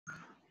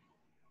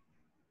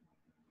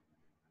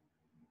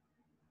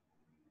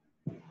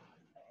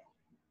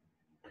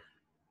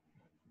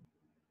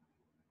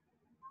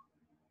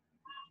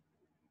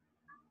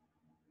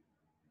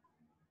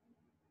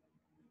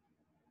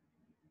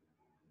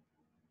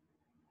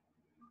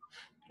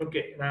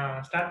Okay, நான்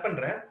start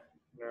பண்றேன்.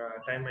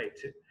 Time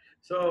ஆயிடுச்சு.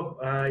 ஸோ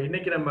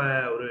இன்னைக்கு நம்ம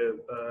ஒரு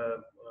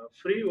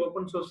ஃப்ரீ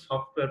ஓப்பன் சோர்ஸ்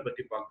சாஃப்ட்வேர்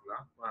பத்தி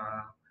பார்க்கலாம்.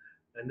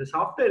 இந்த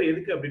சாஃப்ட்வேர்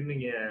எதுக்கு அப்படின்னு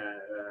நீங்க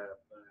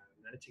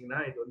நினைச்சீங்கன்னா,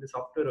 இது வந்து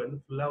சாஃப்ட்வேர் வந்து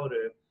ஃபுல்லா ஒரு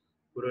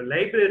ஒரு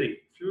லைப்ரரி,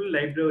 ஃபுல்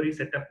லைப்ரரி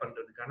செட்டப்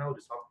பண்றதுக்கான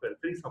ஒரு சாஃப்ட்வேர்,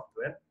 ஃப்ரீ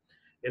சாஃப்ட்வேர்.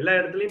 எல்லா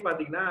இடத்துலயும்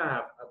பாத்தீங்கன்னா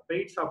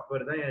பெய்ட்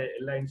சாஃப்ட்வேர் தான்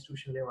எல்லா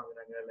இன்ஸ்டிடியூஷன்லயும்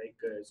வாங்குறாங்க.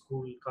 Like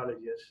school,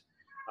 colleges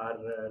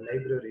R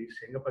libraries,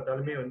 எங்க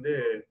பார்த்தாலுமே வந்து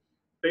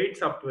பெய்ட்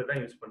சாஃப்ட்வேர்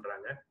தான் யூஸ்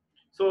பண்றாங்க.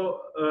 ஸோ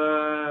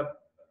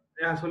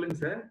சொல்லுங்க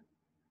சார்.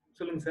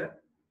 சொல்லுங்க சார்.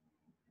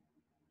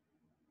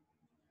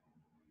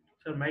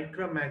 சார்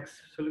மைக்ரோமேக்ஸ்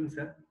சொல்லுங்க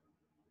சார்.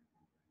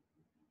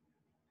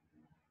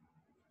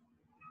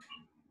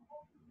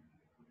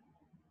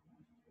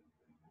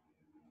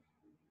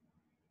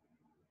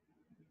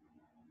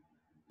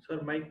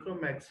 சார்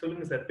மைக்ரோமேக்ஸ்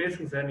சொல்லுங்க சார்.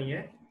 பேசுங்க சார் நீங்க.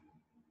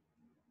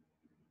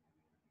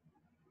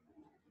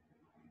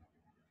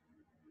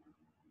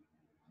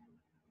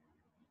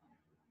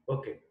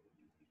 Okay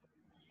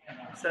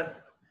sir.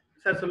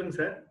 சார் சொல்லுங்க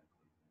சார்.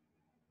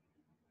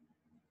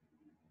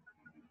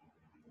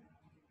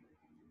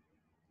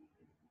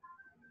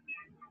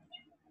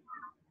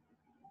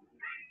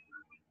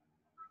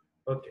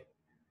 ஓகே,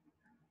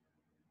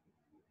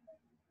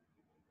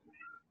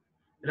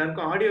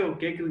 எல்லாருக்கும் ஆடியோ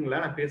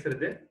கேக்குதுங்களா நான்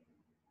பேசுறது?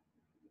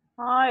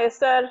 Yes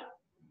sir.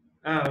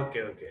 Okay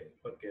okay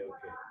okay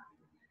okay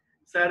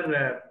sir.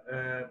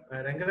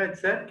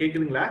 Rangaraj sir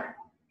கேக்குதுங்களா?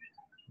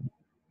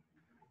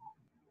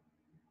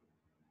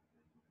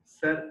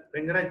 Sir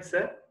Rangaraj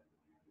sir.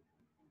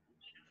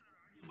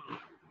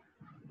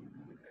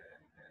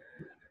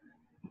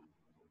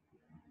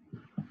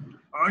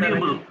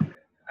 Audible.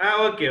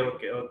 Okay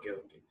okay okay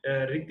okay.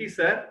 Riddhi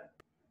sir.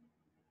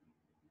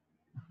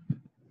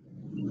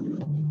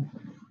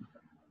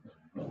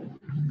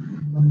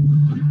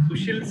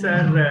 Sushil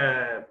sir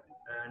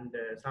and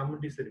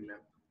Chamundi சரிங்களா?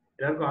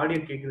 எல்லாருக்கும்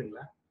ஆடியோ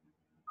கேக்குதுங்களா?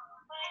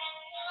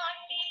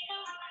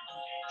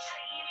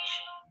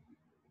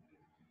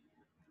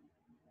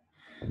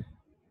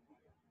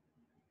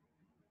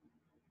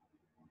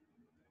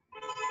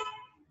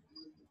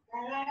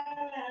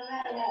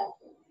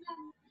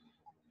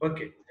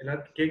 ஓகே,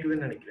 எல்லாருக்கும்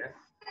கேக்குதுன்னு நினைக்கிறேன்.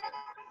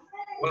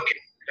 Okay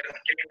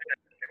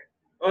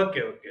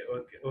okay okay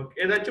okay okay.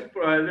 ஏதாச்சும்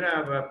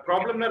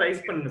ப்ராப்ளம்னா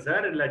ரைஸ் பண்ணுங்க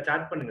சார், இல்ல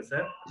சாட் பண்ணுங்க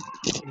சார்.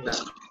 சரிங்களா?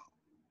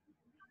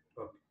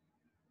 ஓகே.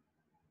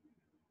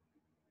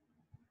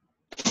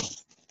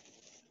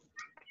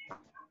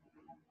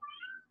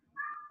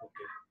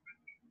 ஓகே,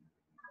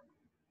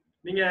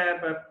 நீங்க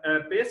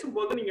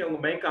பேசும்போது நீங்க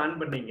உங்க மைக் ஆன்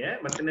பண்ணீங்க,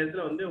 மற்ற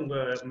நேரத்துல வந்து உங்க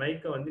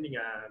மைக்கை வந்து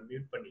நீங்க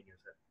மியூட் பண்ணீங்க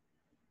சார்.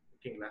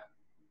 ஓகேங்களா?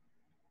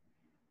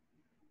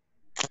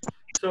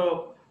 ஸோ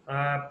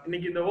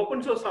இன்னைக்கு இந்த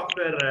ஓப்பன் சோர்ஸ்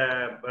சாஃப்ட்வேர்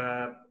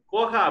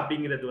கோஹா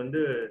அப்படிங்கிறது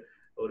வந்து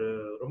ஒரு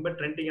ரொம்ப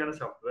ட்ரெண்டிங்கான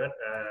சாஃப்ட்வேர்.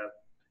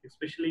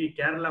 எஸ்பெஷலி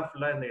கேரளா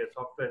ஃபுல்லா இந்த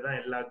சாஃப்ட்வேர் தான்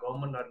எல்லா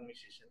government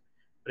organisation,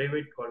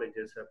 private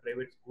colleges,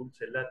 private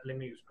schools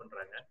எல்லாத்துலயுமே யூஸ்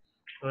பண்றாங்க.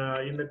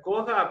 இந்த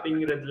கோஹா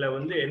அப்படிங்கிறதுல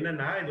வந்து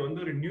என்னன்னா, இது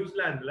வந்து ஒரு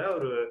நியூசிலாந்துல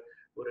ஒரு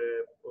ஒரு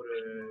ஒரு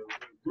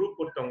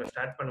குரூப் ஒருத்தவங்க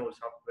ஸ்டார்ட் பண்ண ஒரு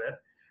சாஃப்ட்வேர்.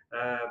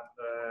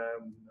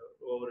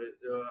 ஒரு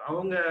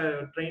அவங்க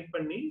ட்ரெயின்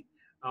பண்ணி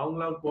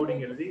அவங்களா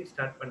கோடிங் எழுதி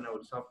ஸ்டார்ட் பண்ண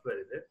ஒரு சாஃப்ட்வேர்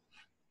இது.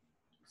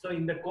 ஸோ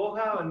இந்த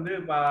கோஹா வந்து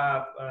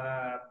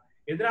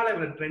எதனால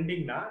இவ்வளவு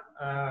ட்ரெண்டிங்னா,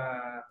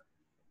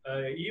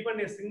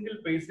 ஈவன் சிங்கிள்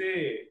பைசே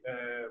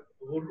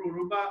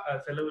 ₹1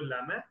 செலவு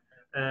இல்லாம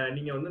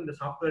நீங்க வந்து இந்த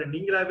சாஃப்ட்வேர்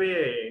நீங்களாவே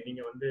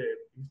நீங்க வந்து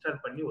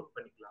இன்ஸ்டால் பண்ணி ஒர்க்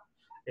பண்ணிக்கலாம்.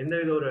 எந்த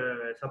வித ஒரு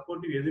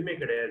சப்போர்ட்டிவ் எதுவுமே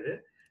கிடையாது.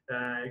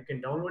 You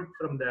can download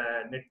from the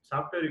net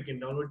software, you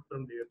can download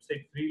from the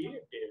website freely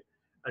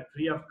at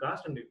free of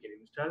cost and you can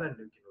install and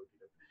you can work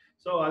it.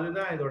 So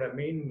அதுதான் இதோட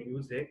main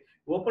யூஸே.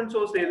 Open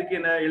source எதுக்கு?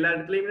 என்ன எல்லா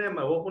இடத்துலயுமே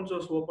நம்ம open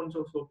source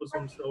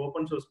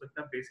பத்தி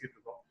தான் பேசிட்டு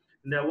இருக்கோம்.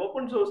 இந்த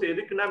ஓப்பன் சோர்ஸ்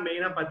எதுக்குன்னா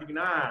மெயினா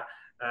பாத்தீங்கன்னா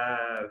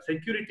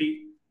செக்யூரிட்டி.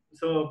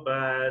 ஸோ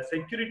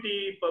செக்யூரிட்டி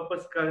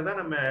பர்பஸ்க்காக தான்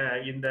நம்ம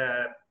இந்த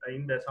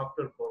இந்த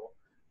சாஃப்ட்வேர் போறோம்.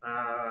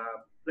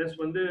 பிளஸ்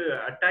வந்து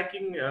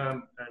அட்டாக்கிங்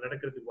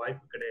நடக்கிறதுக்கு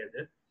வாய்ப்பு கிடையாது.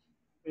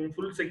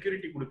 ஃபுல்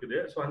செக்யூரிட்டி கொடுக்குது.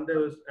 ஸோ அந்த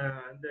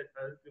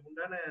அதுக்கு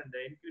உண்டான அந்த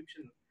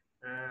என்கிரிப்ஷன்,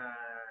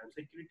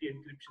 செக்யூரிட்டி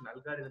என்கிரிப்ஷன்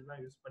அல்காரிதம்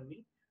தான் யூஸ் பண்ணி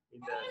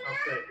இந்த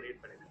சாஃப்ட்வேரை கிரியேட்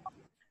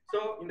பண்ணிருக்கேன். ஸோ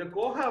இந்த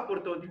கோஹா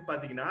பொறுத்த வரைக்கும்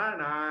பாத்தீங்கன்னா,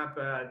 நான்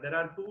இப்போ there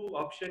are 2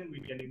 option we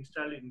can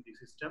install in the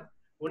system.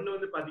 ஒன்னு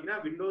வந்து பாத்தீங்கன்னா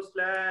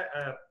விண்டோஸ்ல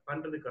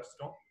பண்றது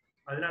கஷ்டம்.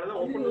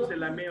 அதனாலதான் ஓப்பன் சோர்ஸ்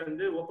எல்லாமே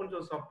வந்து open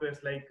source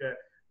softwares like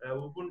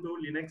Ubuntu,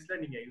 லினக்ஸ்ல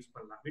நீங்க யூஸ்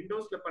பண்ணலாம்.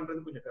 விண்டோஸ்ல பண்றது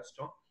கொஞ்சம்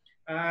கஷ்டம்.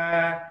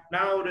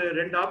 நான் ஒரு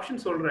 2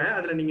 ஆப்ஷன் சொல்றேன்.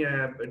 அதுல நீங்க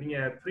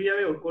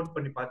ஃப்ரீயாவே ஒர்க் அவுட்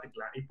பண்ணி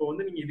பாத்துக்கலாம். இப்போ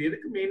வந்து நீங்க இது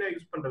எதுக்கு மெயினா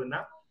யூஸ்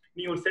பண்றதுன்னா,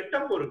 நீ ஒரு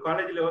செட்டப், ஒரு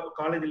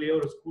காலேஜ்லயோ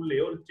ஒரு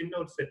ஸ்கூல்லயோ ஒரு சின்ன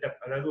ஒரு செட்டப்,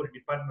 அதாவது ஒரு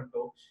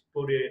டிபார்ட்மெண்ட்டோ,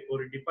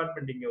 ஒரு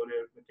டிபார்ட்மெண்ட், இங்க ஒரு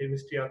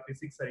chemistry R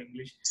physics R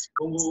English,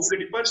 உங்க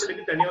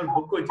டிபார்ட்மெண்ட்டுக்கு தனியா ஒரு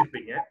புக்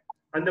வச்சிருப்பீங்க.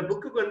 அந்த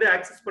புக்குக்கு வந்து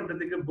ஆக்சஸ்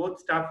பண்றதுக்கு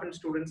both staff and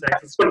students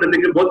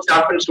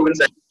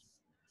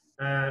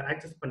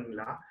access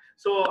பண்ணலாம்.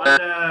 ஸோ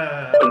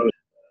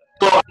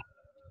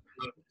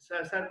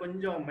சார்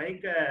கொஞ்சம்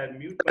மைக்க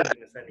மியூட்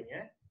பண்ணுங்க சார். நீங்க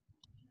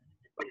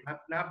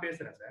நான்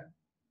பேசுறேன் sir.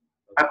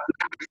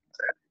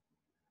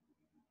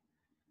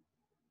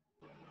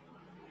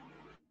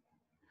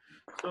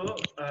 So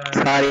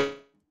Sorry.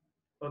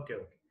 okay,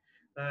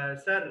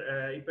 sir,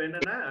 இப்போ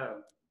என்னன்னா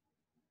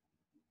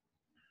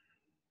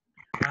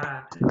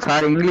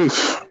Sorry, English.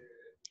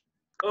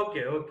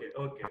 okay,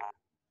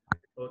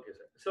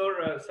 sir. So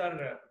sir,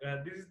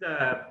 this is the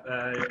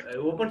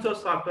open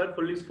source software,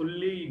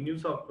 fully new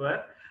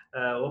software,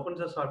 open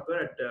source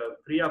software at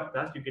free of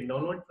cost. You can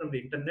download from the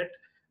internet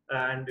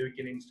and we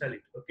can install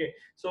it. Okay,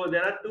 so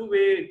there are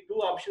two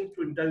options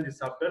to install this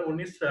software. One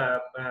is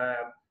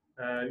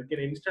you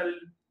can install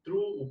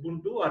through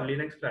Ubuntu or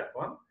Linux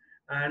platform,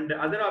 and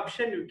other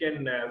option you can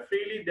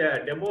freely, the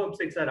demo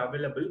websites are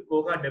available.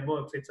 Koha demo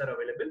websites are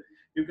available.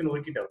 You can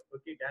work it out.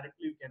 Okay,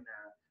 directly you can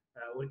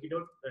work it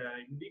out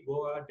in the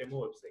Goa demo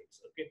websites.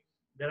 Okay,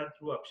 there are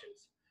two options.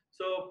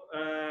 So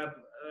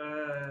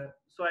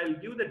so I'll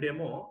give the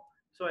demo.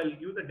 So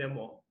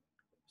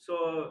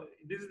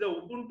this is the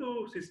Ubuntu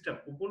system,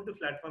 Ubuntu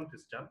platform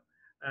system,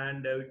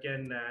 and we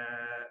can.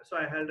 So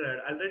I had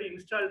already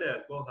installed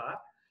Koha.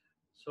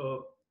 So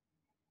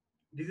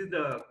this is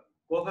the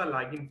Koha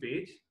login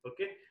page.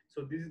 Okay, so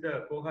this is the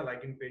Koha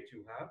login page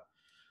you have.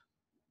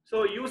 So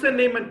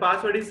username and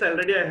password is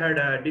already I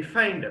had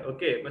defined.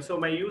 Okay, so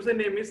my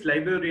username is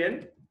librarian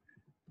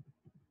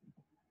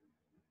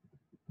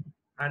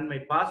and my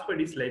password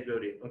is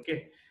librarian. Okay,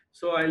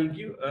 so I'll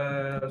give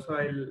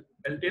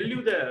I'll tell you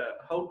the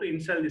how to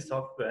install this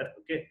software.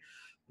 Okay.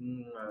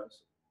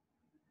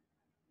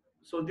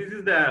 So this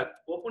is the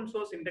open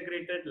source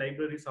integrated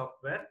library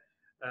software,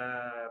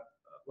 uh,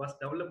 was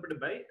developed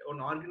by an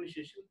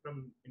organization from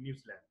New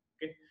Zealand.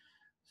 Okay,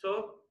 so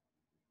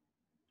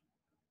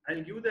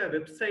I'll give the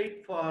website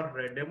for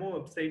demo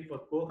website for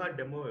Koha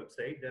demo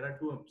website. There are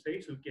two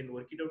websites. You can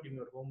work it out in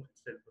your home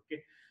itself. Okay,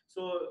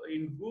 so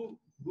in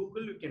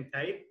Google you can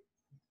type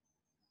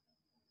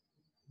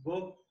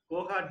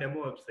Koha demo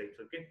websites.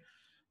 Okay,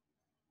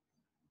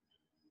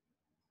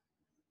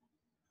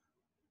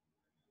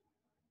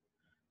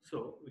 so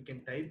we can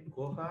type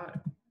Koha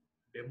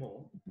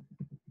demo.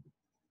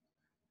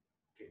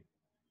 Okay,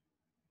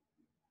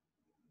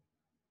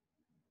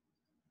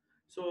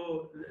 so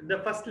the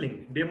first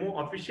link, demo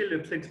official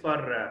websites for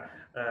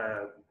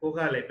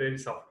Koha library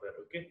software.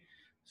 Okay,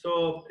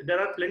 so there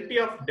are plenty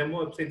of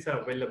demo websites are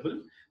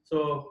available.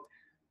 So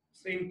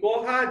in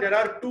Koha, there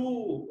are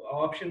two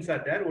options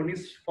are there. One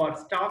is for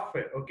staff.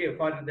 Okay,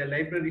 for the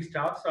library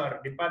staffs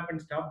or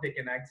department staff, they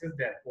can access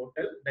their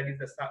portal. That is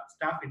the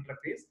staff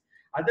interface.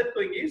 Other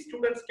thing is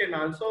students can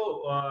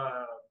also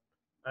uh,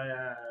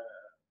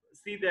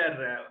 see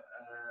their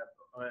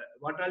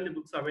what are the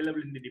books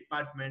available in the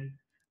department,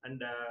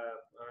 and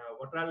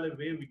what are the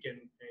way we can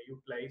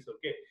utilize.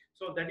 Okay,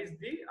 so that is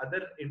the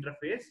other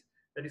interface,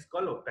 that is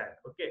called OPAC.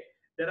 Okay,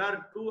 there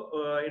are two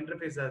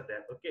interfaces are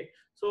there. Okay,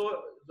 so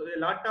a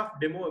lot of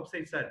demo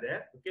websites are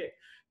there. Okay,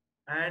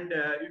 and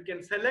you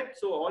can select,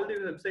 so all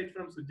these websites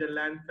from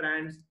Switzerland,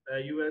 France,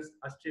 US,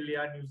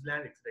 Australia, New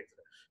Zealand, etc.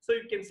 So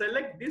you can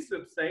select this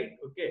website.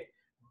 Okay,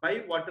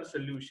 buy water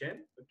solution.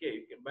 Okay,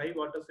 you can buy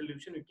water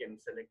solution, you can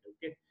select.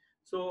 Okay,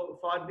 so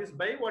for this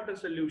buy water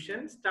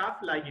solution, staff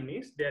login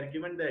is they are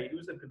given the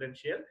user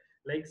credential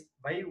like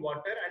buy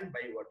water and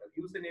buy water.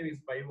 Username is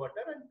buy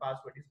water and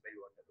password is buy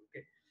water.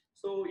 Okay,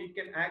 so you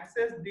can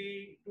access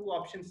the two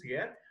options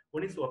here.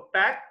 One is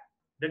OPAC,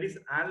 that is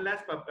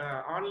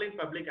online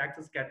public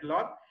access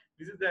catalog.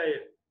 This is the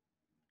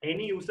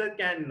any user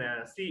can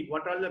see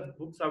what are the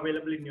books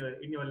available in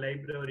your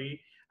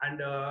library, and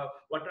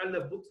what are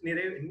the books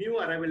new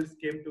arrivals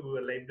came to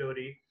a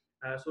library.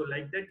 So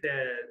like that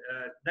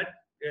that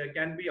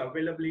can be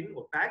available in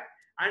OPAC,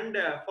 and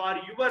for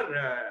your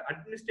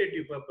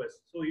administrative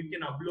purpose, so you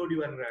can upload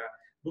your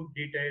book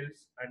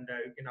details, and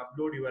you can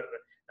upload your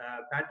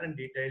pattern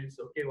details.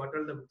 Okay, what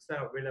are the books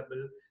are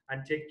available,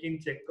 and check in,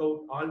 check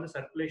out, all the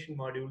circulation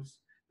modules.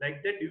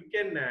 Like that you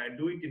can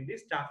do it in the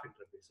staff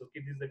interface.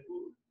 Okay, this is the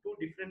two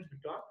difference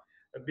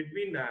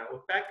between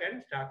OPAC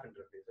and staff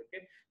interface.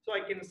 Okay, so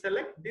I can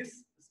select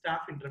this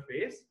staff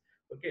interface.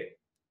 Okay,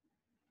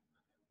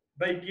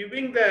 by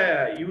giving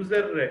the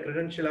user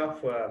credential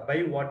of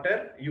buy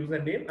water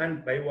username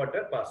and buy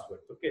water password.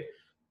 Okay,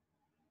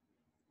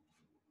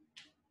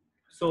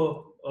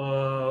 so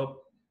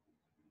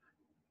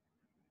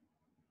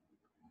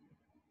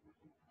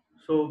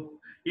so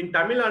in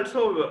Tamil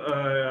also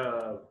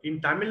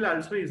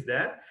is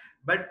there,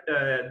 but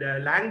the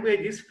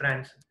language is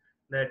French.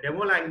 The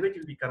demo language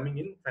will be coming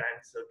in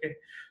France. Okay,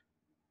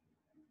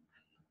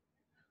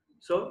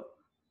 so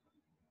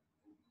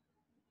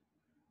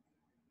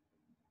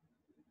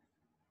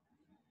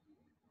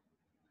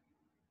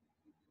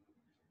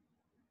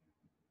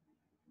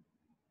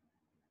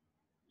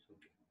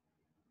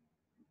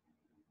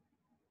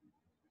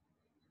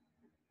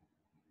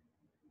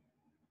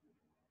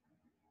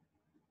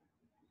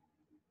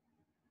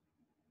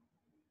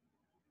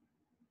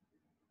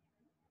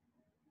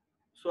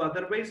so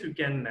otherwise you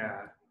can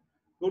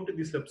go to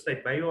this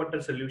website, buy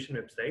water solution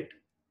website.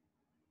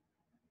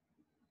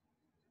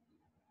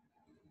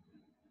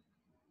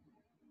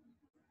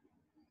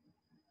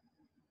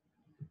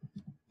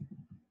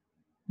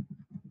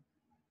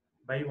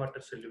 buy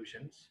water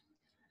solutions.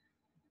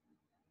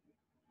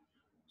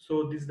 So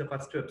this is the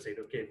first website.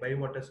 Okay, buy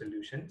water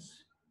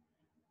solutions.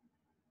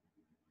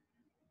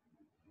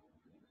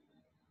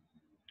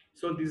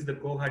 So this is the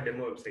Koha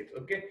demo website.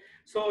 Okay,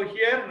 so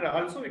here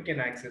also we can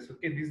access.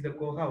 Okay, this is the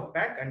Koha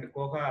pack and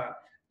Koha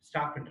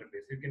staff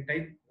interface. You can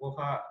type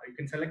Koha. You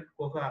can select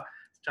Koha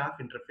staff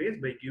interface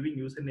by giving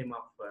username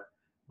of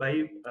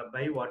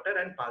buy water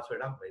and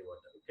password of buy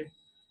water. Okay.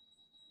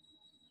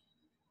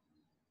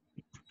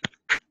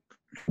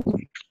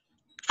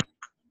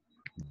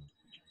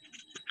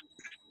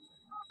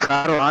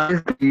 Sir, what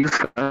is the use?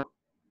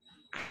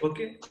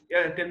 Okay.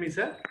 Yeah. Tell me,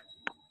 sir.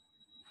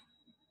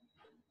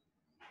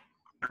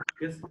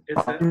 Yes. Yes,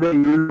 What sir. is the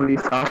use of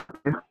this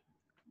software?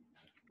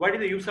 What is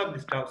the use of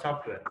this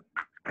software?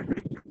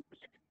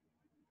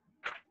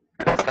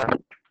 Yes, sir.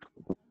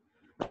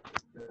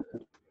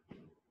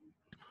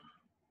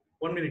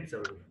 1 minute,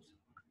 sir.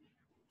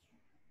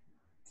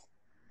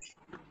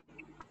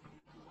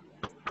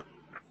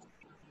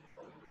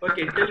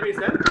 Okay. Tell me,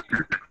 sir.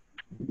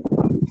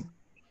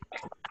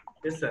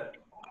 Yes, sir.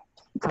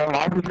 So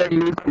what is the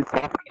use of this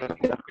software?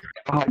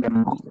 Koha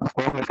demo.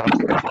 Koha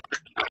software.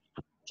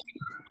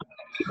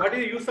 What is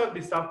the use of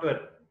this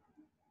software?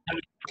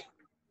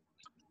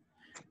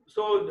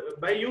 So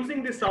by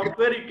using this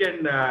software, you can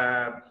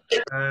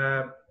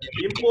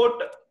import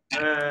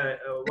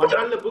what are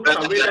all the books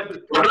available,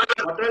 what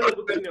are all the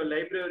books in your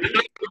library,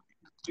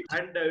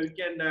 and you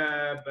can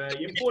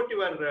import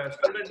your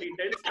student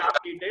details, staff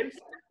details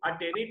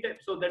at any time.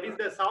 So that is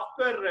the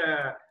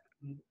software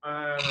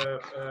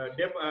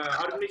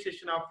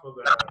organization of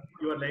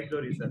your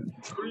library, sir.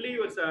 Fully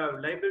your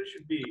library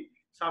should be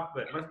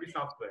software, must be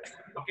software.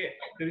 Okay,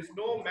 there is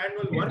no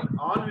manual work.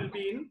 All will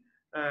be in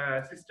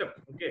system.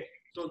 Okay,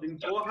 so in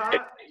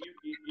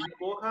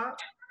Koha,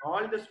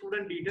 all the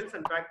student details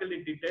and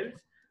faculty details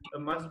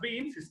must be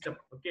in system.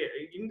 Okay,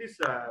 in this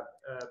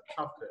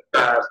software.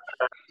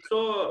 So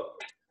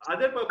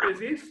other purpose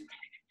is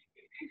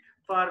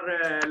for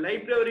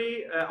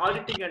library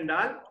auditing and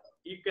all.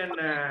 You can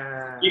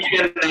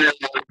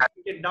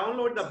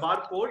download the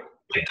barcode.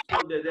 So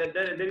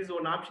there is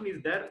one option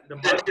is there, the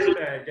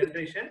barcode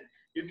generation.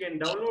 You can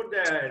download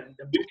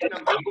the book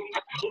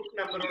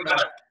number or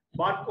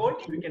barcode.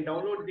 We can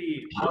download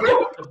the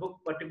barcode of the book,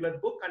 particular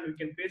book, and we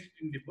can paste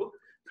it in the book.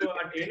 So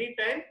at any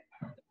time,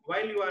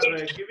 while you are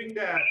giving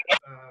the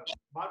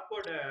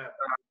barcode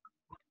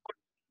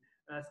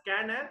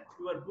scanner,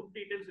 your book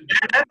details will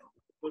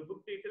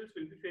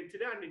be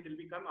fetched and it will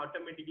become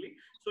automatically.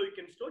 So you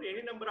can store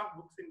any number of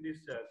books in this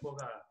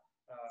Koha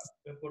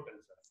web portal,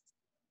 sir.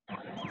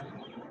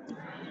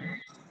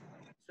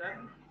 Sir,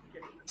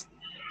 okay.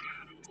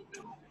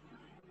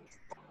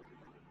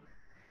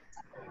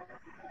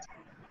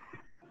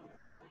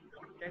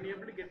 Can you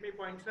able to get my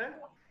point, sir?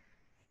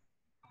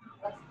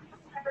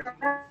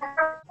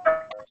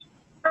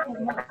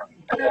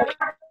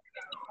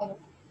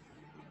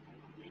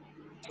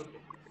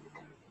 Okay.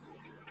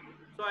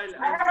 So I'll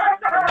start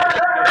the demo.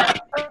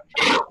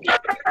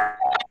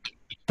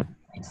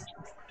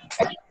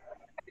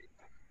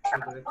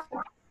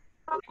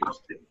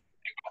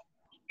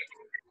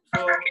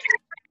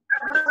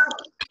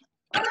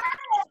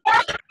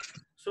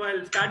 So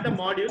I'll start the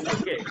module.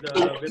 Okay, the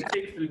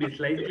website will be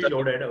slightly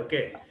loaded.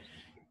 Okay.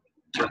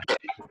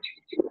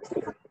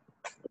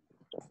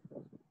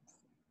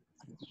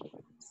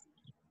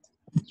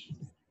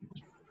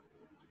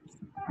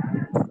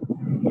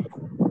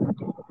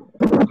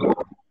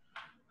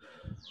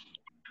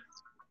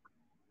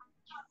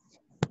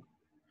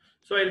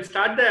 So I'll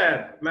start the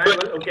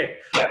manual. Okay.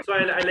 So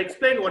I'll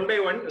explain one by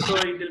one. So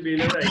it will be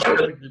loaded.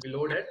 It will be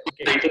loaded.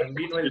 Okay. And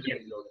meanwhile, it can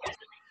be loaded.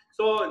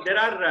 So there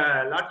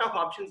are a lot of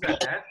options are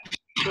there.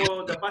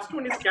 So the first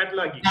one is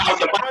cataloging.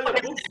 What are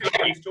the books you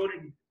can store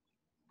in?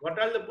 What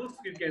are the books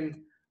you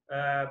can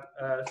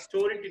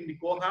store it in the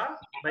Koha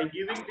by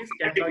giving this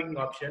cataloging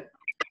option?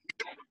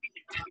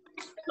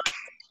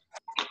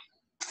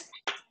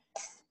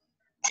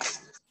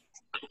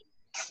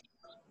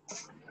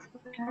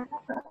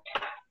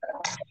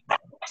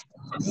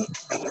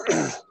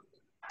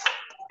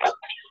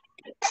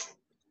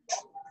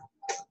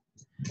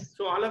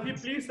 So all of you,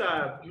 please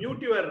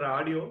mute your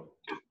audio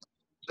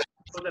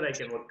so that I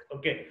can work.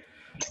 Okay.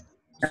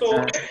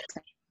 So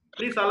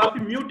please, all of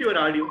you, mute your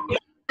audio.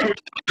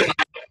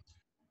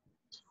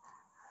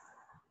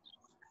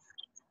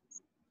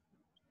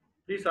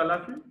 Please, all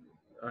of you.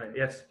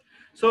 Yes.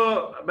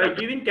 So by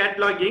giving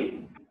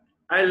cataloging,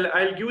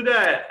 I'll give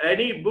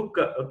any book.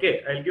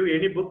 Okay, I'll give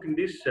any book in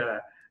this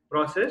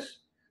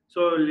process.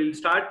 So we'll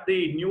start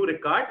the new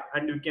record,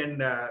 and you can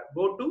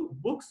go to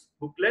books,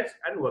 booklets,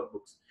 and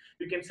workbooks.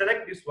 You can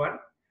select this one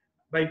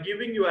by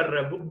giving your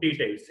book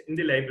details in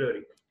the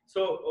library.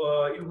 So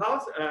you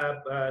have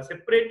a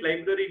separate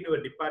library in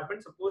your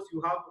department. Suppose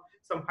you have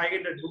some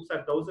 500 books or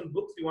 1,000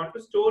 books. You want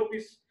to store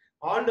this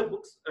all the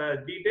books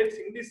details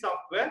in the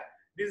software.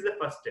 This is the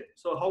first step.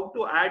 So how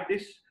to add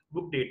this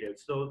book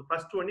details? So the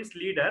first one is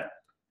leader.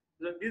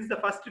 So this is the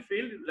first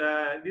field.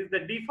 This is the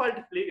default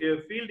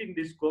field in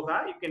this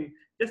Koha. You can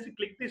just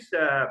click this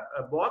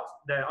box.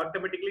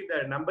 Automatically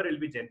the number will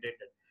be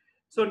generated.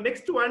 So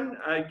next one,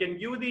 you can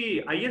give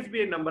the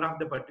ISBN number of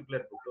the particular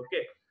book.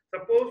 Okay.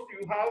 Suppose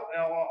you have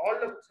all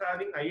the books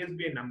having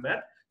ISBN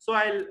number. So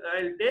I'll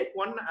take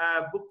one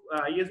book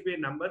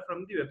ISBN number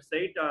from the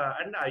website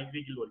and I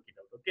will work it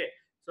out. Okay.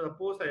 So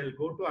suppose I'll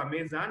go to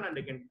Amazon and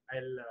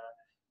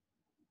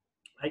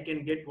I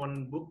can get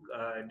one book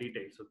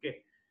details.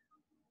 Okay.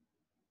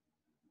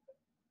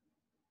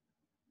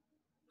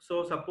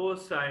 So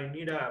suppose I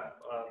need a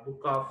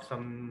book of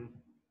some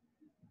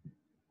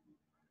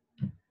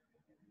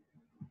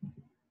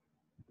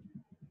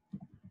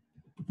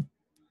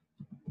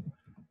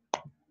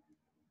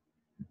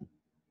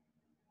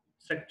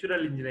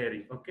structural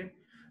engineering. Okay.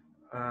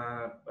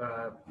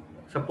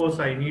 Suppose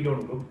I need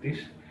one book, this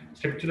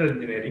structural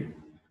engineering.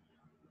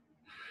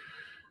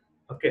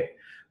 Okay.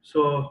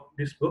 So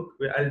this book,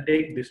 I'll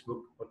take this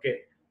book.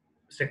 Okay.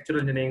 Structural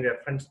engineering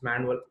reference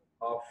manual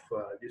of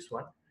this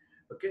one.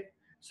 Okay.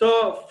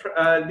 So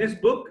this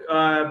book,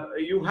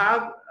 you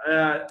have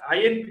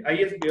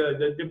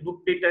the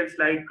book details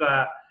like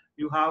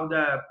you have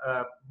the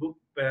book.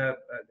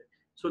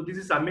 So this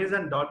is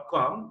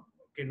Amazon.com.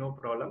 Okay, no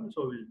problem.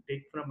 So we'll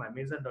take from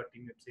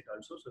Amazon.in website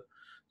also.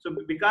 So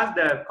because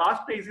the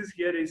cost prices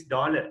here is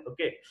dollar.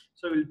 Okay.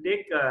 So we'll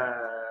take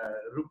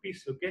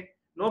rupees. Okay.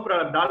 No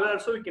problem. Dollar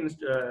also we can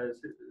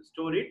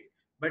store it,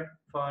 but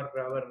for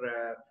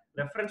our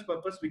reference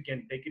purpose, we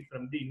can take it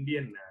from the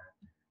Indian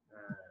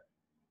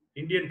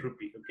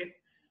rupee. Okay.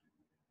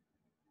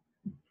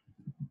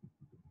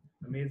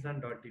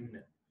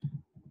 Amazon.in.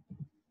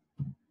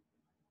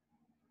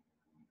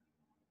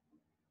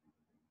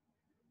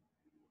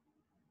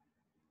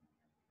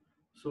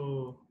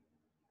 So,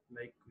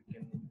 like we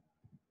can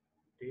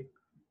take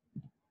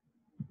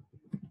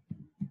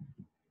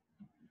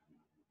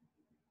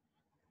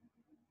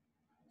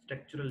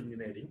structural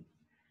engineering.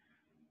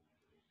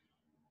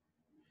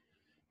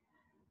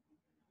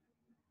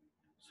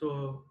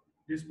 So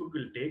this book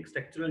will take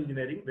structural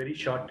engineering, very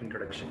short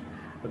introduction.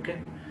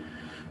 Okay.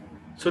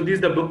 So this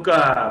is the book,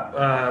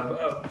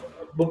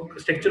 book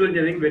structural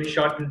engineering, very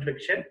short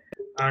introduction,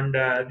 and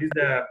this is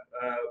the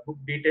book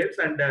details,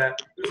 and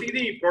you see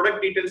the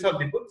product details of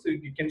the book. So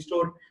you can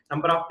store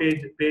number of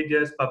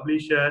pages,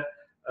 publisher,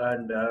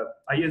 and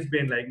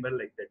ISBN like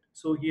that.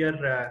 So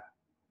here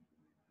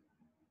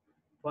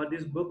for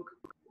this book,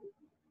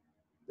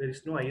 there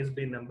is no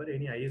ISBN number.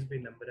 Any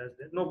ISBN number is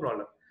there? No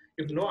problem.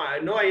 If no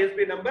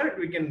ISBN number,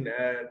 we can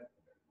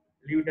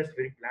leave it as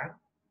very blank.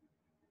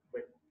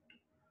 But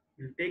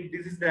we'll take,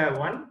 this is the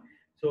one.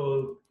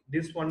 So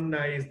this one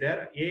is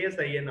there,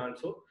 ASIN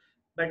also.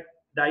 But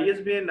the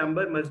ISBN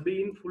number must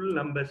be in full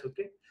numbers.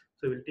 Okay.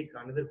 So we'll take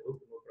another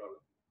book, no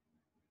problem.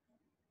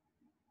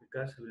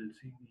 Because we'll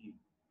see the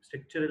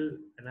structural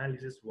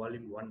analysis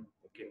volume 1.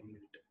 Okay, 1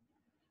 minute.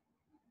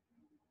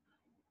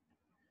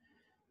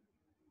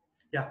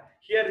 Yeah,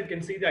 here you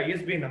can see the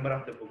ISBN number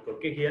of the book.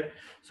 Okay, here,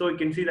 so you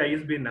can see the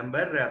ISBN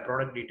number,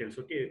 product details.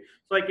 Okay,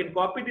 so I can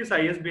copy this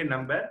ISBN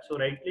number. So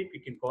right click, you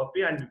can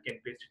copy and you can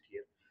paste it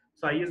here.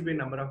 So ISBN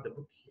number of the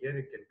book, here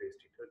you can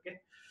paste it. Okay.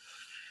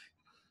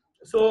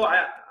 So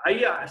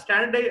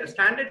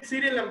standard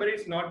serial number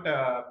is not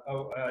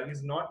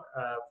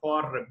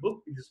for a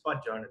book. It is for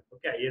journal.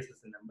 Okay,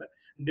 ISSN number.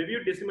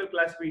 Review decimal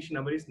classification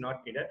number is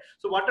not needed.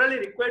 So what are the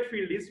required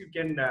field is, you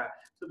can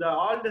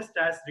all the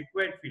stats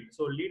required field.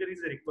 So leader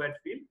is a required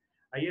field.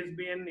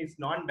 ISBN is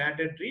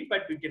non-mandatory,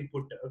 but we can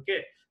put.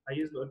 Okay,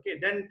 okay.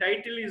 Then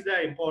title is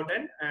the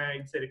important.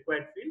 It's a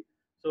required field.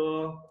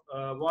 So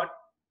what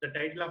the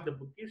title of the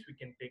book is, we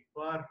can take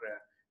for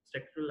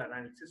structural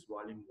analysis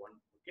volume 1.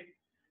 Okay.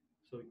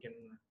 So we can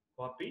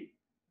copy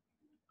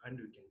and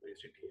we can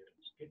paste it here.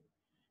 Okay.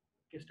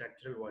 Okay,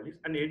 structural values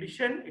and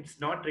edition. It's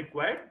not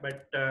required,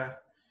 but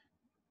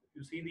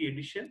you see the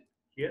edition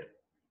here.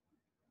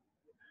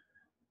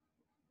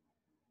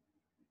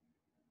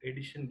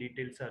 Edition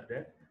details are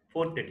there.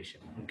 4th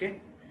edition.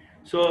 Okay.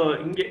 So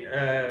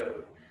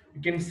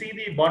you can see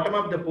the bottom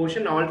of the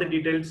portion. All the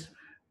details,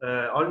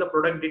 all the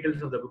product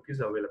details of the book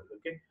is available.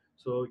 Okay.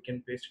 So you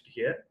can paste it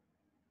here.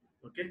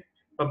 Okay.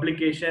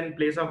 Publication,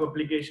 place of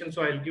publication.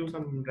 So I'll give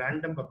some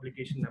random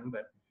publication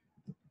number.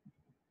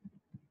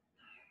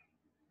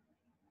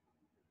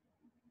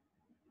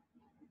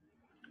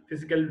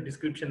 Physical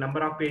description,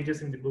 number of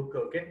pages in the book.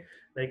 Okay,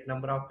 like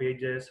number of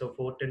pages. So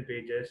 410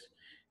 pages.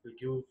 We'll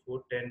give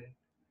 410.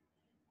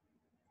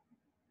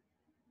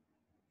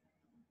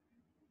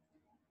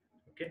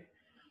 Okay.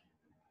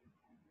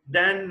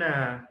 Then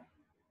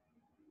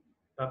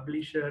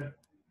publisher,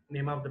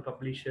 name of the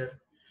publisher,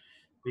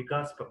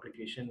 Vikas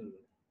Publication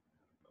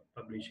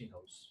Publishing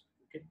House.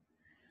 Okay.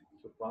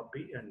 So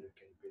copy and you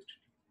can paste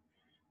it.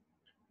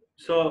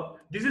 So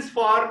this is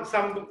for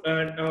some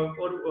 10 or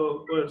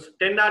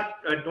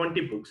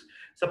 20 books.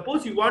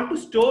 Suppose you want to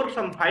store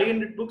some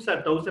 500 books or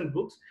 1000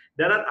 books,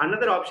 there are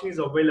another option is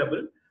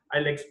available.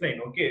 I'll explain.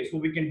 Okay, so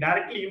we can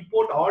directly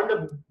import all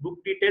the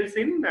book details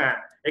in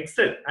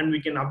Excel and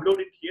we can upload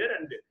it here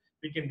and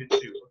we can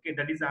retrieve. Okay,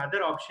 that is the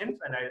other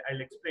options, and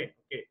I'll explain.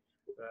 Okay,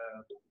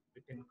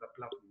 within a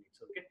couple of minutes.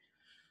 Okay.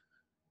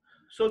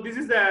 So this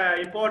is the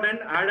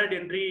important added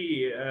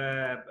entry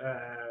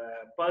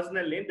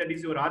personal name. That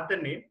is your author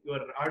name.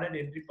 Your added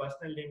entry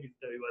personal name is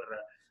your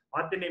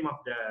author name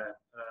of the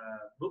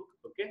book.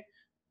 Okay.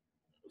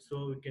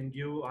 So we can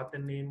give author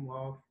name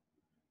of.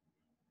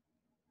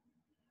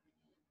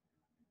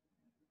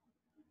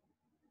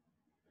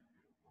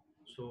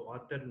 So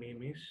author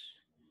name is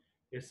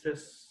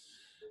SS.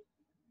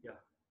 Yeah.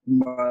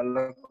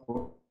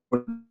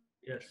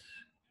 Yes.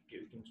 Okay,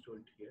 we can store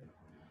it here.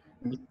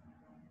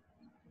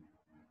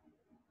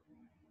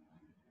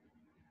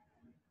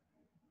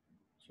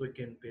 So we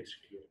can paste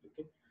it here.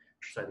 Okay.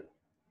 Sorry,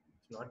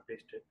 it's not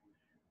pasted.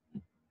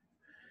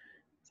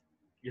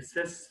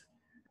 SS.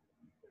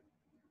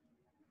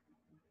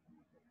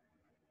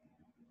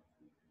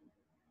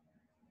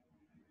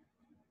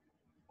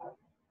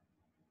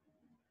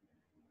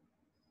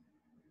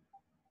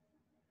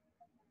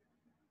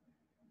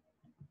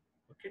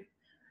 Okay.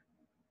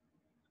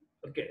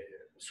 Okay.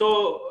 So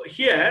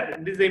here,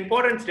 this is the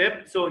important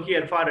step. So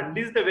here, for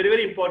this is the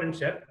very important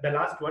step. The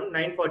last one,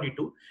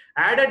 942.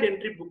 Added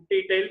entry book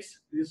details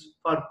is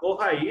for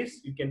Koha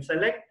is you can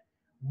select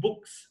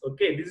books.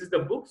 Okay, this is the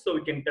book, so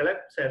we can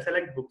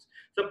select books.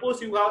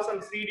 Suppose you have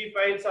some CD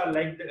files or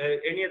like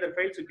any other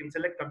files, you can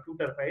select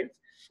computer files.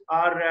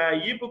 Or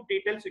ebook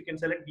details, you can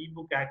select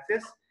ebook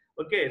access.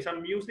 Okay,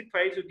 some music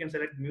files you can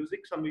select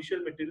music. Some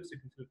visual materials you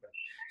can select.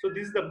 So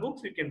this is the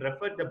books, you can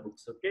refer the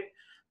books. Okay.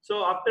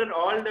 So after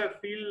all the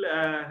field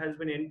has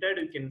been entered,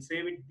 you can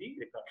save it the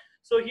record.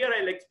 So here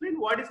I'll explain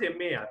what is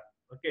MAR.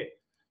 Okay.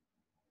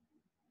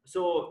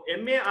 So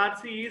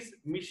MARC is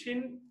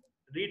Mission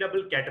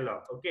Readable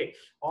Catalog. Okay.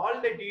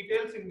 All the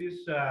details in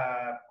this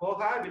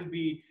Koha will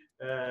be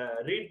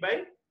read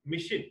by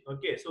Mission.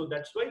 Okay. So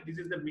that's why this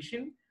is the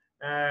Mission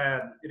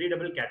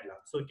Readable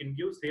Catalog. So you can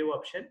give save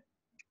option.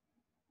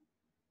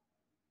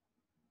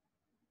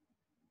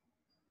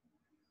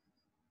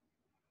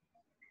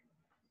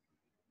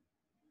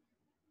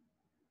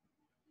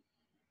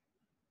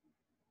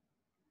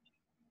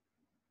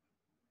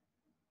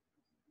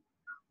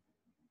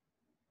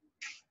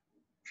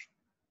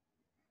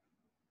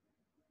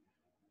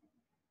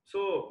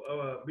 So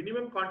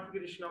minimum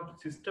configuration of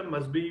system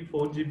must be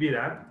 4 GB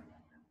RAM,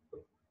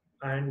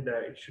 and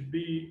it should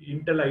be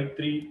Intel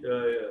i3,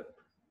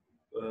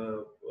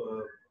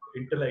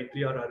 Intel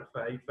i3 or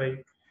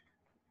i5.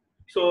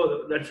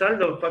 So that's all.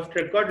 The first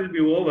record will be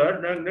over.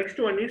 Now next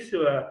one is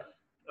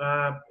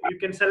you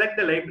can select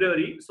the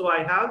library. So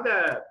I have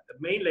the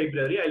main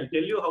library. I'll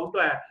tell you how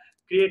to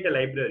create a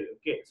library.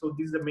 Okay. So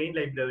this is the main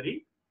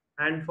library,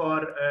 and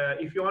for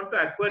if you want to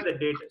acquire the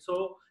data,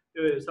 so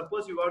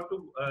suppose you want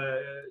to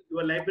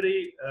your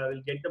library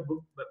will get the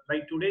book by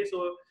today.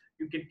 So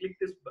you can click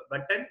this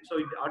button. So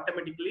it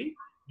automatically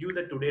give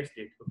the today's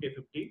date. Okay,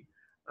 50,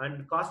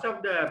 and cost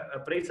of the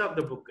price of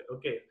the book.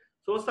 Okay.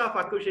 Source of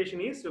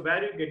acquisition is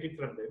where you get it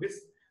from.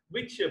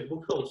 Which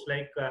book house,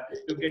 like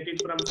you get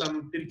it from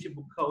some Tiruchi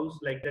book house,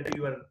 like that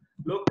your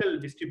local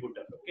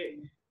distributor. Okay,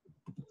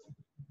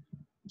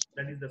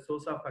 that is the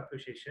source of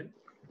acquisition.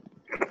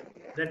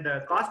 Then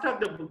the cost of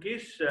the book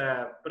is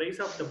price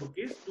of the book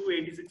is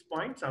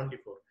 286.74.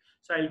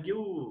 So I'll give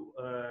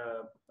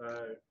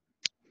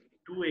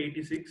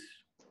 286.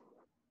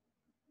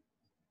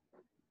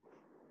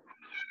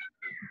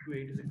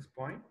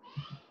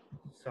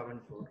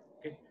 286.74.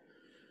 Okay.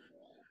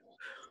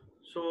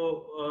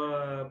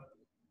 So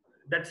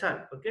that's all.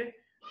 Okay.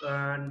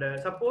 And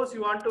suppose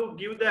you want to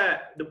give the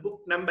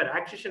book number,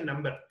 acquisition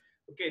number.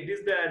 Okay, this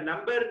is the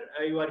number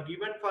you are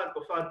given for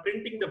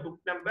printing the book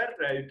number.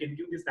 You can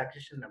give this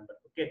acquisition number.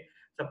 Okay,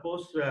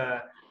 suppose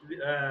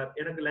in a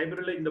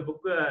library in the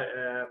book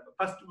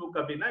first book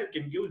abhina, you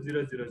can give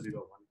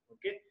 0001.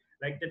 Okay,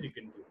 like that you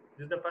can give.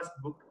 This is the first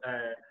book.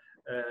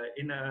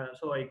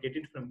 So I get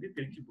it from the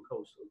Tiruchi book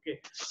house. Okay,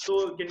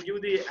 so you can give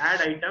the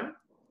add item.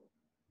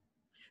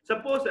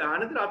 Suppose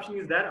another option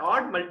is there,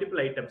 odd multiple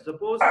items.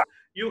 Suppose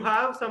you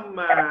have some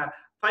 5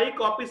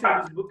 copies in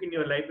this book in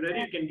your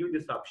library, you can give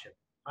this option.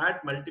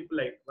 Add multiple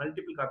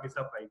copies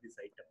of this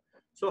item.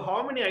 So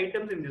how many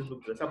items in this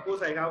book?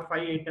 Suppose I have 5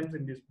 items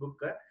in this book,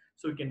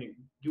 so you can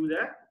give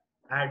the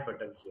add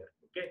button here.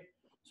 Okay.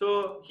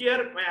 So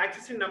here my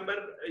accessing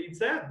number,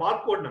 it's a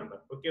barcode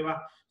number. Okay,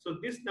 so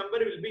this number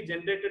will be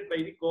generated by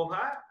the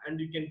Koha, and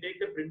you can take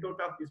the printout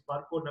of this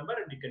barcode number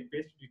and you can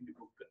paste it in the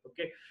book.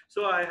 Okay,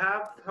 so I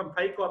have some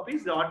 5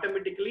 copies.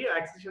 Automatically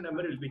accession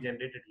number will be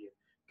generated here.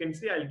 You can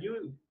see I'll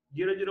give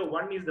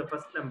 001 is the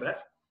first number.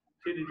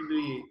 So it will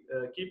be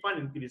keep on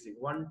increasing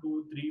 1,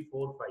 2, 3,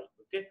 4, 5.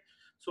 Okay,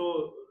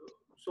 so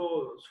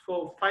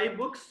for 5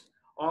 books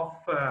of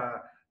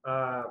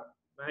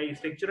my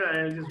structural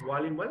analysis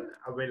volume 1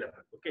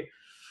 available. Okay,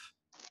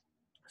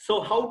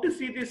 so how to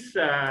see this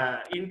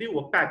in the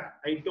OPAC?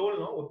 I told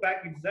no,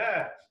 OPAC is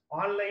the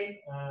online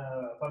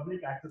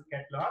public access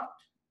catalog.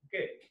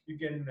 Okay, you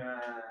can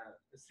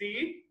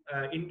see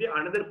it in the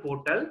another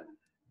portal.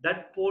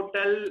 That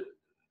portal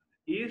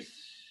is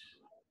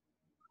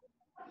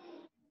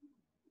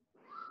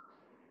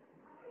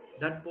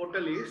That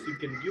portal is, you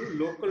can give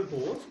local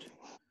host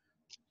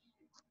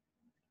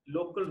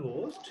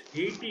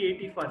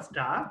 8080 for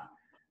staff,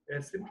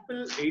 a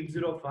simple 80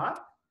 for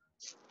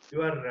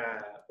your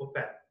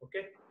open.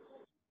 Okay,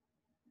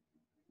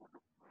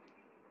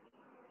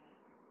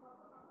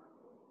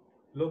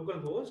 local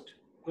host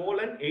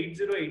colon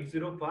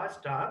 8080 for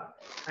staff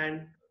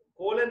and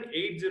colon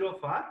 80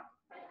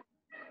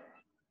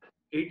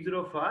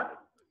 for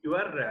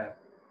your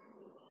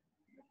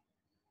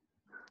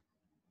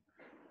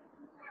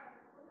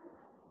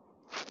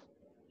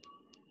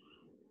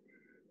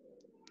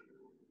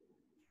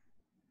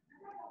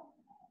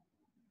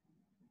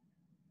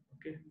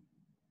okay.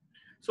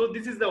 So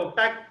this is the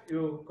opaque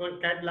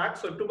catalog.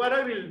 So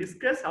tomorrow we'll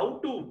discuss how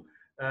to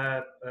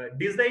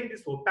design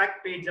this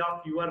opaque page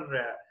of your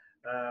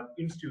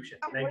institution.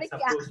 Like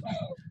suppose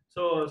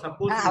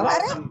you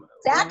have some.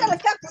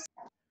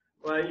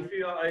 If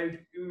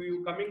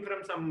you coming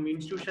from some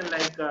institution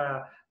like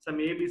some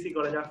ABC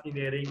College of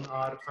Engineering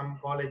or some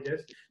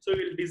colleges, so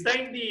we'll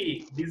design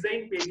the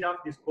design page of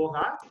this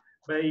Koha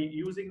by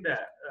using the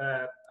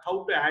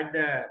how to add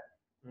the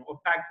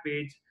opaque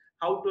page,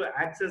 how to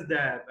access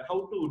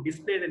how to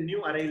display the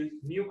new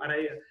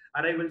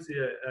arrivals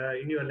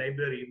in your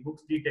library,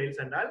 books details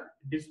and all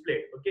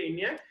displayed. Okay, in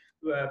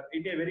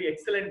a very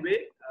excellent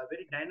way,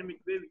 very dynamic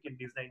way we can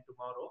design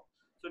tomorrow.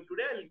 So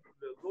today I'll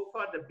go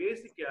for the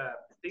basic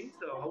things,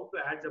 how to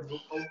add the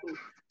book, how to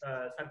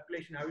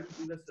circulation, how to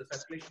do the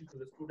circulation to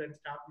the students,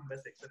 staff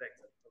members, etc.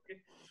 Okay.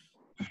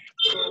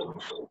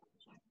 So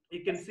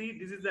you can see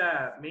this is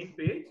the main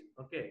page.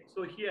 Okay.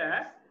 So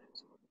here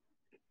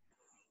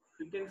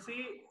you can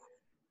see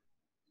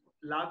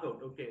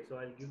logout. Okay. So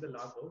I'll give the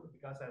logout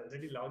because I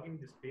already logged in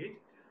this page.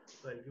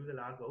 So I'll give the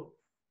logout.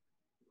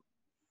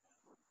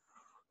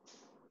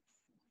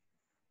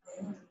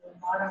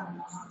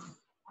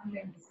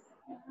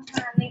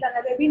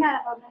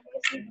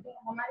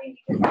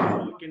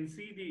 You can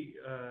see the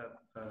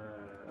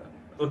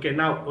okay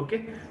now.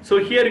 Okay, so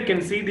here you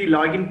can see the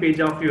login page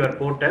of your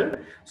portal.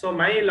 So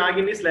my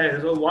login is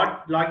like, so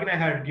what login I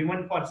have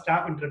given for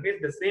staff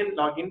interface, the same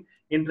login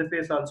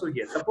interface also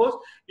here. Suppose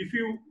if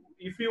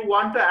you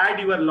want to add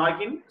your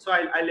login, so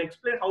I'll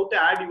explain how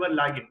to add your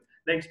login,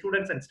 like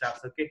students and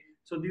staffs. Okay,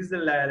 so this is the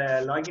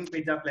login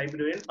page of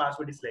librarian,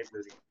 password is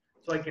librarian.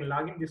 So I can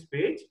log in this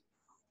page.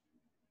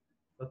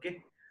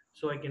 Okay,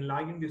 so I can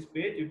log in this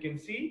page. You can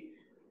see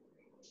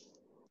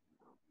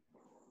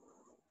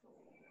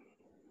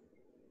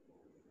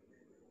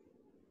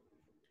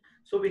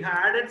so we have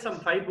added some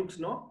 5 books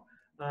now,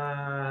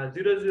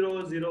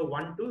 00012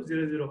 to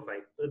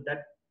 005. So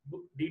that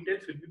book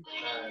details will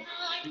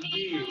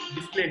be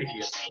displayed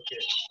here.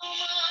 Okay.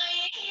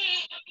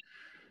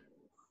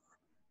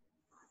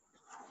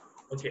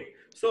 Okay.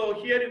 So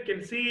here you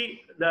can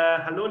see the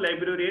hello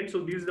librarian. So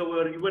this is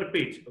your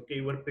page. Okay,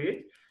 your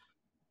page.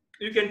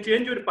 You can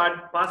change your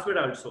password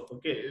also.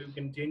 Okay, you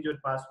can change your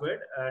password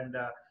and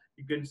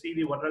you can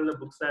see what all the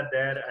books are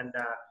there. And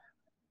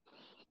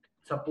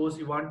suppose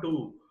you want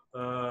to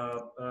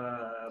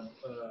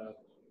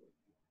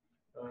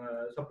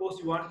suppose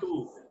you want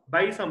to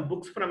buy some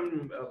books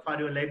from for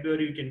your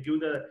library, you can give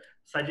the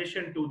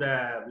suggestion to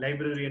the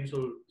librarian,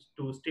 so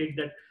to state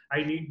that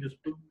I need this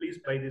book, please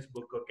buy this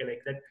book. Okay,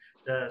 like that,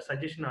 the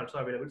suggestion also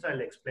available. So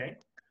I'll explain.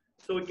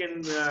 So you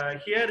can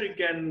here you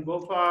can go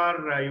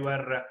for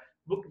your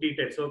book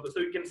details. So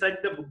you can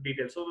search the book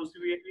details. So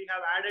we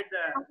have added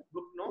the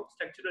book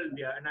structural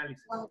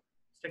analysis,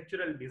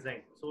 structural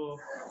design. So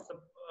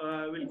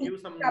we'll give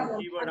some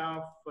keyword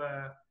of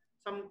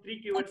some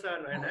 3 keywords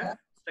are enough.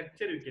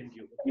 Structure you can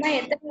give.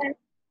 Okay.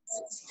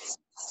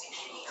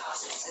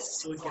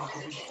 So you can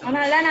put it some,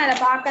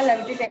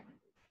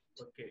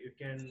 okay, you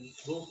can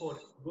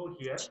go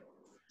here.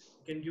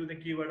 You can give the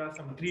keyword of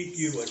some 3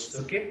 keywords.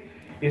 Okay,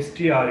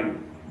 STRU.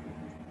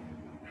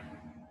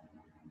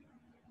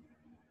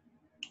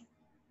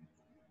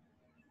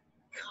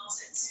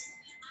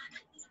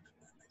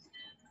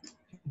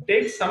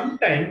 Takes some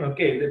time.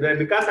 Okay,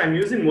 because I'm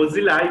using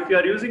Mozilla. If you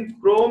are using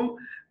Chrome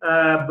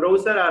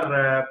browser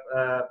or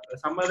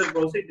some other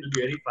browser, it will be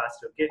very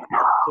fast. Okay,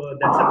 so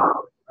that's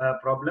a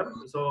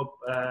problem. So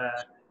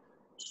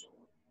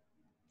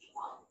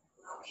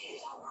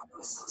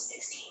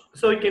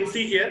so you can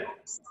see here.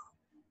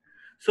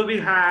 So we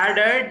had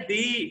added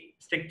the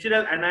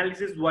structural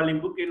analysis volume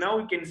book. Now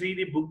you can see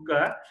the book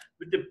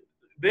with a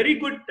very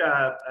good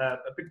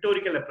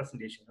pictorial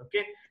representation.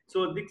 Okay,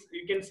 so this,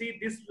 you can see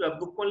this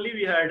book only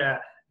we had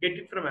get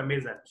it from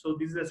Amazon. So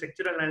this is a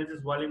structural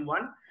analysis volume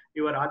 1.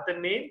 Your author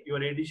name,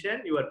 your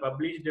edition, your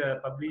published, your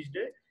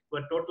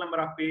total number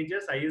of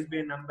pages,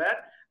 ISBN number,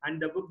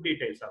 and the book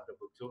details of the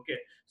books. Okay,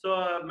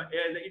 so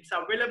it's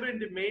available in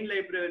the main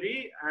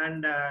library,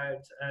 and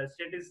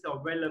status is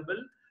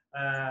available.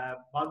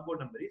 Barcode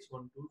number is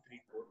 1, 2,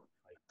 3, 4,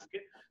 5.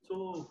 Okay,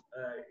 so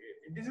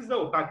this is the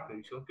opaque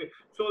page. Okay,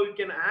 so you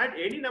can add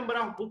any number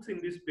of books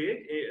in this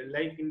page,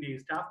 like in the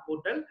staff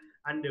portal,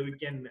 and we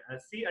can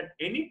see at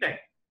any time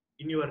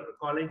in your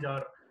college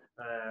or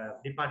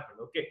department.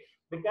 Okay,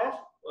 because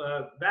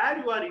where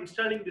you are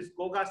installing this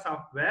Koha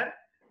software,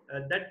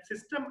 that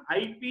system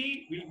IP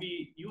will be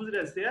used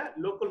as a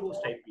local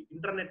host IP,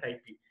 internet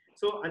IP.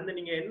 So அந்த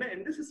நீங்க என்ன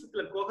எந்த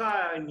சிஸ்டத்துல கோகா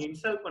நீங்க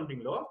install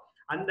பண்றீங்களோ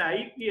அந்த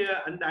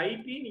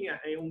IP நீங்க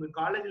உங்க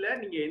காலேஜ்ல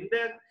நீங்க எந்த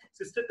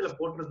சிஸ்டத்துல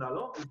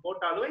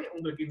போட்டாலும்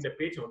உங்களுக்கு இந்த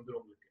பேஜ் வந்துரும்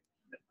உங்களுக்கு.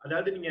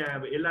 அதாவது நீங்க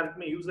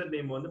எல்லாருக்குமே யூசர்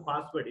நேம் வந்து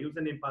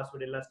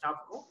பாஸ்வேர்டு எல்லா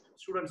ஸ்டாஃப்க்கும்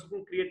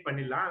ஸ்டூடெண்ட்ஸ்க்கும் கிரியேட்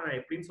பண்ணிடலாம். நான்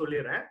எப்படின்னு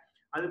சொல்லிடுறேன்.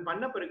 அது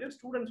பண்ண பிறகு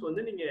ஸ்டூடெண்ட்ஸ்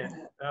வந்து நீங்க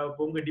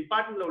உங்க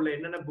டிபார்ட்மெண்ட்ல உள்ள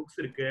என்னென்ன புக்ஸ்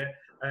இருக்கு,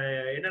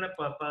 என்னென்ன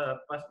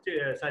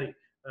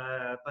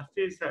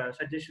பர்ச்சேஸ்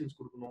சஜஷன்ஸ்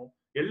கொடுக்கணும்,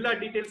 எல்லா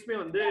டீடைல்ஸுமே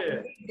வந்து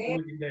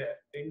உங்களுக்கு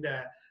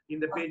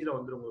இந்த பேஜ்ல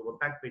வந்துரும்,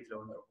 உங்களுக்கு பேக் பேஜ்ல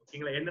வந்துரும்.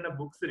 ஓகேங்களா? என்னென்ன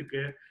புக்ஸ்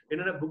இருக்கு,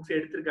 என்னென்ன புக்ஸ்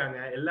எடுத்திருக்காங்க,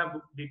 எல்லா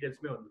புக்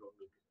டீடைல்ஸுமே வந்துரும்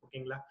உங்களுக்கு.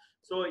 ஓகேங்களா?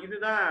 சோ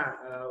இதுதான்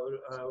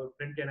ஒரு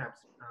print and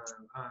apps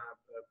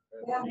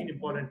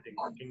important thing.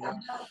 ஓகேங்களா?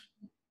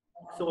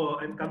 So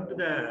and come to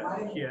the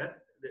here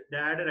the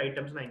added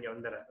items நான் இங்க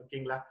வந்துறேன்.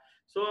 ஓகேங்களா?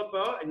 சோ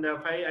அப்போ இந்த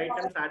 5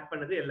 ஐட்டம்ஸ் ஆட்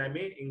பண்ணது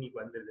எல்லாமே இங்க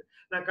வந்துருது.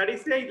 நான்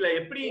கடைசியா இதுல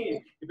எப்படி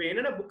இப்போ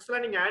என்னென்ன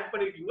புக்ஸ்லாம் நீங்க ஆட்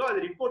பண்ணிருக்கீங்களோ அது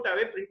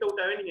ரிப்போர்ட்டாவே பிரிண்ட்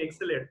அவுட்டாவே நீங்க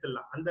எக்ஸல்ல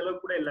எடுத்துடலாம். அந்த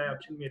அளவுக்கு கூட எல்லா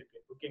ஆப்ஷனுமே இருக்கு.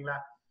 ஓகேங்களா?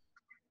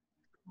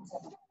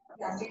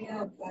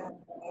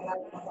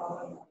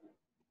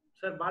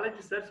 சார்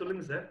பாலாஜி சார்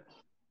சொல்லுங்க sir.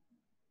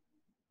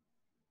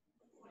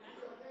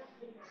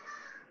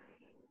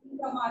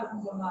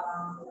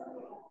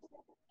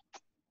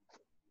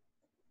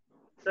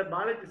 Sir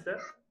Balaji sir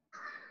sir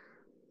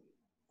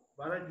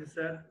Balaji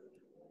sir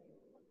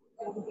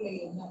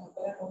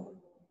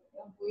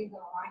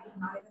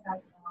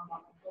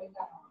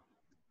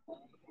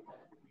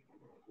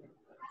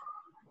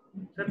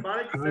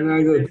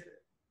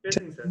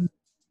பேசுங்க சார்.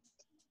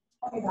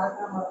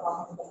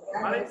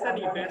 பாலாஜி சார்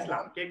நீங்க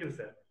பேசலாம், கேக்குது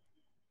சார்.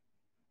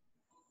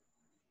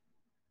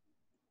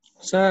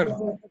 சார்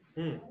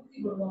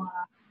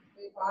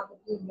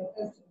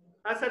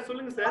சார்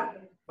சொல்லுங்க sir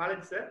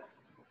Balaji sir.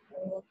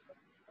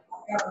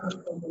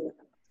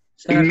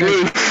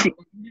 English.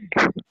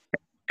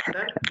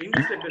 Sir,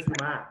 English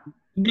பேசணுமா?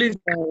 English.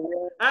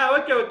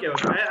 Okay.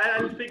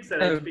 I'll speak, sir.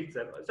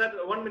 Sir,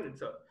 1 minute,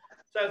 sir.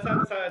 Sir,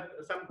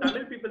 some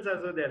Tamil people are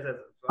also there, sir.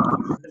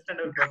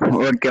 Understandable purpose.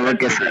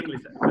 Okay, sir.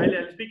 English, sir.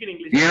 I'll speak in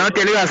English. You know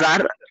Telugu, sir?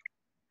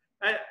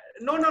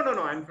 No.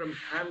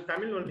 I'm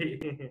Tamil only.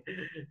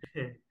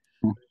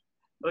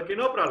 Okay,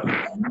 no problem.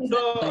 So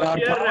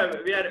here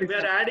we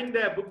are adding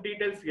the book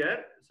details here.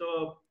 So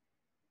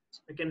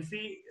you can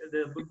see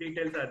the book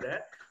details are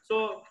there. So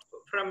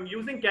from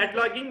using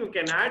cataloging, you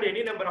can add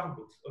any number of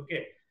books. Okay,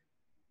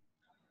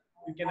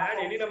 you can add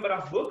any number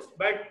of books,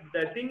 but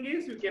the thing is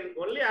you can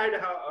only add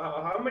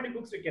how many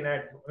books you can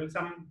add. Well,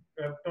 some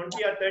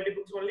 20 or 30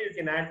 books only you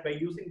can add by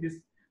using this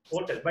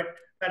portal. But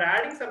for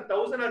adding some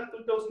 1,000 or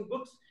 2,000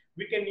 books,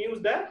 we can use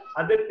the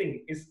other thing.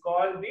 Is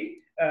called the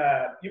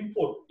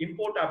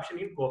import option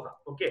in Koha.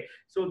 Okay,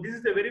 so this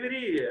is a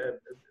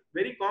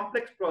very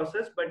complex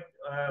process, but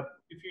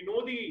if you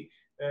know the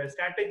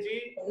strategy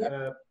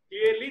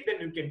clearly, then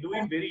you can do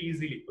it very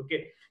easily. Okay,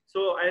 so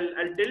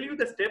I'll tell you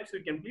the steps.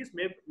 You can please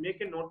make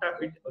a note of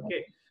it.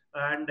 Okay,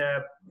 and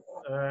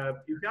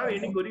if you have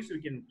any queries,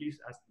 you can please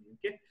ask me.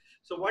 Okay,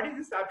 so what is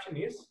this option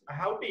is I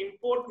have to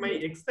import my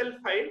Excel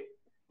file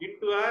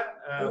into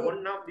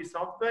one of the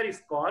software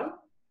is called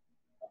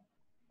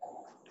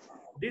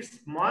this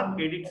Mark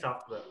Edit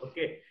software.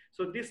 Okay,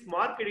 so this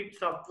Mark Edit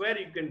software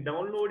you can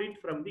download it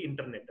from the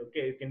internet.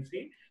 Okay, you can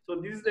see. So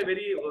this is a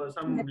very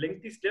some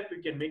lengthy step.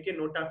 You can make a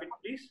note of it,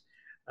 please.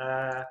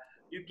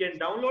 You can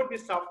download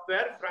this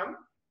software from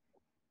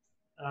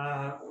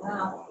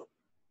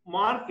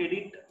Mark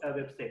Edit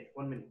website.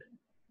 1 minute.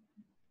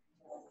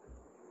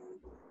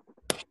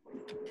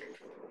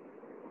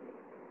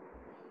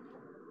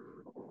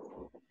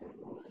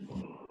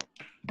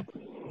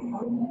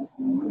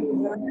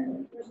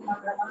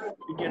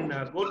 You can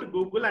go to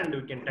Google and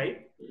you can type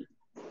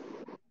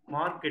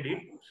Mark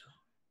Edit.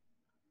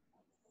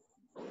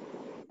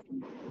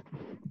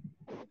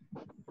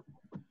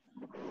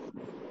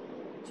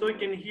 So you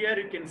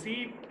can see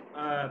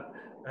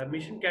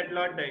mission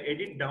catalog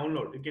edit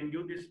download. You can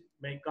do this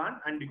icon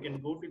and you can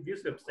go to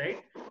this website,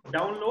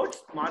 downloads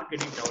Mark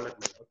Edit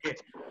development.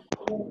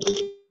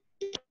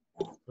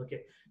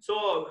 Okay, so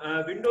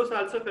Windows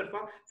also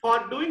perform for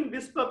doing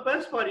this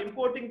purpose, for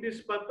importing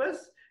this purpose.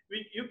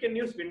 You can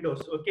use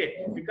Windows. Okay,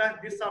 because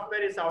this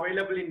software is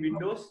available in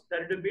Windows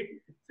 32-bit,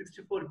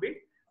 64-bit,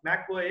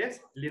 Mac OS,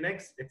 Linux,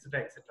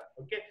 etc.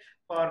 Okay,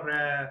 for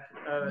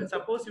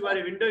suppose you are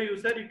a Windows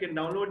user, you can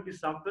download this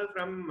software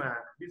from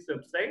this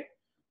website.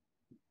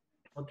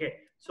 Okay,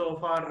 so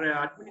for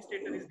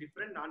administrator is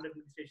different,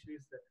 non-administration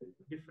is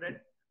different.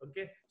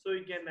 Okay, so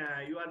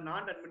you are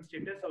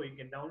non-administrator, so you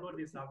can download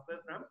this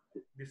software from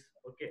this.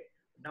 Okay,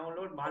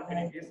 download Mark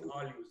Edit is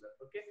all user.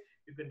 Okay,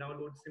 you can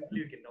download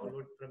you can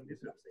download from this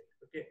website.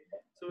 Okay,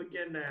 so you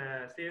can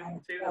save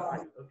the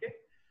file. Okay,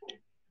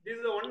 this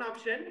is the one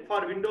option for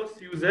Windows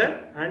user,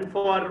 and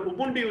for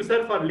Ubuntu user,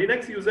 for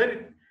Linux user,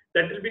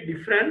 that will be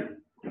different,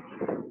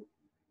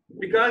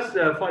 because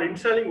for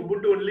installing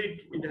Ubuntu only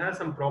it has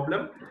some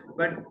problem,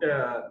 but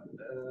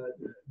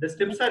the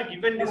steps are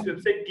given this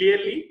website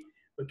clearly.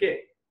 Okay,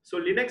 so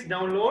Linux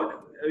download,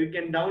 you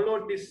can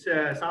download this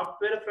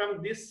software from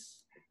this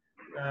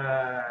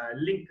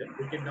link.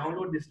 You can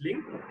download this link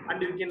and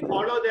you can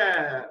follow the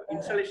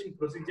installation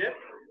procedure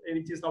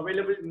which is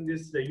available in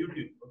this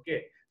YouTube. Okay,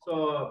 so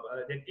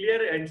the clear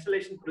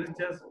installation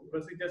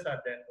procedures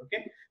are there.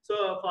 Okay, so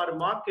for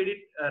mock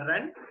edit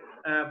run,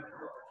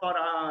 for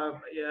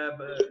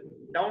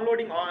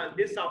downloading all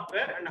this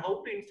software and how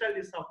to install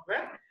this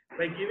software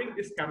by giving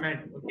this command.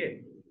 Okay,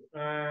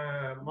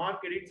 mock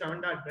edit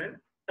 7.1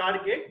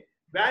 target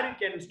where you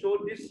can store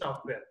this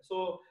software. So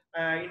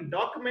in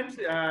documents,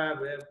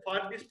 for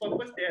this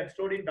purpose they are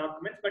stored in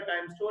documents, but I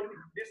am storing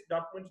this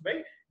documents by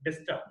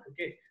desktop.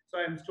 Okay, so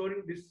I am storing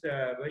this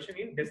version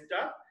in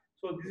desktop.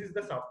 So this is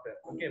the software.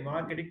 Okay,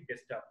 mock edit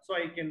desktop. So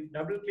I can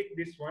double click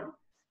this one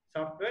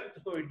software,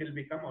 so it will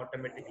become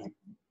automatically.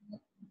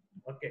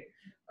 Okay,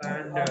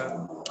 and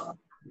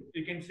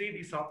you can see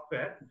the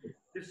software.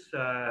 This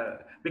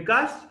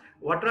because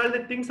what are all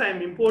the things I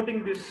am importing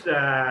this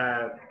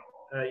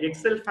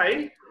Excel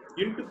file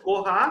into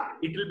Koha,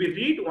 it will be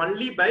read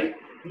only by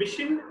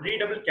machine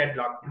readable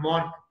catalog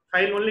mark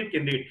file only it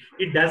can read.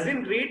 It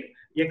doesn't read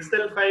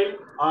Excel file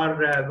or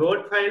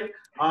Word file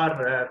or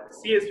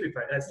CSV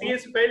file.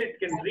 CSV file it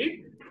can read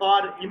for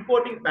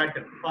importing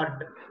pattern.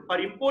 For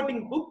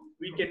importing book,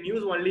 we can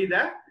use only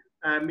the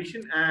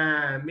machine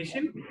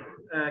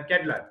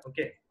catalog.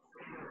 Okay.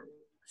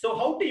 So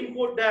how to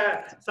import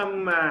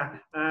some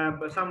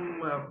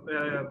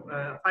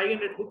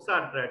 500 books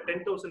or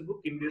 10,000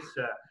 book in this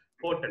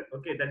portal?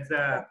 Okay, that's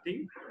the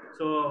thing.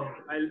 So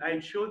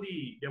I'll show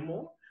the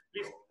demo.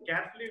 Please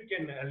carefully you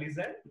can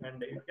listen,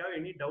 and if you have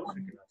any doubts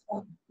you can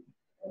ask.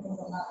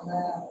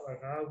 I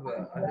have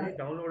already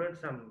downloaded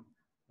some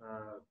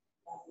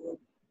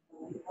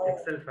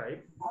Excel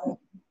file.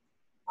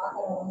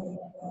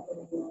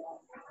 You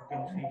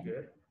can see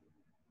here.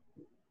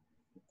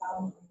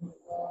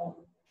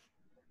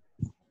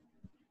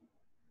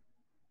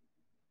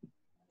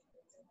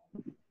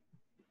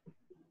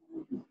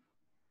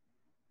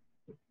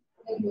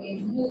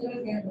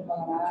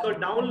 So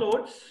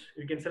downloads,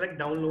 you can select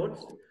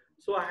downloads.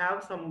 So I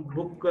have some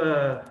book.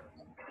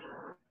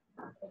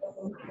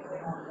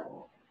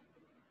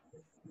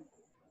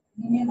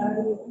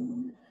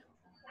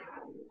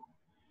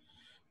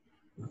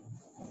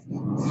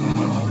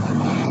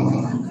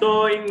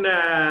 So in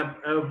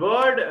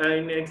Word,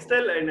 in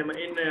Excel, in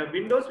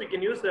Windows, we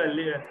can use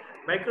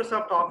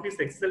Microsoft Office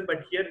Excel,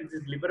 but here it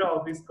is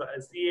LibreOffice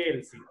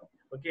CALC.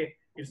 Okay,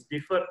 it's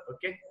differ.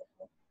 Okay.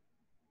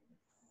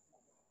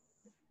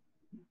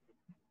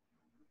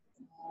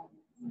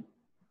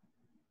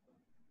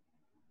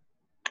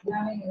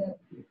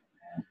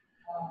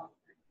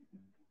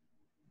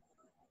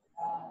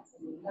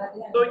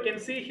 So you can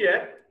see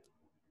here,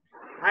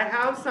 I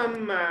have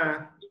some.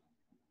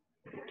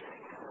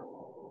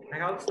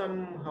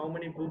 How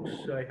many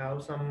books? I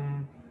have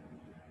some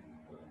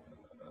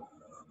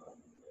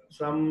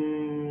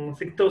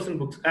 6,000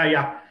 books.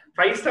 Yeah,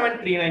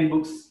 5739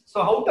 books.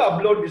 So how to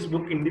upload this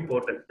book in the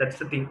portal? That's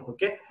the thing.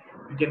 Okay,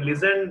 you can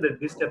listen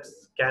these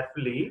steps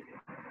carefully.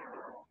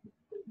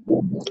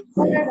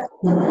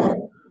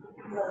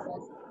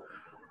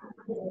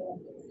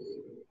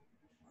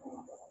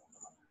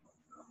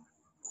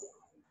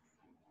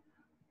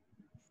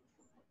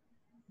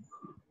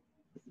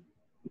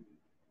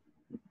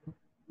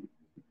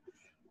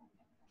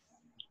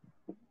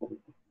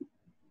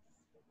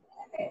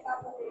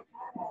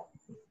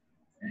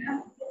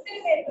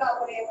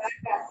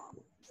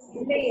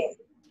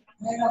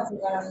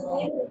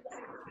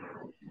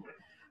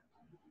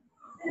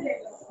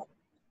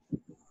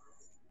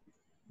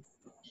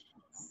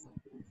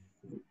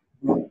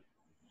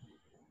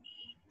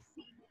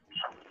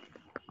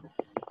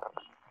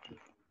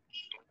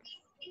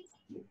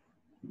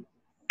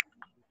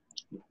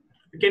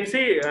 You can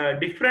see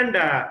different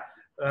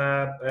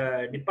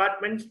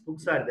departments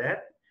books are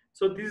there.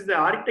 So this is the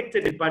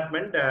architecture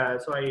department.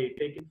 So I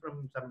take it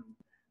from some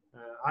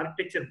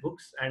architecture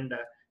books, and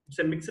it's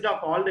a mix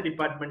of all the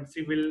departments: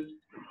 civil,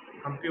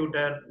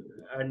 computer,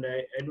 and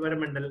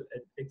environmental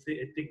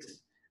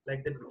ethics.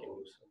 Like that we can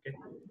use. Okay.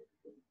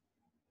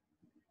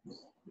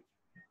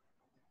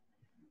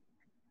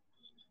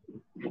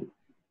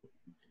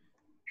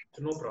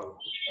 So no problem.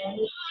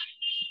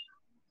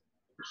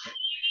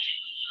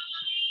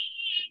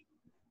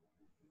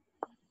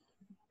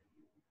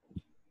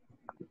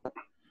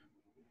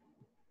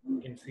 You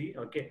can see.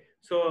 Okay,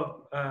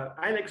 so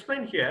I'll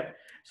explain here.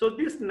 So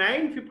this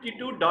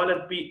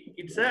 $952 P,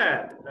 it's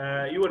a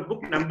your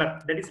book number,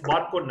 that is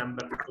barcode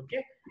number.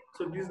 Okay,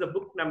 so this is the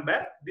book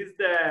number.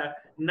 The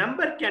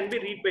number can be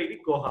read by the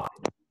Koha.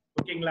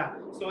 Okay,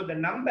 so the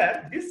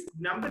number, this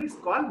number is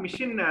called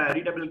machine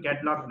readable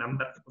catalog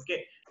number.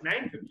 Okay,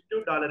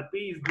 $952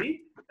 P is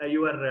the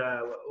your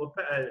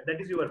that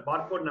is your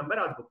barcode number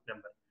or book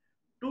number.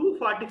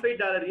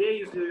 $245 A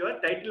is your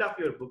title of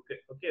your book.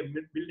 Okay,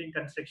 building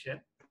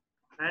construction.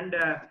 And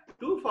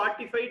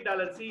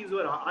 $245 C is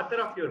your author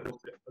of your book.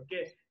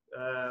 Okay,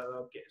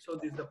 Okay, so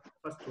this is the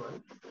first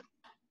one.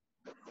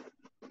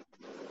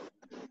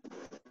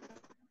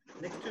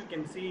 Next you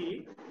can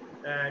see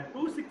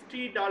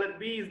 $260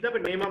 B is the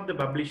name of the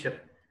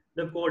publisher,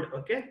 the code.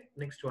 Okay,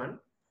 next one.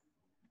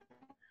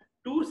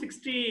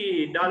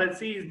 $260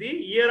 C is the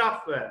year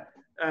of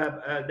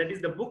that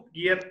is the book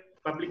year,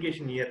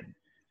 publication year,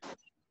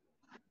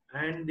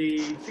 and the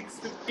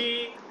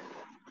 $650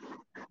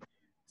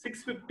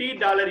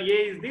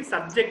 A is the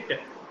subject.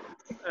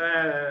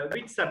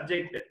 Which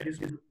subject this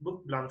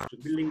book belongs to,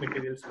 building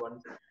materials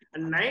one,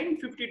 and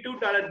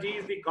 $952 G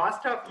is the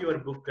cost of your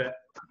book,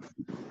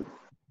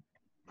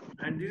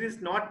 and this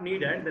is not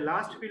needed. The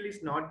last field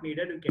is not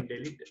needed. You can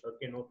delete.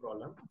 Okay, no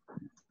problem.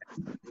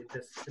 It's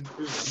a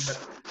simple number.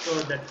 So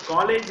that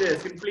college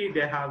simply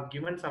they have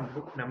given some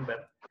book number.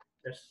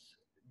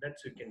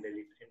 That's you can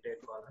delete entire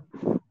column.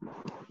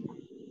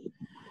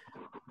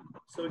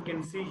 So you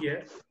can see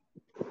here.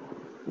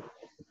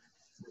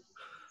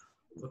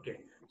 Okay.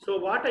 So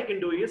what I can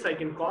do is I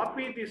can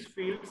copy this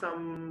field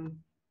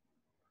some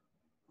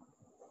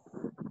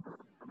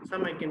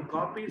I can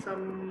copy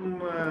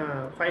some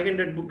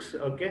 500 books.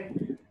 Okay.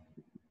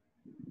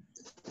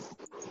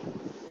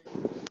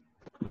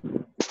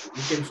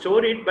 You can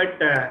store it, but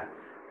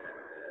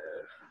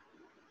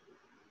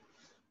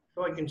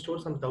so I can store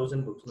some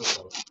 1,000 books, no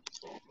problem.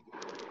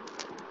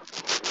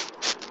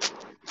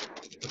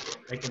 Okay,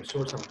 I can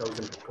store some 1,000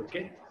 books.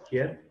 Okay,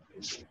 here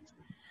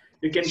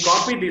you can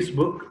copy this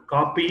book,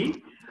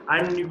 copy,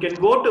 and you can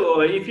go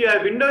to, if you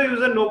are window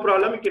user, no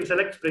problem, you can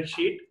select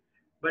spreadsheet,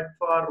 but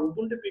for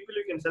Ubuntu people,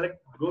 you can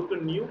select go to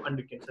new and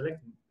you can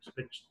select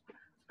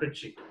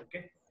spreadsheet.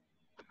 Okay.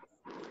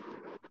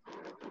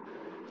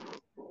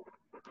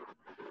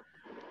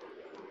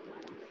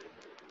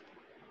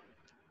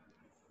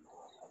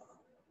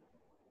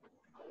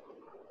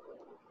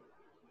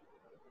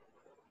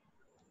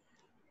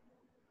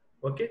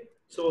 Okay,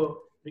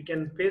 so we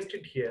can paste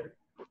it here.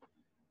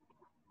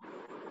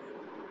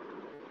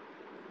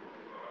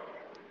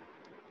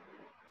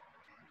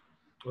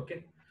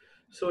 Okay,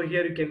 so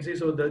here you can see,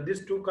 so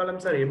these two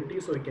columns are empty,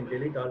 so you can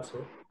delete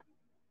also.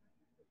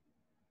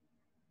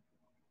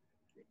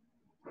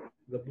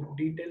 The book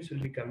details will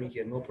be coming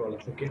here, no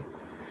problem. Okay,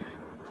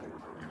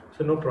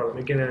 so no problem,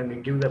 you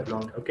can give the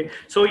blank. Okay,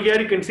 so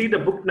here you can see the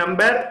book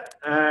number,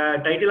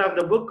 title of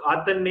the book,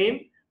 author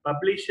name,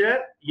 publisher,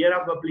 year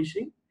of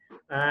publishing,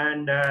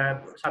 and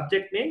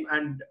subject name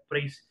and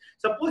price.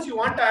 Suppose you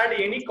want to add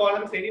any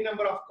columns, any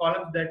number of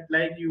columns, that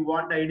like you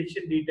want the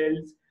edition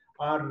details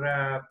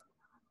or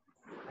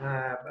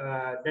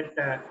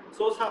that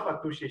source of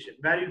acquisition,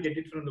 where you get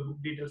it from the book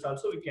details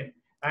also, we can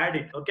add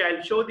it. Okay,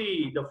 I'll show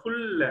the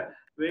full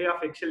way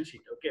of Excel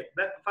sheet. Okay,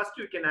 but first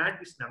you can add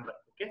this number.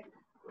 Okay,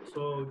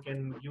 so you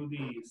can give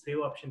the save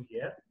option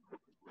here.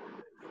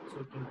 So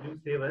you can give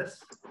save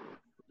as.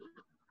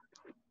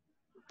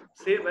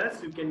 Save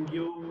as, you can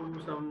give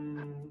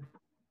some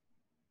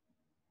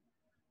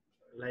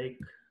like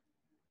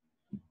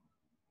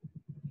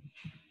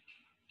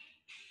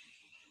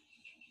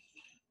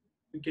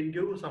you can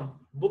give some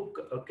book.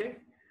 Okay,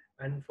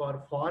 and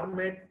for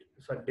format,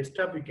 so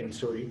desktop you can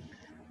store it.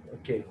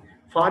 Okay,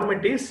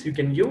 format is you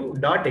can give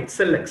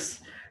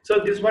 .xlx. So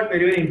this is what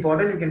very, very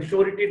important. You can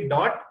store it in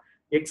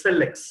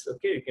 .xlx.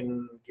 Okay, you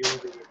can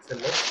give the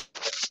xlx.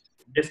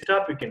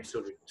 Desktop you can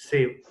store it.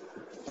 Save.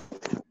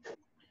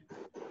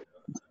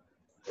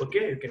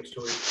 Okay, you can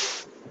store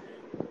it.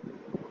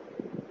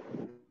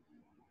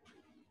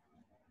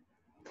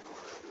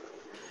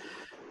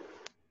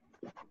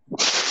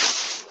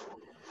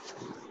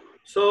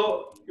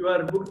 So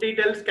your book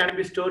details can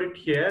be stored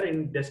here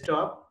in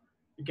desktop.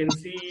 You can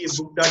see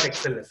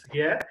book.xls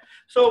here.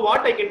 So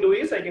what I can do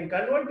is I can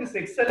convert this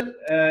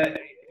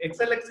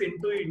xlx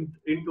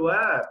into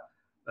a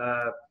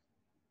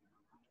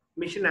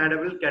mission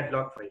addable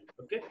catalog file.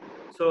 Okay.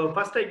 So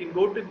first I can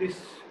go to this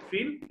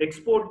field,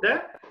 export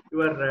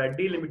your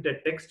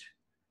delimited text.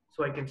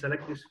 So I can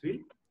select this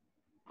field.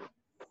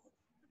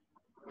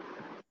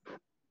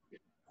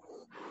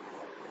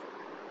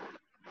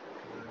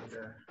 And,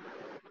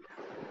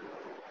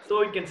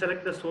 so you can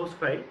select the source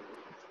file.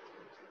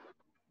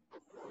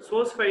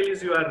 Source file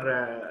is your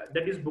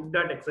that is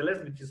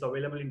book.xls, which is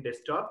available in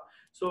desktop.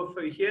 So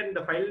here in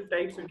the file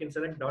types you can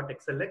select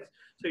 .xlx,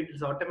 so it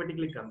is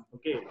automatically come.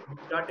 Okay,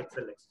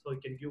 book.xlx. So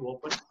you can give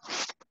open.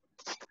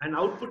 An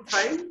output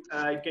file,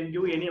 you can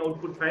give any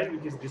output file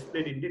which is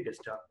displayed in the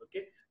desktop.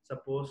 Okay,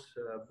 suppose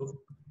book,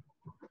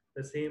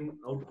 the same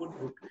output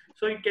book.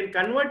 So you can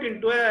convert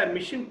into a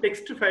mission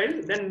text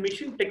file, then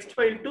mission text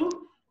file to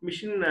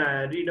mission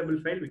readable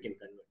file we can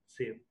convert.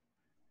 Save.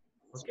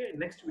 Okay,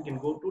 next we can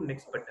go to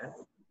next button.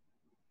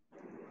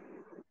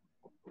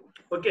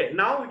 Okay,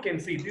 now we can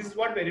see this is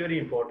what very, very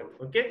important.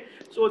 Okay,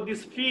 so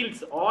these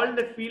fields, all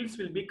the fields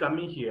will be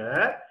coming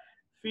here.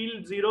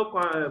 Field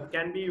 0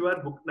 can be your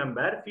book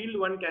number. Field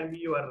 1 can be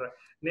your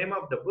name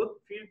of the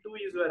book. Field 2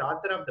 is your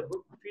author of the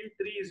book. Field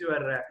 3 is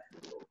your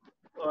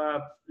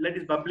let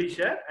is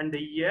publisher and the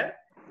year.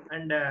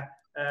 And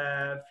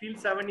field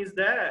 7 is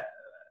the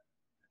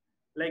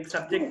like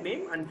subject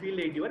name and field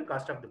ID and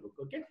cost of the book.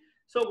 Okay.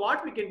 So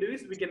what we can do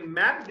is we can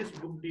map this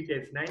book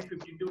details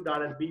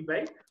 $952 B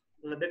by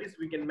that is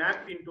we can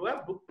map into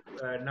a book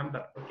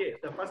number. Okay.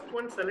 The first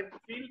one select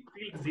field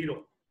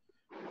 0.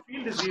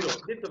 Field 0.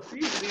 Then the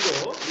field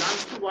 0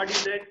 belongs to what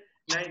is that?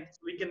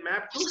 We can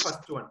map to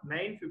first one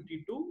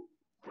 $952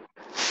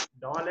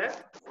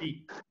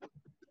 P.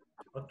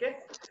 Okay.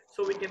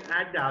 So we can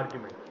add the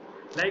argument.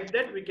 Like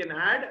that we can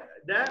add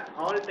the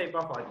all type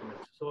of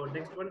arguments. So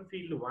next one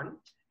field 1.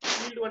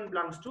 Field 1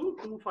 belongs to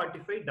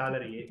 $245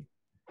 A.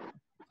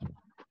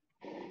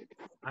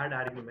 Add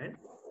argument.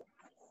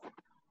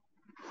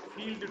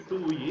 Field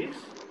 2 is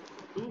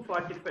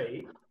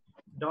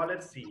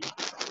 $245 C.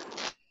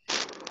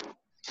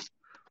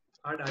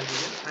 Add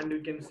argument, and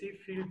you can see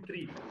field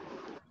 3.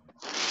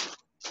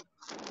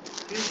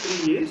 Field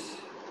 3 is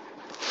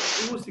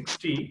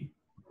 $260B.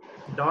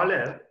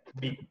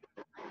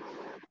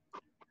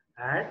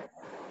 Add,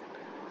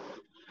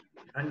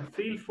 and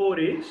field 4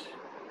 is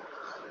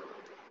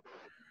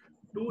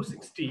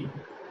 $260C.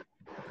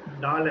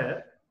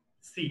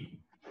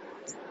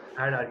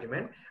 Add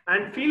argument,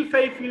 and field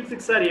 5, field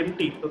 6 are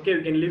empty. Okay,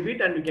 we can leave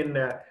it and we can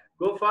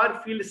go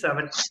for field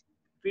 7.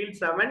 Field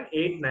 7,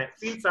 8, 9.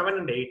 Field 7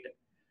 and 8.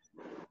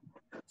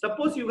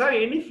 Suppose you have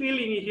any field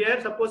in here,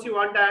 suppose you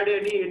want to add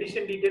any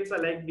addition details or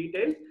like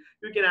details,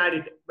 you can add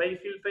it by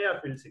field 5 or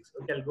field 6.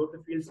 Okay, I'll go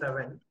to field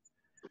 7.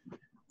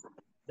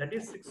 That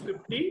is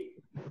 $650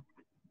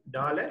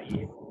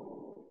 A.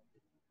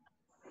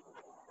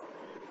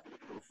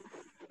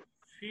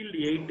 Field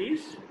 8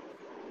 is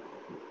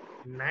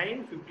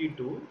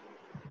 952.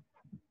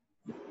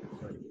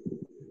 Sorry.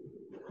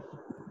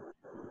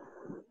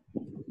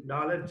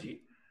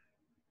 $G.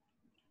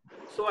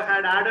 So I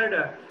had added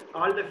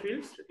all the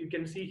fields. You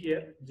can see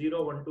here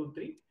 0, 1, 2,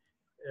 3,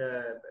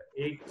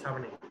 8,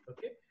 7, 8.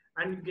 Okay,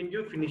 and you can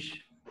do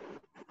finish.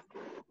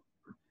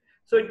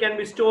 So it can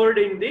be stored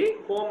in the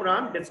home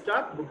RAM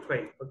desktop book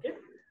file. Okay,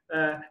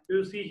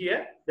 you see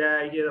here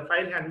the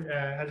file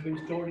has been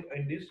stored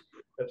in this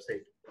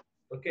website.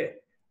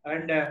 Okay,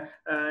 and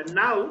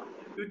now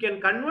you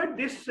can convert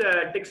this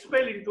text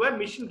file into a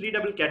machine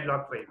readable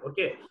catalog file.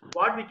 Okay,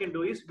 what we can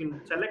do is we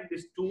can select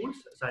these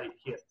tools. Sorry,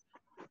 here.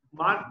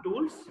 Mark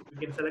tools, we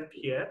can select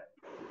here,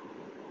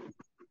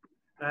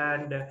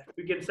 and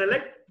we can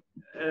select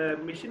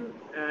machine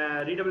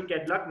readable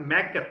catalog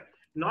maker,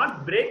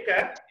 not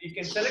breaker. You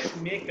can select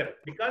maker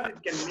because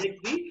it can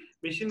make the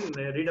machine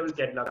readable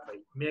catalog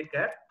file.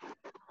 Maker.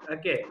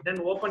 Okay, then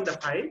open the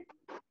file.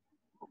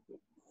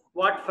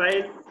 What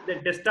file?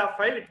 The desktop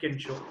file it can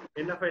show.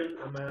 In the file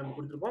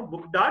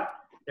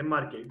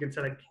book.mrk. You can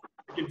select.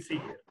 You can see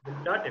here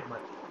book.mrk.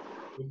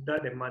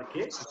 Book.mrk.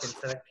 You can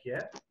select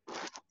here.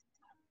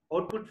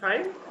 Output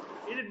file,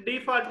 it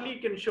defaultly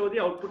can show the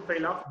output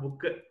file of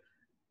book.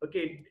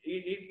 Okay,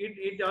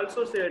 it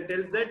also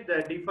tells that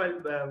the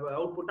default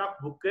output of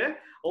book.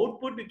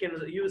 Output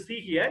you see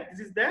here.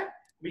 This is the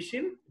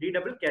machine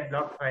readable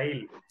catalog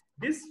file.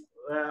 This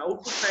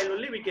output file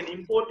only we can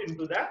import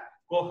into the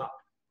Koha.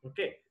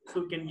 Okay,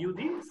 so we can use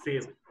the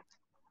save.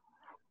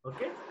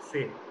 Okay,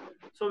 save.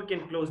 So we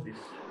can close this.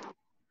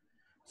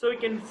 So we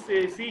can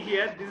see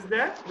here, this is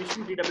the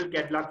machine readable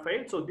catalog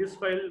file. So this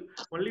file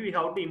only we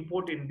have to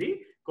import in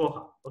the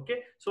Koha.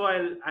 Okay. So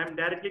I'm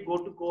directly go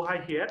to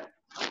Koha here.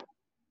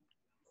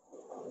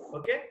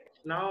 Okay.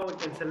 Now I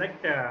can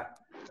select.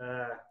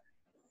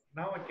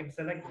 Now I can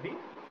select the.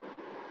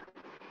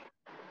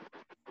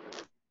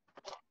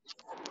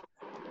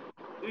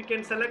 You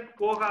can select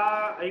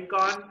Koha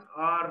icon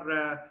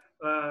or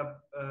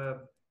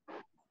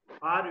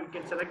you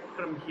can select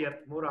from here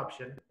more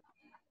option.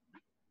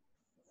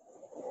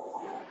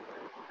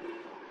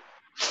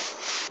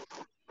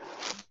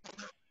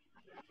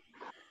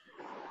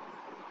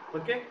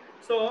 Okay,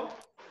 so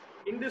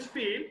in this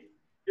field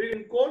you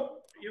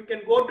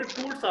can go to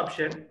tools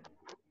option.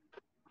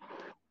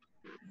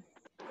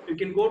 You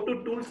can go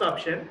to tools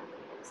option.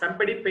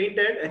 Somebody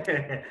painted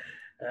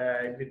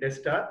the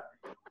desktop.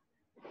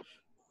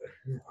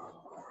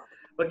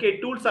 Okay,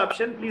 tools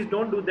option. Please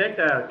don't do that.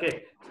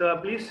 Okay, so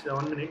please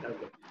 1 minute.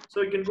 Okay,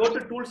 so you can go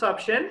to tools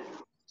option,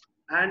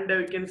 and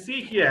you can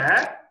see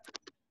here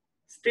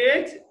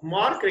stage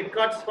mark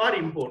records for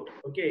import.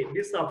 Okay,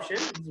 this option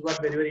is what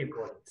very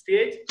important.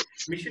 Stage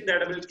machine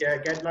readable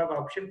catalog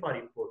option for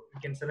import. You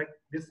can select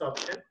this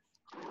option.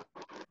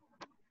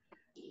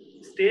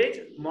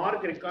 Stage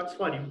mark records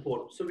for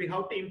import. So we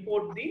have to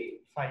import the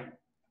file.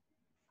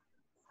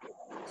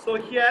 So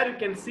here you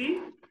can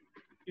see,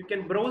 you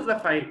can browse the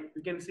file.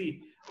 You can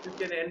see, you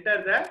can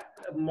enter the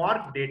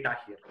mark data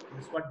here.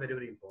 This is what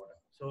very important.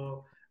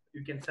 So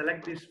you can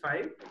select this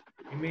file,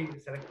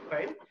 image select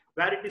file,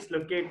 where it is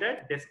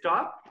located,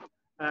 desktop.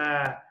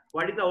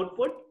 What is the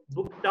output?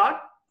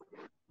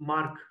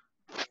 Book.mark.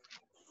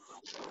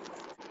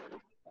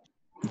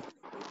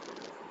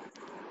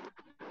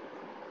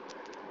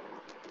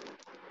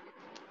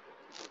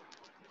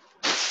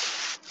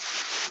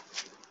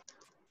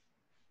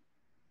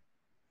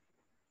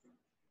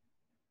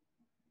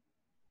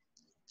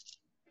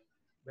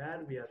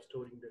 Where we are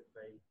storing that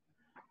file.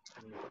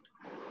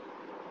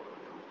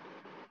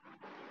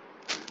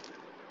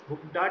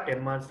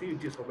 book.mrc,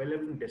 which is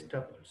available in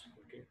desktop also.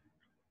 Okay.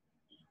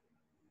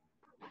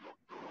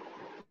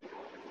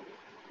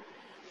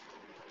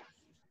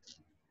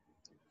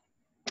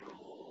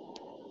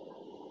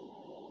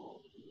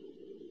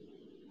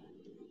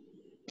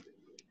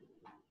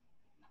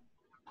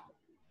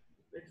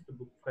 Where's the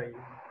book file?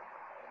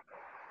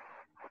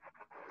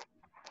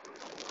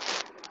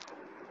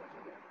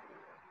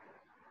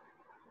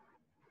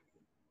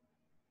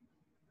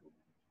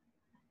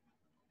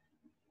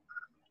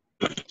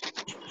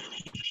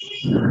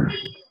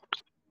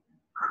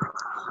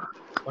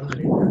 One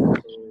minute.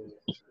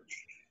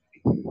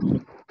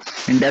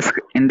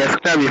 In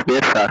desktop is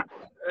there, sir.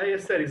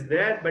 Yes, sir, is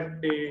there, but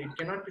it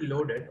cannot be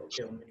loaded.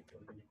 Okay, 1 minute,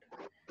 1 minute.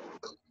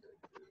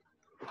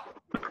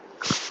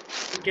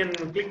 You can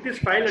click this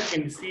file and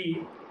can see.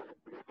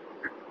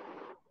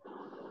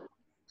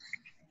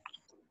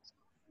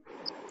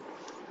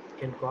 You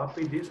can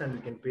copy this and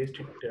we can paste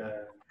it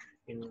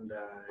in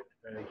the,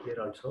 here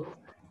also.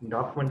 In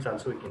documents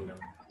also we can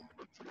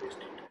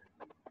paste it.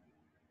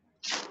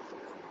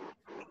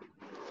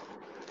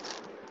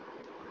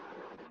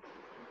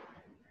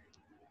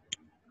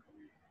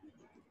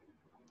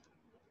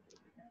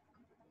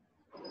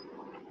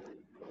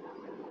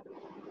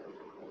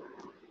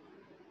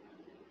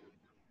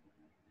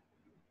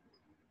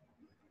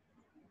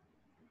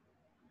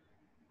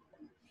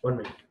 One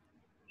minute.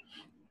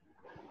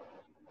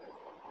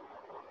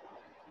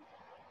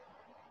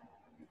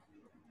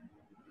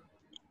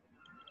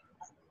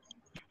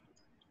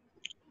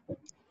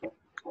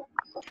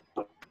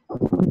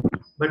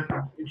 But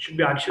it should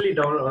be actually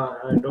down.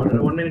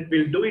 1 minute.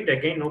 We'll do it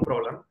again. No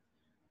problem.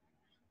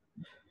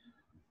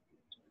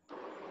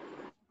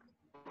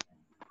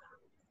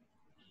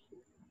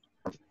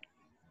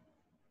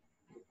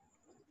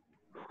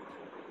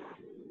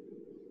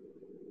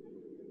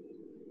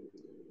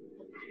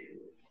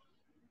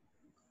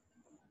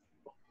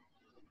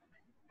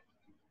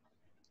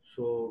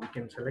 So we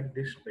can select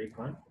this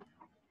icon.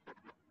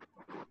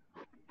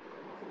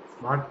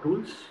 Smart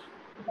tools.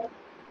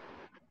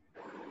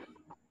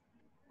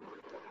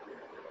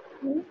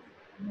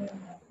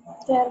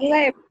 தெரியல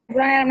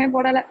எப்பறம் யாருமே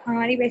போடல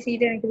ஆடி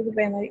பேசிட்டு எனக்கு இதுக்கு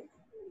போய் மாதிரி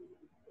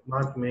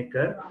Mark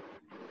maker.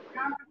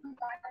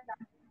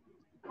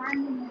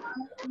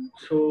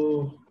 So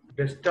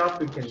desktop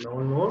we can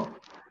download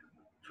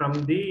from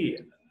the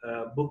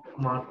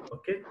bookmark.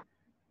 Okay,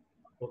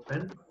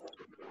 open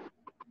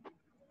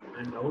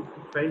and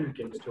output file we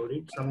can store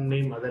it. Some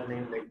name, other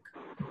name, like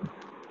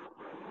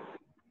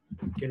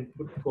you can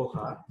put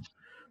Koha.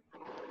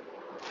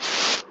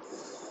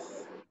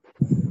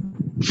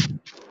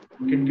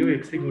 You can give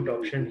execute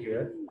option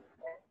here.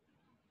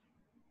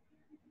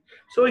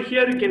 So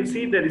here you can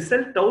see the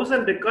result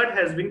 1000 record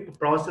has been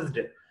processed.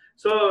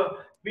 So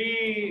we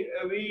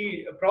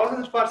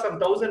processed for some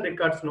 1000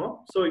 records, no?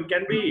 So it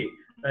can be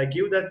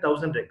give that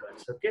 1000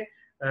 records. Okay.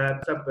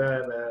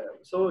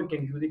 So we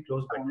can give the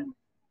close button.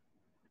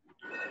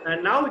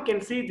 And now we can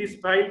see this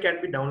file can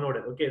be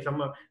downloaded. Okay, some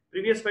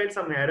previous file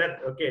some error.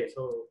 Okay,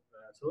 so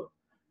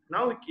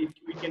now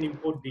we can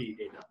import the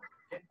data.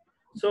 Okay,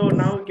 so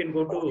now we can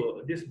go to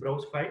this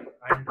browse file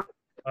and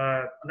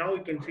now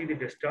we can see the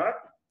desktop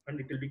and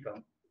it will become.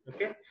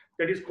 Okay,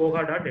 that is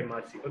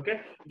koha.mrc. Okay,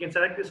 you can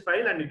select this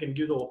file and you can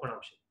give the open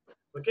option.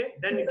 Okay,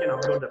 then you can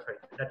upload the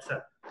file. That's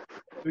all.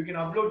 We can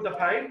upload the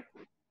file.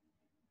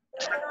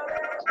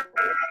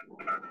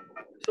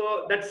 So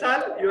that's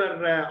all. Your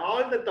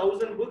all the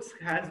 1000 books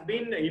has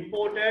been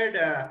imported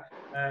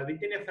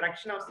within a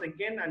fraction of a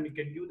second, and you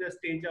can do the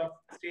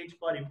stage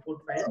for import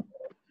file.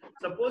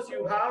 Suppose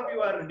you have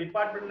your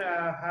department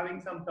having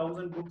some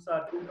 1000 books or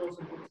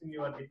 2000 books in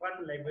your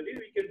department library,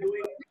 we can do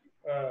it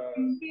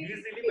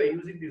easily by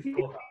using this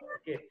Koha.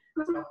 Okay,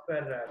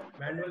 software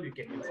manual you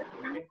can use it.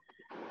 Okay.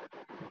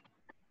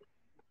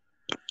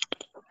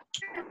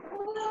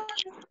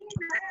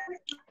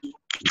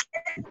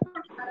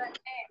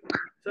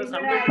 So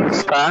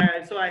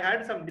sometimes, so I had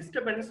some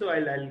disturbance, so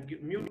I'll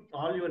mute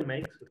all your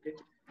mics. Okay.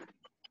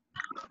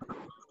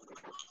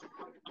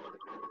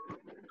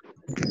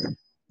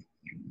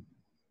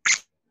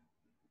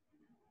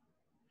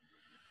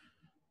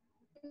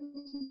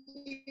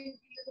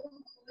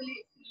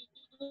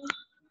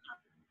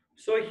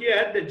 So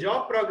here the job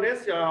progress,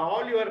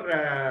 all your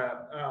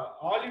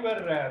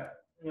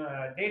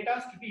data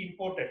to be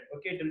imported.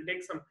 Okay, it will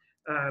take some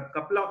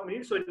couple of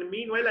minutes. So in the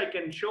meanwhile, I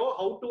can show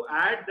how to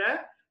add the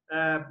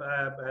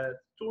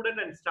student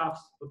and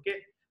staffs. Okay,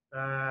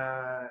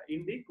 in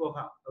the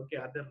Koha. Okay,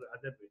 other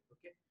way.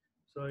 Okay,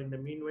 so in the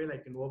meanwhile, I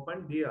can open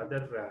the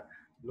other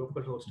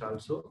local host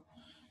also.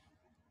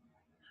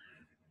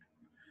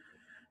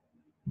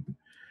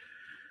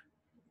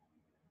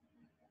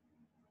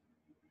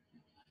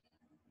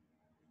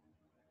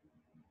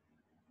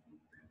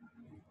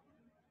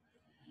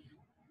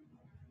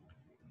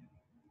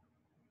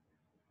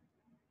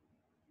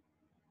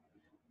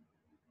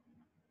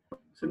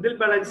 Sindil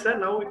Balaji sir,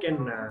 now we can.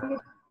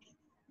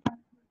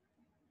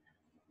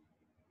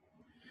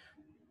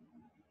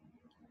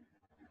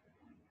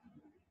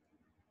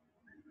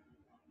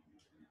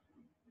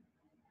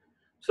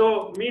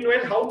 So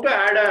meanwhile, how to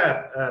add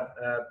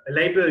a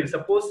library?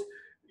 Suppose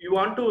you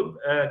want to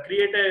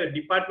create a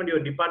department,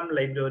 your department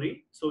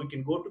library. So you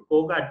can go to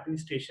Koha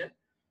administration.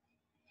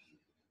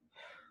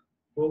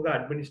 Koha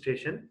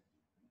administration.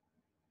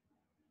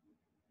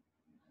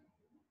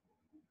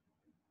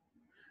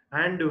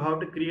 And you have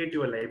to create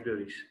your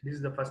libraries. This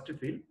is the first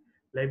field,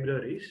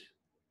 libraries.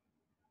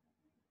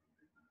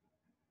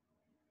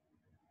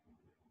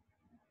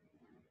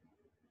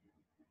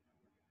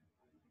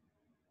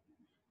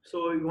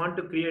 So you want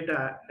to create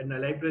a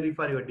library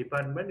for your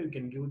department, you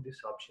can give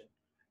this option,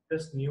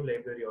 this new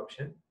library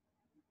option.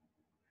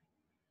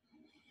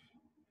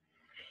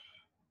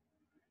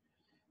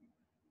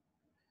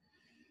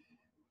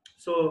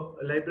 So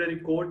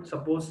library code,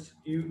 suppose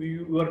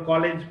your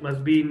college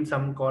must be in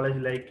some college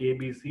like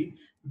ABC.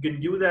 You can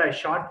give the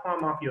short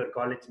form of your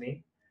college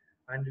name,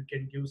 and you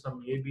can give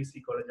some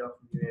ABC College of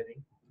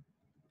Engineering.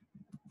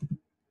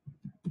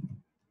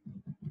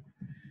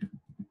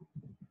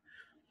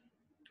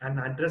 And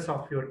address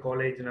of your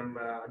college,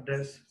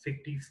 address,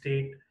 city,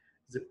 state,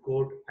 zip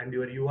code, and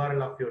your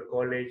URL of your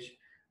college,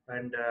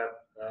 and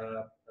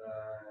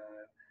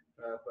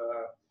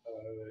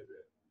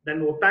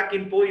then opaque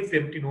info is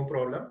empty, no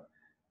problem.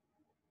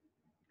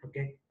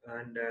 Okay,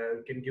 and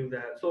you can give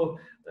the, so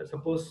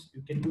suppose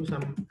you can do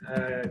some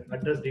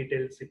address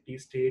details, city,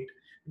 state,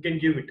 you can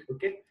give it.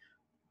 Okay,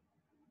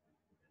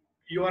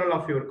 URL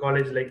of your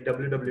college like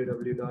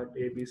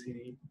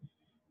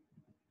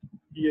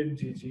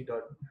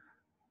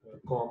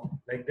www.abcdengg.com,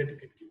 like that you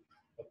can give.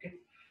 Okay,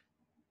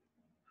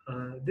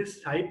 this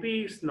IP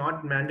is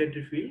not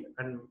mandatory field,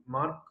 and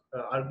mark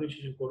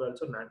organization code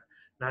also not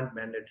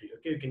mandatory.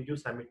 Okay, you can give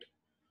submit.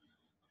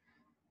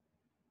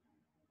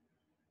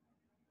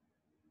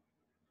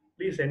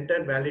 Please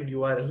enter valid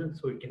URL,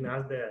 so you can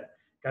ask the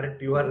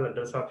correct URL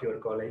address of your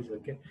college.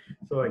 Okay,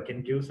 so I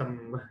can give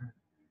some.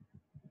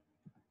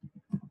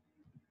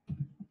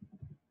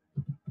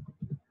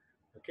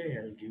 Okay,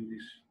 I'll give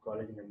this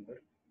college number.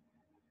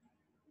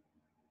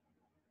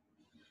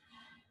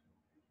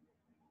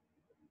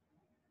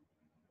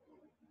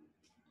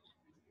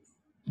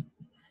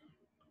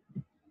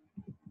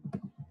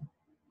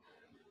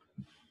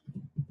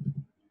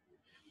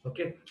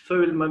 Okay, so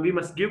we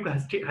must give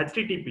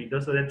HTTP.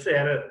 So that's the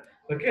error.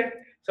 Okay,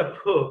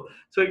 so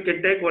you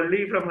can take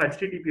only from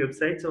HTTP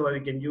website. So we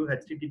can give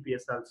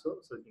HTTPS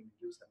also. So you can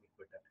use submit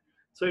button.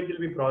 So it will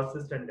be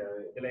processed, and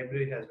the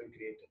library has been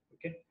created.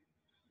 Okay.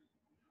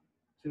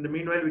 So in the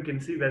meanwhile, we can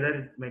see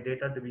whether my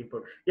data to be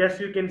imported. Yes,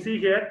 you can see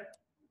here.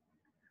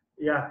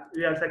 Yeah,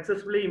 we have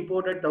successfully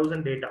imported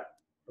 1000 data.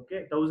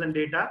 Okay, 1000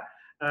 data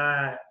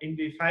in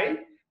the file.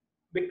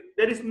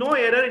 There is no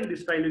error in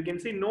this file. You can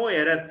see no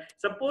error.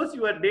 Suppose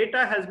your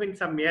data has been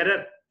some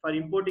error for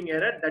importing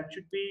error, that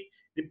should be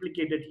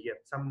replicated here.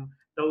 Some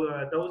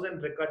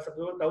 1000 records,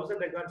 suppose 1000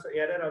 records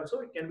error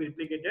also, it can be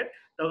replicated.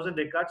 1000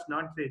 records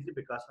not faced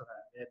because of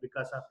error.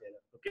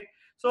 Okay.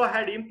 So I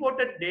had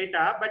imported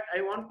data, but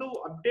I want to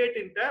update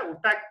in the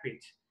opaque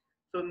page.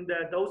 So in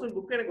the 1000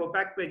 book and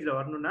opaque page,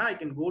 I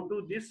can go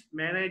to this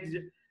manage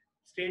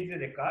staged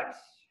records.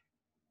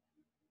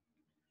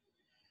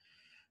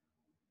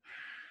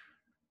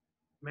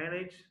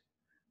 Manage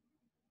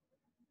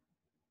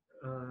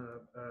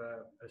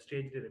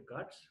staged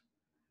records,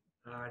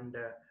 and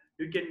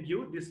you can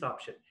give this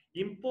option,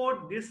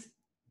 import this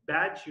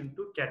batch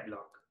into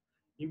catalog.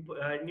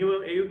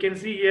 You can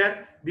see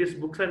here these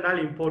books and all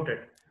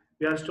imported.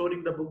 We are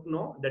storing the book,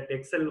 no, that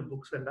Excel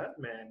books and all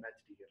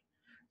matched here.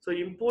 So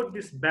import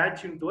this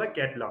batch into a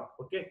catalog.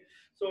 Okay,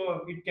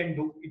 so it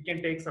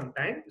can take some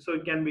time, so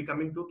it can be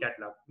coming to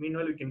catalog.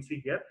 Meanwhile, you can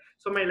see here,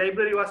 so my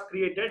library was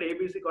created,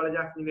 ABC College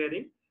of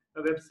Engineering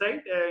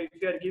website.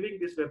 If you are giving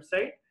this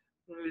website,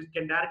 you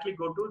can directly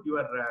go to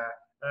your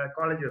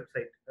college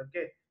website.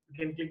 Okay, you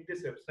can click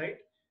this website.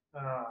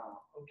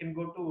 You can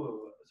go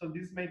to, so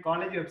this is my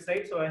college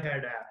website. So I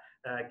had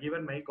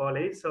given my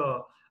college.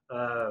 So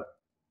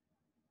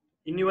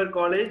in your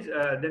college,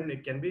 then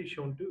it can be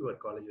shown to your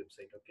college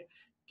website. Okay,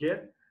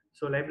 here.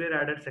 So library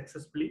added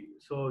successfully.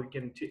 So you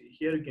can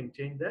here you can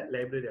change the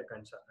library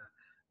accounts.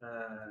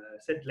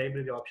 Set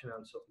library option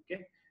also.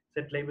 Okay,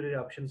 set library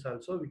options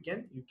also. You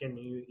can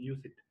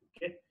use it.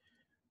 Okay.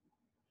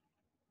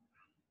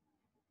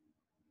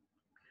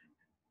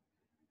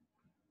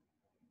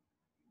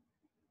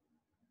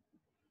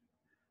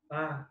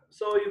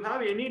 So you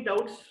have any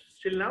doubts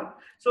still now?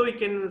 So we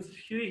can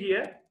see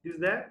here, this is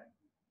the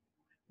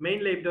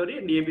main library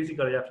and ABC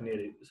College of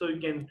Engineering. So you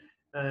can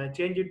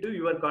change it to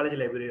your college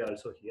library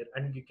also here,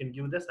 and you can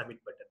give the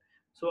submit button.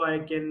 So I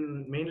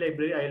can main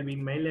library, I will be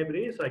in main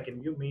library, so I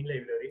can give main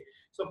library.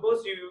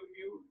 Suppose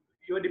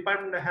your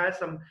department has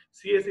some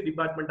CSE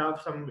department of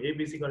some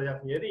ABC College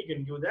of Engineering, you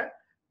can give that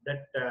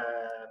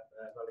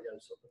college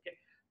also. Okay.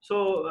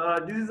 So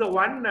this is the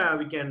one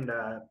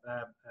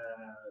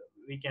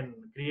we can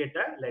create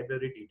a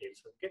library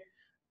details. Okay,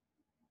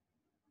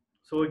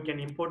 so we can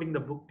importing the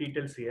book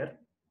details here.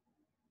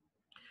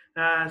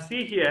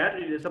 See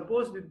here,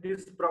 suppose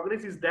this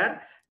progress is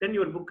there, then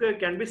your book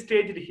can be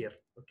staged here.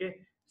 Okay,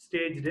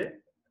 staged.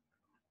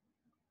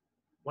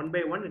 One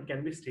by one it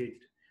can be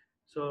staged.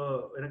 So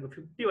எனக்கு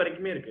 50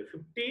 வரைக்குமே இருக்கு.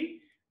 50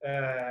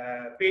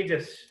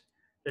 pages,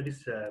 that is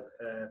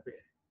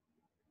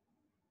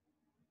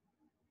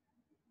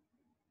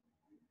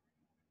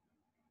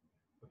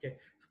okay.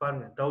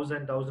 பாருங்க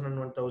 1000, 1001,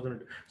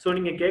 1002. So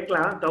நீங்க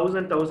கேட்கலாம்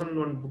 1000,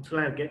 1001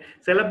 புக்ஸ்லாம் இருக்கு.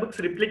 சில books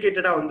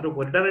ரிப்ளிகேட்டடா வந்துடும்,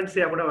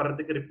 ரிடண்டன்சியா கூட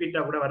வர்றதுக்கு,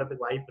 ரிப்பீட்டா கூட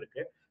வர்றதுக்கு வாய்ப்பு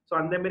இருக்கு. ஸோ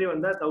அந்த மாதிரி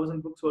வந்தா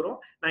 1000 புக்ஸ் வரும்.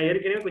 நான்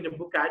ஏற்கனவே கொஞ்சம்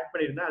புக் ஆட்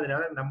பண்ணியிருந்தேன்,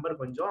 அதனால நம்பர்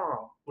கொஞ்சம்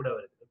கூட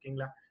வருது.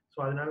 ஓகேங்களா? ஸோ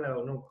அதனால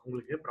ஒன்றும்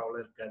உங்களுக்கு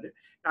ப்ராப்ளம் இருக்காது.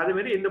 அது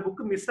மாதிரி இந்த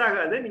புக் மிஸ்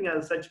ஆகாது, நீங்க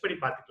அதை சர்ச் பண்ணி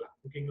பார்த்துக்கலாம்.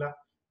 ஓகேங்களா?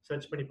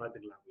 சர்ச் பண்ணி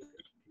பார்த்துக்கலாம்.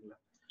 ஓகேங்களா?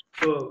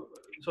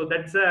 So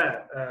that's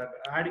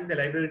adding the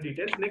library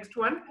details. Next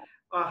one,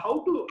 how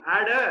to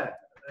add a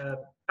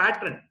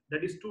pattern,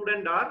 that is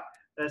student or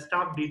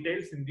staff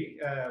details in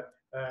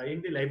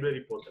the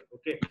library portal.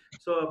 Okay,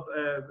 so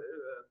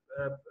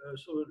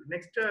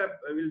next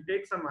we'll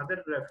take some other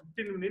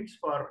 15 minutes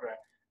for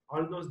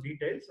all those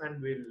details, and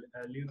we'll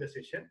leave the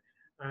session.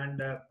 And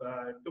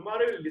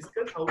tomorrow we'll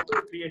discuss how to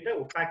create a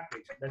opaque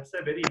page. That's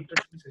a very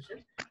interesting session,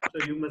 so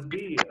you must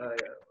be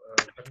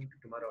coming to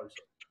tomorrow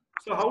also.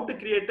 So how to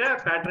create a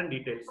pattern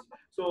details.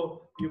 So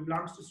you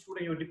belongs to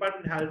student, your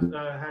department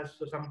has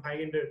some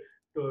 500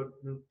 to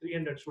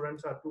 300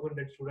 students or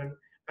 200 students.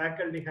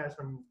 Faculty has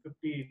some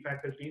 50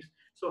 faculties.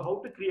 So how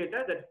to create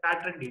that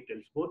pattern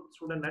details, both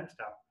student and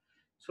staff.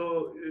 So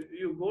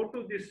you go to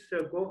this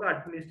Koha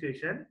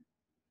administration.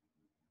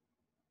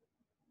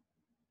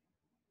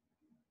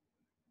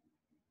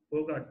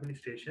 Koha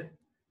administration.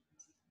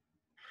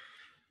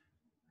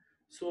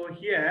 So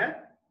here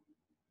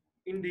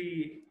in the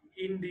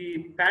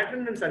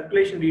pattern and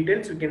circulation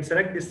details, you can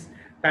select this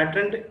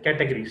pattern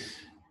categories.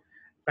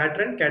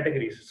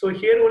 So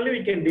here only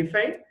we can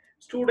define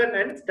student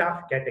and staff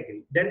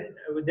category.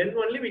 Then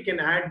only we can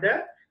add the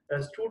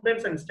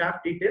students and staff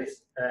details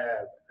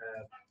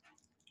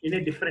in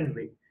a different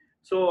way.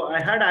 So I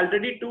had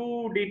already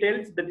 2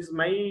 details, that is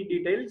my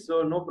details, so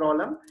no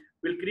problem.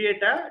 We'll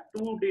create a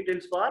 2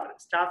 details for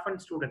staff and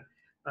student.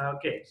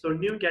 Okay, so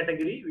new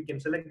category, we can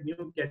select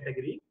new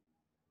category.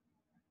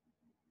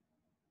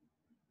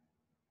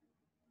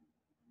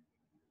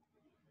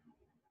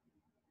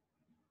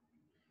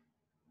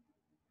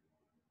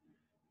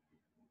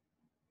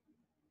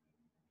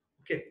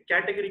 Okay,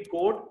 category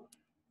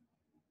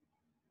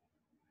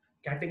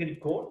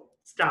code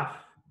staff.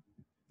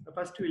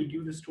 First we'll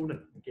give the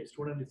student. Okay,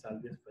 student is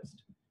always first.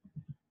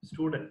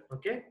 Student.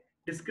 Okay,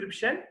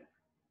 description,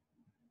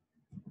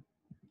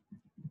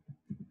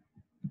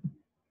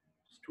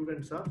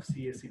 students of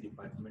CSE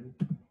department.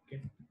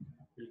 Okay,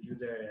 we'll give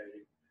the,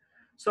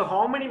 so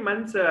how many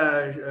months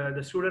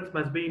the students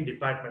must be in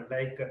department.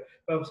 Like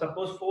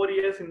suppose 4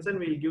 years since, then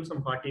we'll give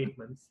some 48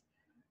 months,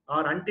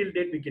 or until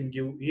date we can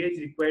give. Age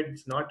required,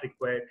 it's not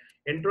required.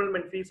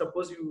 Enrollment fee,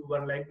 suppose you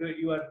are like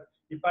your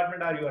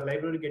department or your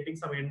library getting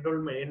some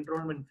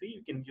enrollment fee,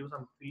 you can give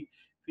some fee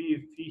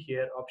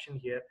here, option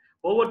here.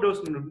 Overdue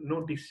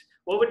notice,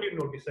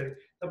 sorry.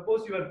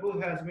 Suppose your book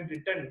has been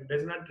returned,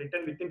 does not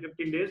return within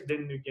 15 days,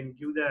 then you can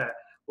give the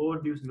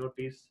overdue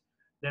notice.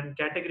 Then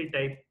category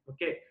type.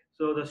 Okay,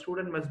 so the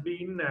student must be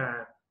in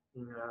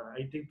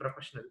I think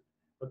professional.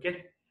 Okay,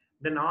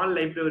 then all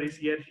libraries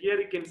here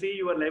you can see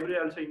your library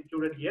also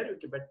included here.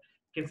 Okay, but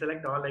you can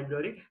select all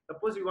library.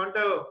 Suppose you want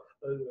to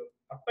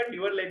append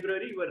your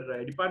library,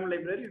 your department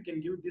library, you can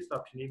give this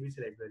option, ABC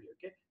library.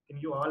 Okay, you can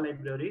give all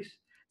libraries.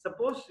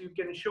 Suppose you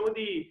can show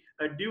the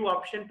due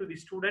option to the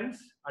students,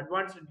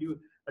 advance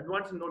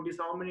notice,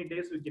 how many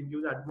days we can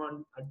give the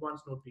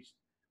advance notice.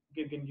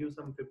 Okay, you can give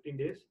some 15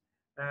 days.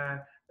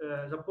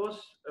 Suppose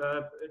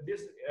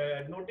this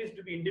notice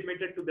to be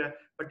intimated to the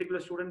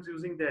particular students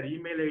using their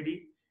email ID,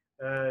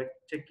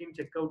 check-in,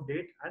 check-out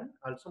date, and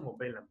also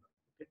mobile number.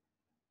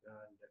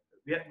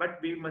 Okay, but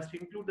we must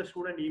include the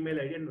student email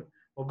ID and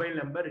mobile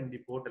number in the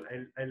portal.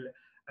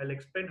 I'll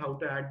explain how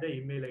to add the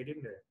email ID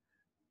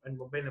and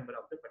mobile number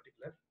of the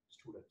particular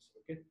students.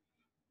 Okay.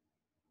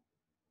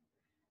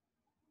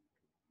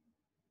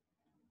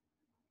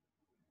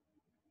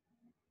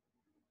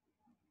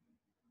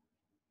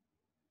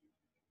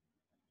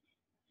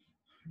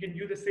 You can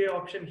use the say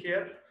option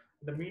here.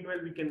 The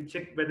meanwhile, we can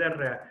check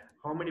whether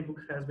how many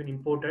books has been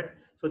imported.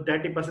 So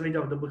 30%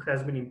 of the book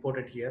has been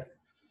imported here.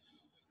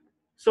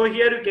 So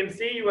here you can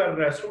see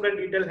your student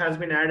detail has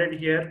been added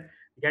here.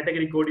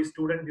 Category code is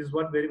student. This is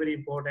what very, very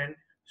important.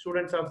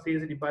 Students of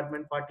CSE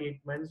department,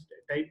 48 months.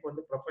 Type on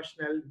the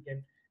professional. We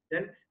can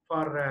then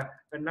for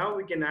now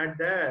we can add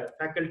the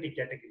faculty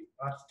category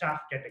or staff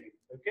category.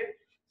 Okay,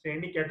 so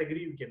any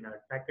category we can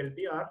add,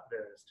 faculty or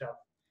the staff.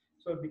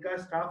 So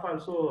because staff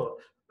also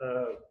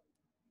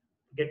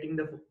getting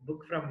the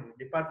book from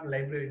department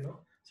library, you know,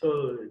 so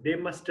they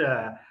must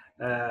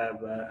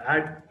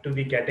add to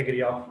the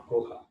category of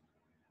Koha.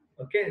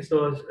 Okay, so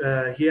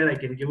here I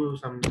can give you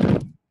some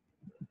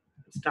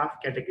staff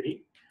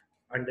category,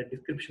 and the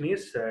description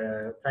is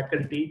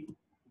faculty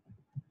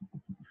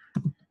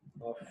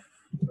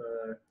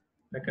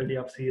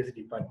of CS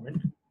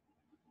department.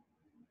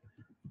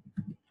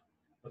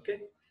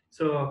 Okay,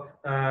 so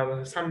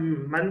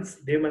some months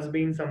they must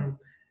be in some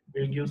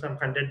We'll give some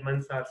 100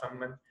 months or some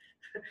month.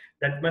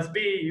 That must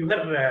be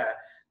your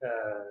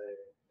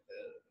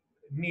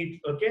need.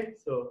 Okay,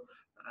 so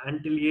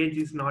until age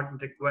is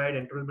not required,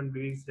 enrollment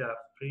is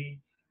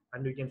free,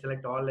 and we can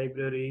select all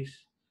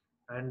libraries.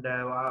 And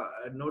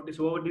notice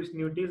overdue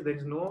notice. There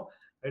is no,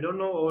 I don't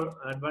know,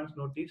 advance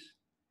notice,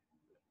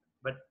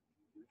 but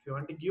if you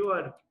want to give,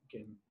 or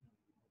can, no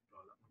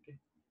problem. Okay,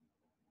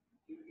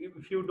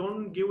 if you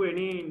don't give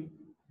any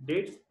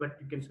dates, but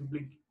you can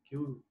simply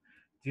give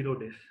 0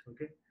 days.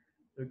 Okay,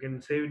 you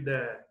can save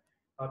the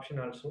option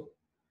also.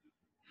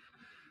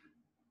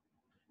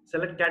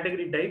 Select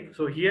category type.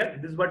 So here,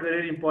 this is what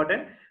very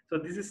important. So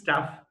this is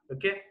staff.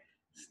 Okay,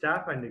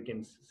 staff, and you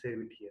can save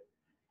it here.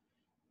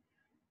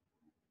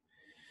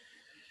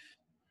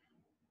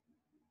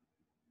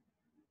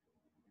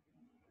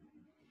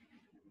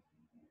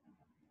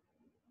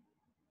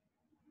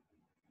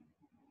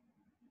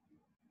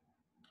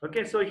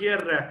 Okay, so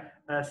here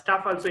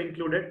staff also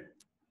included.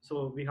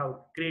 So we have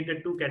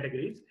created 2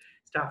 categories,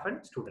 staff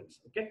and students.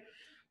 Okay,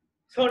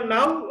 so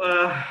now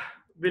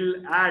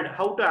we'll add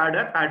how to add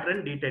a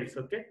pattern details.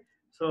 Okay,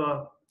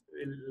 so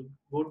we'll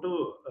go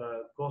to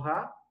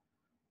Koha.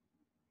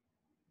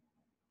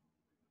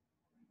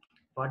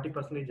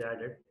 40%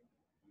 added.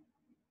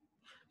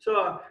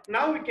 So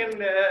now we can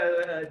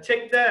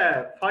check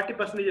the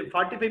 40%,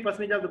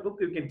 45% of the book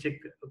you can check.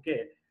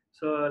 Okay,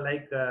 so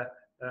like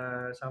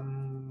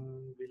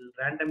some will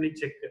randomly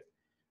check.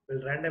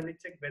 Will randomly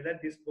check whether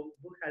this book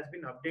has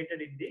been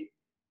updated in the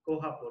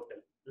Koha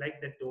portal.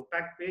 Like that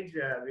opaque page,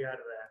 we are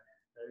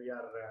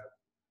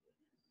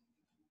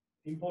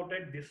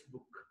imported this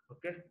book.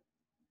 Okay.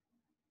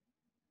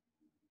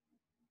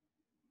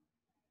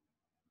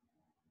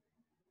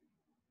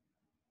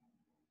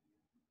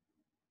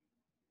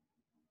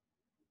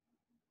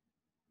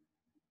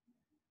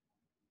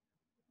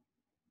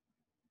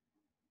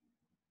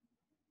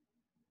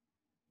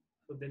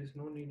 So there is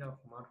no need of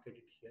mark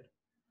edit here.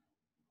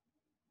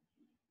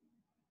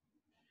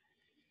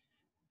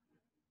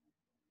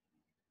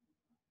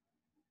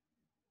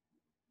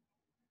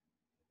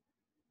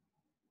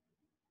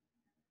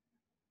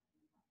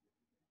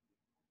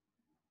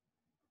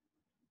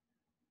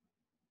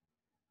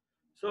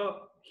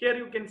 So here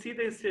you can see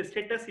this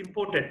status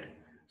imported.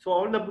 So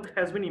all the book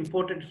has been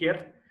imported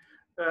here.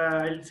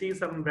 I'll see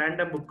some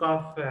random book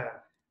of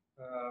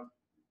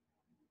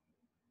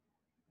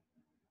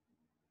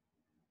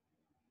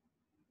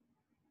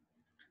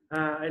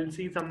I'll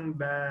see some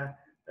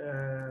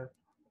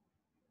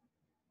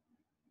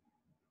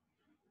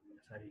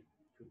sorry,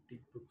 50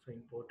 books are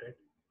imported.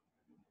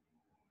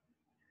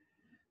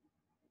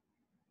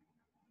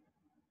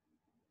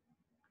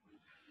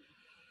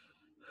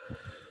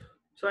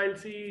 So I'll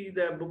see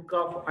the book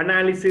of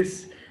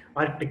analysis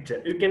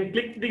architecture. You can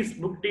click these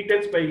book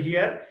details by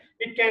here.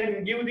 It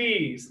can give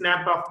the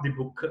snap of the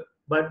book,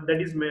 but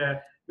that is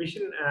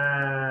mission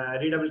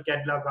readable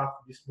catalog of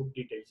this book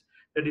details.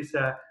 That is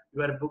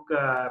your book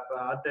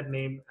author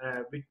name,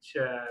 which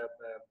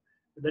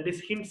that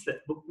is hints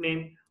book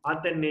name,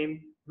 author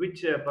name,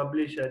 which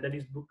publisher, that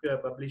is book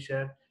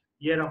publisher,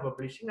 year of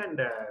publishing, and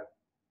that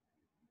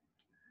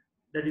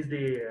is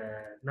the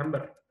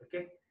number.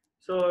 Okay,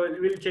 so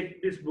we'll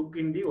check this book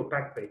in the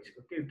opaque page.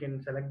 Okay, you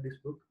can select this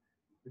book,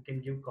 you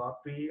can give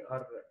copy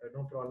or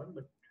no problem,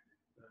 but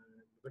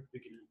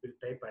we'll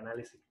type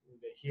analysis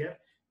here.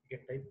 You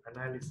can type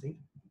analysis,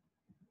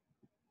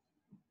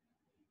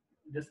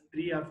 just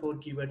 3 or 4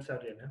 keywords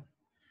are enough.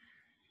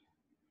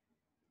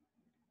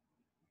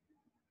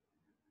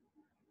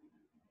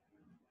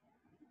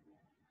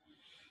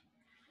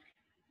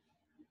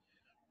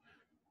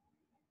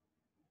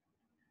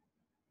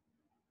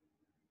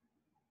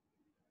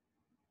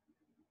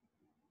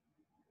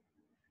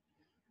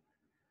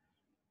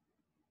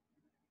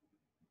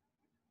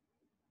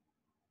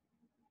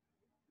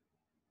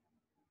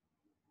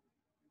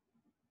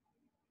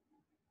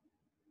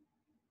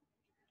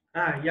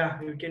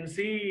 Yeah, you can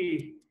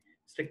see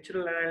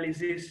structural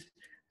analysis.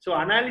 So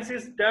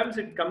analysis terms,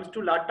 it comes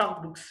to lot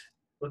of books.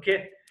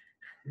 Okay,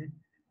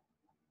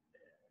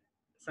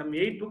 some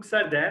 8 books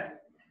are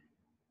there.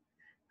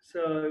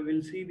 So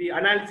we'll see the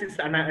analysis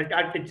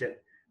architecture.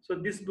 So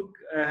this book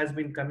has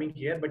been coming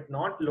here, but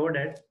not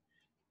loaded.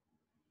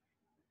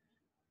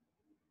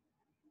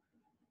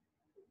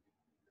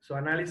 So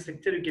analysis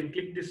structure, you can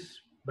click this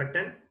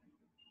button.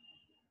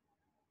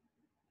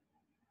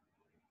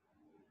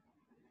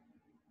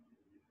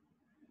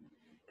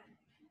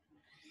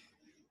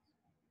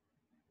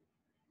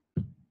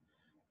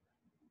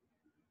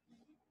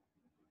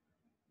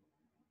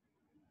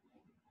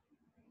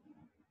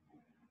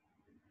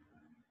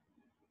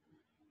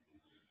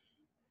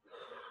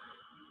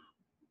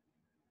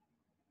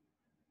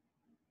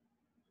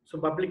 So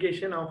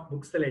publication of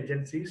booksell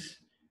agencies.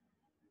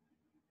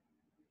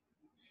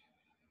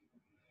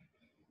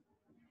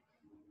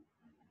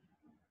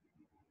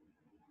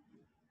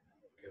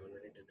 Okay, 1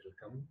 minute, it will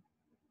come.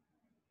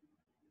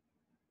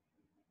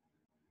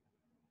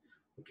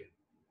 Okay,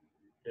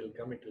 it will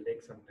come. It will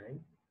take some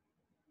time.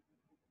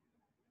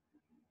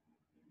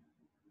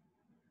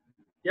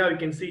 Yeah, you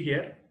can see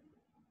here.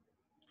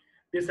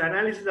 This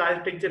analysis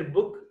architecture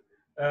book,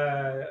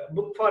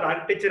 book for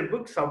architecture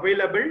books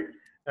available.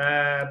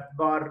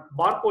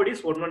 Barcode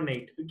is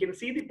 118. You can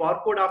see the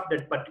barcode of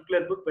that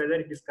particular book, whether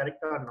it is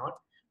correct or not.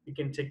 You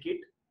can check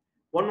it.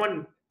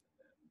 11.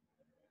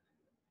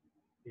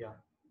 Yeah.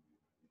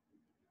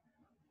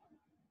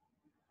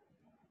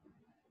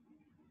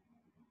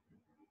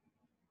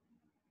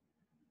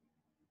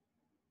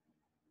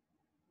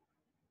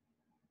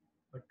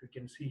 But you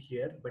can see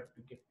here, but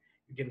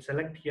you can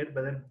select here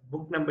whether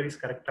book number is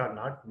correct or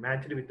not,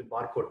 matched with the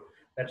barcode.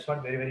 That's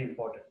not very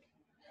important.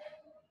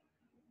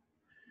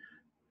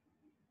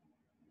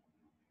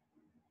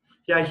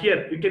 Yeah,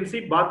 here you can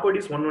see barcode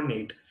is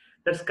 118.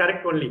 That's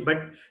correct only.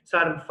 But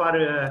sir,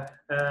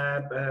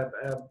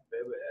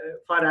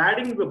 for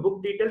adding the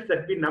book details,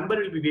 that the number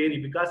will be vary,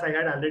 because I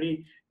had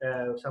already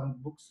some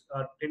books,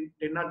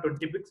 10 or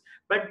 20 books.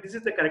 But this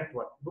is the correct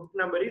one. Book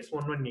number is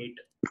 118.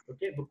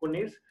 Okay, book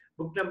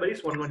number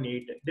is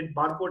 118. Then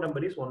barcode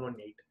number is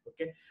 118.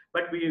 Okay,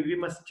 but we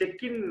must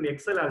check in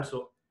Excel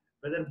also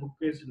whether book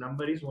is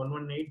number is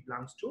 118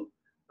 belongs to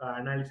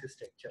analysis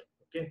structure.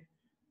 Okay,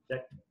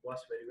 that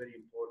was very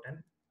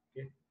important.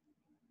 Okay,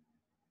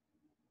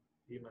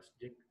 we must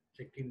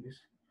check in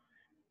this.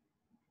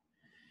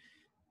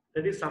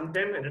 That is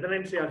sometimes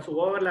redundancy also,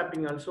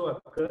 overlapping also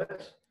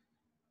occurs.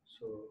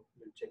 So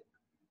we'll check.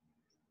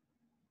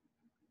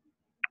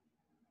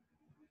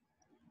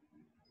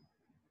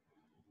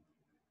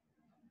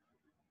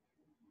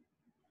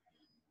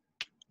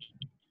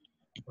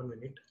 One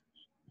minute.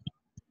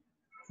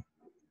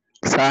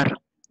 Sir,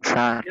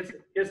 sir,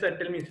 Yes, sir.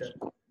 Tell me, sir.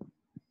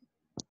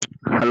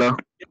 hello.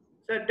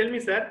 Sir, tell me,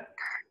 sir.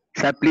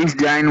 Sir, please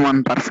join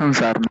one person,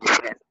 sir.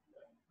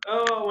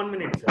 1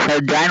 minute, sir.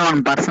 Sir, join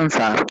one person,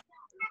 sir.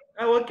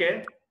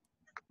 Okay.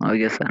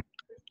 Okay, sir.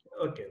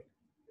 Okay.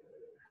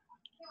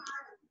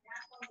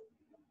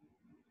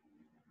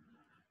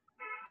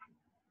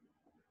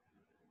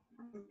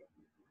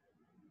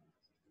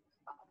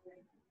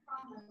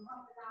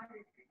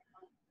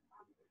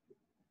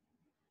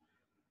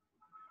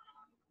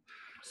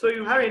 So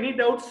you have any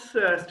doubts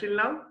still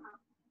now?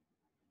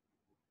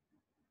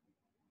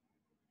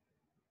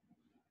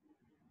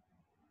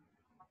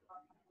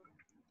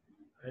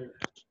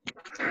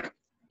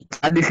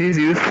 This is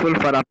useful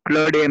for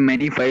uploading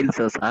many files,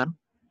 sir.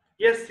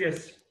 Yes.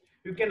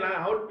 You can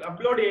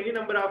upload any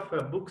number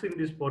of books in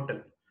this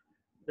portal.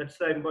 That's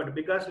important,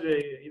 because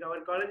in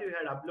our college we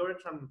had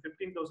uploaded some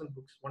 15,000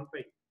 books,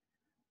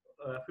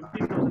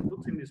 15,000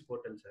 books in this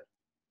portal, sir.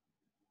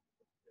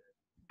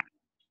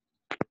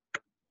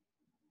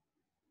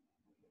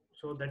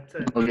 So that's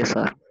okay,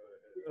 sir.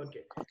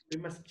 Okay. We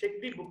must check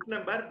the book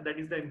number. That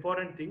is the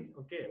important thing.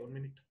 Okay, 1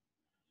 minute.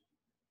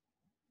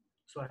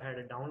 So I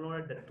had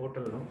downloaded that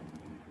portal now.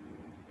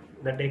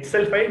 That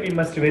Excel file, we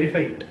must verify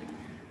it.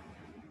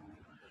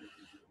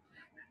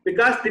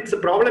 Because its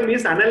problem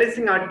is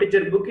analyzing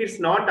architecture book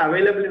is not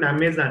available in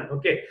Amazon.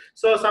 Okay,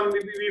 so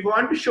we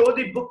want to show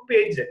the book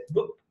page,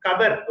 book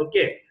cover.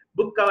 Okay,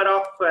 book cover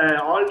of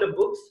all the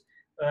books.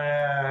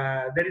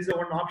 There is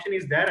one option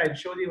is there. I'll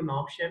show you an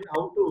option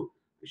how to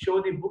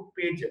show the book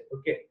page.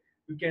 Okay,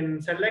 you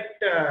can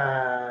select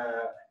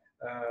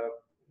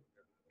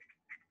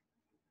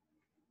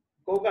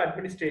Koha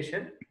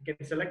administration. You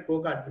can select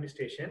Koha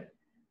administration.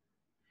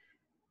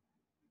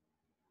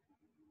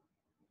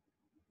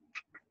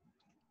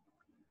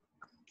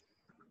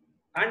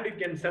 And you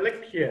can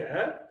select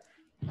here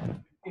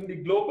in the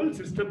global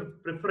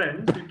system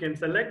preference, you can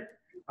select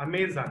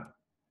Amazon.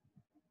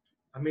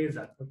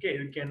 Okay,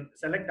 you can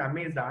select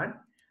Amazon,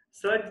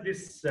 search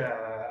this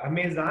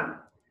Amazon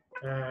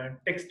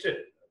text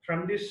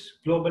from this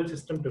global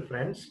system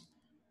preference.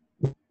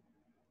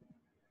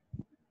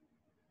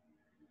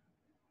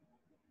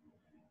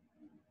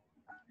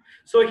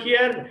 So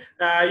here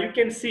you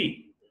can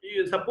see,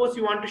 suppose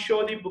you want to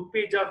show the book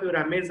page of your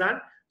Amazon.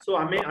 So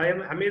I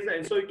am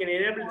Amazon. So you can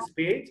enable this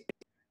page,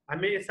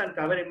 Amazon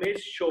cover image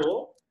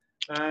show.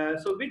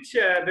 So which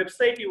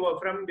website you are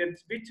from?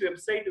 Which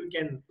website you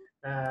can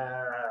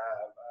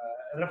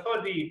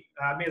refer the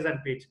Amazon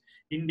page,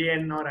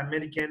 Indian or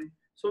American.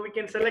 So we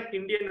can select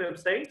Indian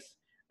websites.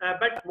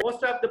 But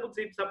most of the books,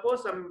 if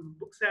suppose some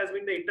books has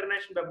been the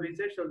international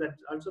publisher, so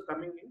that's also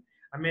coming in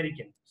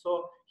American.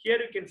 So here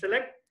you can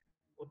select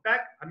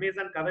opaque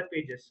Amazon cover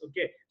pages.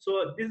 Okay,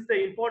 so this is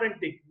the important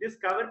thing. This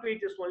cover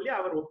page is only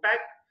our opaque,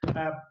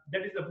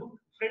 that is the book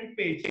front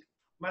page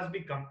must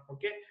become,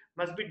 okay,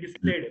 must be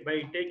displayed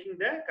by taking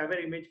the cover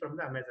image from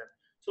the Amazon.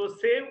 So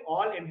save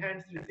all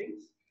enhanced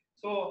things.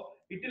 So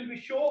it will be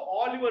show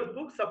all your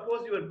books.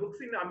 Suppose your books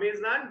in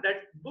Amazon,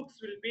 that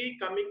books will be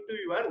coming to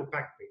your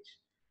opaque page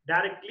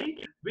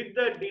directly with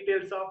the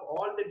details of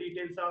all the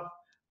details of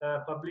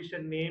publisher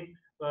name,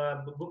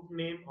 book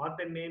name,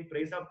 author name,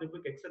 price of the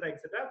book, etc.,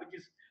 which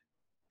is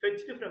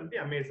fetched from the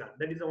Amazon.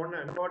 That is one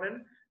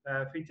important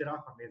feature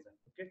of Amazon.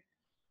 Okay.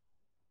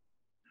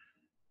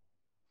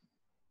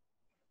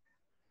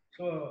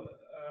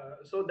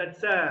 So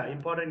that's a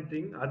important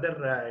thing.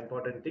 Other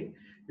important thing,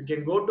 you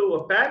can go to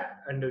opaque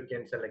and you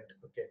can select.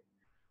 Okay.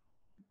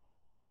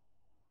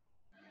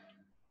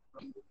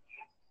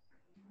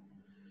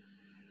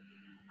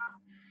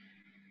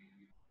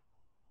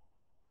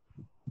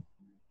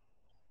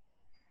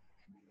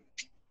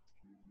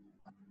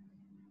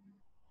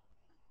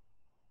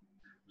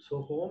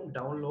 So home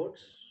downloads.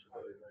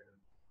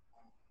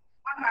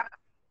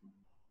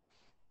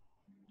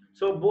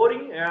 So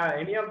boring.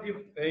 Any of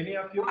you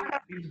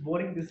feels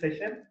boring this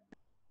session?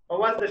 How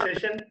was the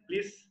session?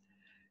 Please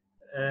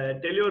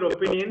tell your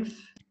opinions.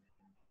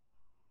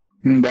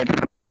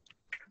 Better.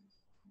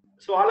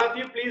 So all of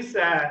you, please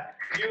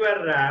give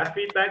your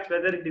feedback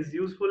whether it is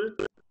useful.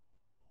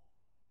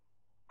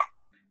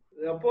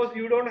 Suppose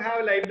you don't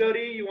have a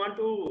library, you want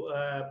to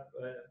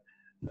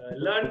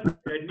learn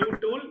a new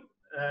tool.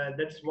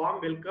 That's warm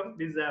welcome.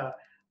 This is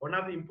one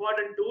of the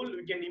important tool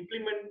we can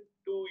implement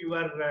to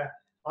your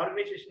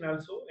organization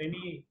also.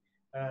 Any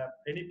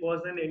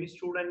person, any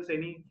students,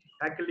 any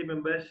faculty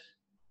members.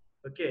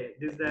 Okay,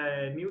 this is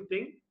a new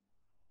thing.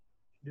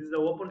 This is the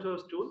open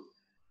source tool.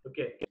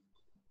 Okay,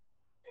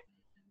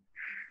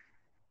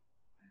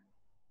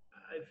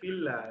 I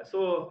feel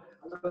so.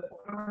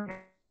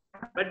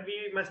 But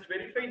we must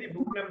verify the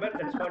book number.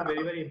 That's what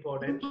very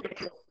important.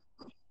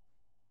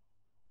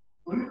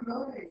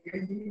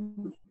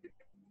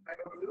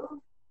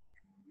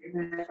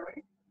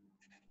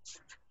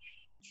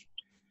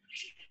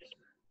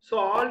 So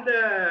all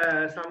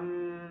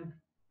the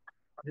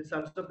this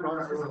also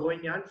process is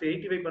going on. So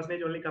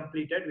 85% only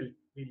completed.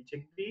 We'll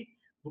check the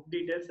book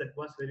details. That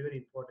was very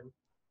important.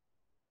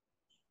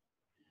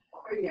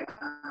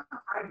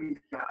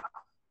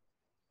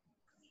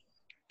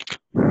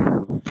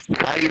 No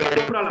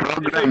problem.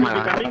 This will be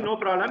coming. No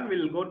problem.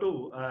 We'll go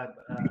to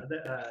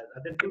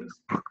other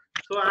things.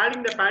 So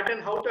adding the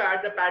pattern, how to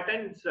add the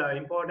pattern is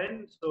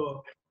important.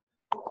 So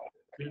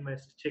we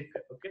must check.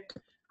 Okay.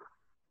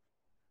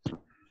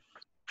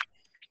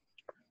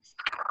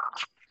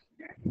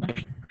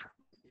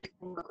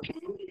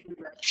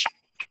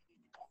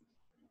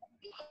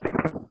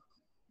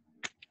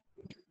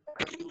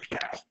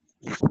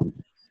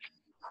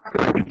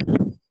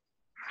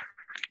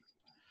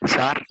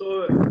 Sir.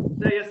 So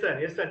yes, sir.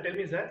 Yes, sir. Tell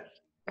me, sir.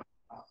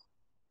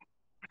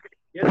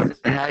 Yes.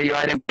 You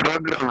are a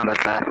programmer,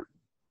 sir.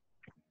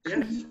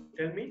 Yes.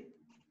 Tell me.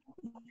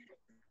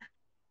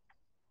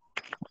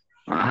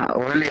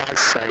 Only yes,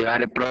 sir. You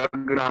are a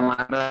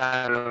programmer.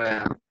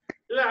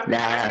 Web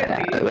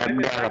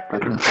developer.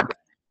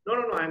 No.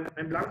 I'm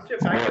belongs to a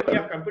faculty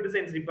of computer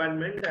science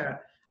department.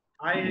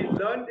 I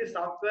learned the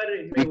software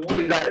in my own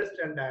interest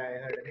and I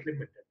had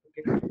implemented.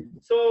 Okay.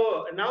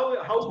 So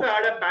now how to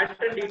add a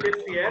pattern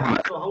details here.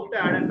 So how to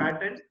add a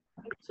pattern.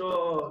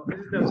 So this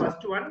is the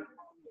first one.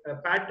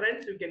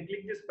 Patterns. You can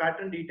click this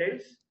pattern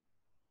details.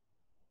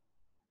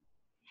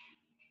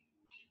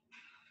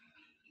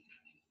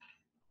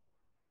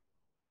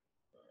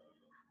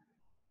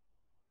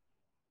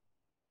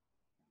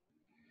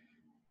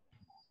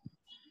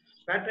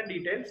 Pattern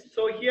details.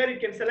 So here you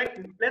can select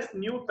plus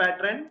new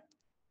pattern.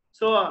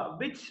 So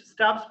which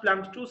staff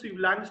belongs to? So it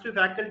belongs to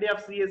faculty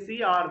of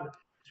CSE or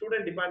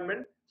student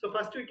department. So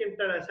first we can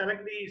select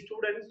the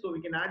students. So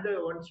we can add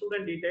the one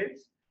student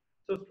details.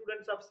 So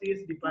students of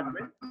CS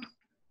department.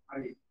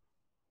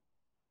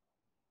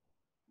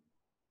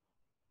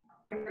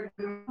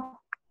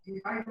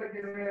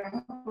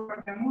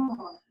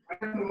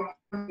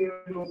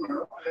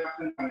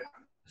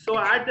 So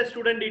add the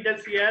student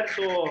details here.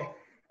 So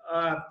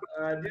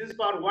this is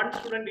for one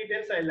student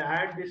details. I'll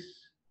add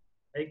this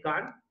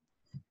icon.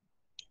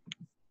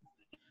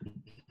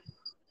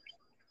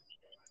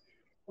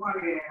 So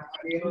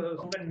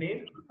student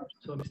name.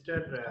 So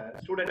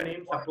Mr. Student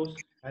name. Suppose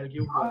I'll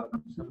give some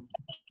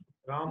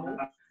Ramu.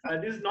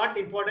 This is not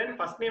important.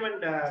 First name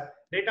and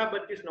date of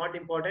birth is not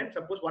important.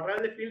 Suppose what are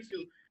the fields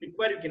you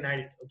require, you can add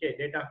it. Okay,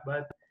 date of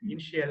birth,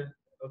 initial.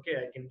 Okay,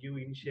 I can give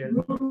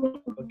initial.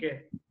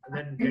 Okay, and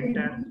then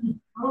gender.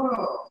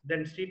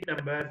 Then street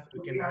number.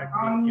 You can add.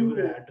 Give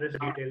the address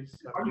details.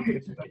 Some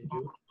details you can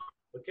give.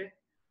 Okay.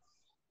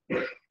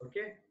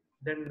 Okay.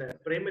 Then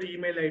primary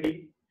email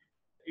ID.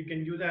 You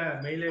can use the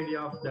mail ID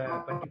of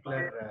the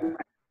particular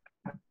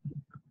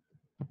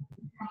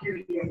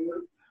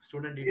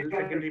student details.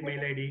 Secondary mail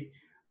ID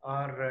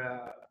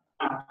or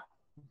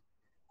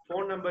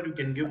phone number. You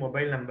can give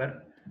mobile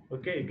number.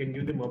 Okay, you can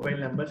give the mobile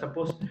number.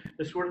 Suppose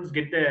the students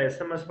get the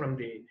SMS from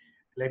the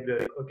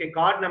library. Okay,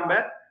 card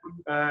number.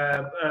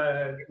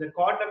 The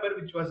card number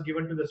which was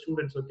given to the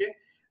students. Okay,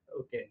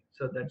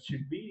 so that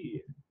should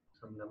be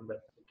some number.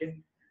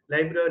 Okay,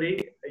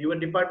 library, your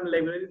department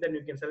library. Then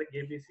you can select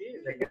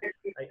ABC. Then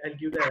I'll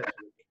give the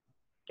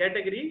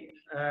category.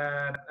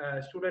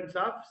 Students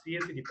of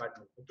CSE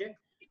department. Okay,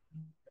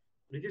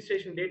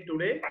 registration date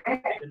today.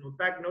 Then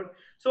pack note.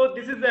 So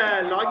this is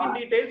the login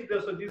details.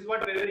 So this is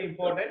what very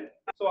important.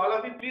 So all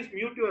of you, please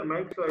mute your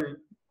mic.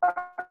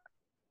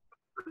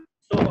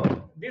 So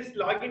this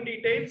login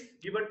details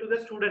given to the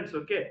students.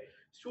 Okay,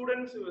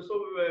 students.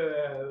 So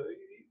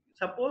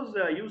suppose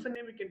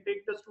username we can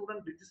take the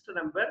student register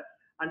number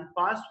and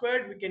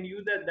password we can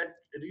use that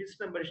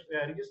register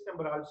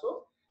number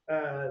also.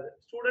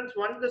 Students,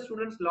 once the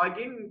students log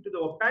in into the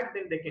OPAC,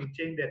 then they can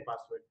change their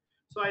password.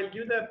 So I'll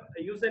give the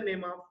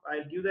username of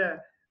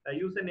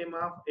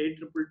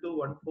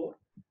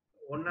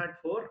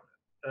 822.14.104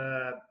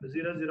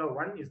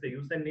 001 is the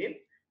username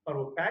for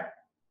OPAC,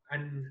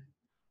 and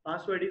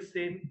Password is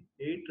same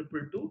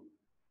 8222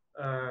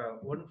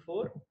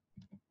 14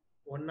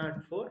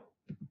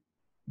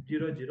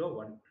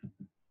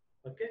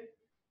 okay.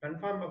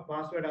 Confirm a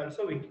password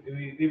also,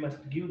 we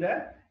must give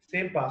the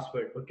same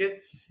password, okay.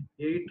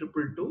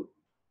 8222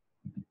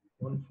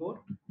 14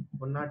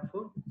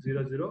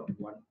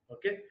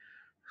 okay.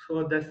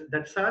 So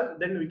that's all.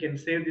 Then we can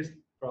save this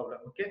problem,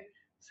 okay.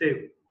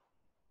 Save.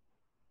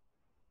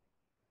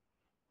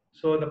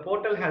 So the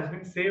portal has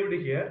been saved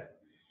here.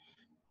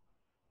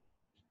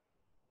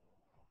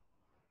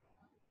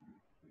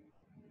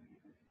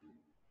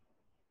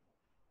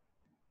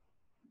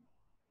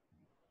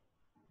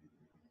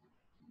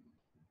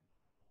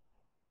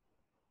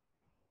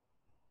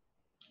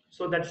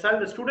 So that's all.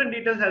 The student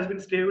details has been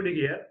saved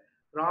here.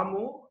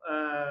 Ramu,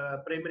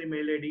 primary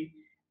mail ID,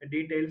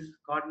 details,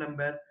 card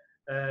number,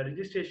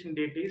 registration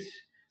date is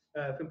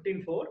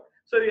 15/4.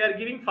 So we are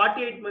giving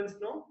 48 months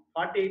now.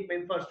 48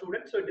 months for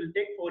students. So it will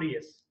take 4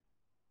 years.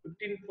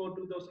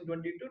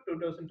 15/4/2022,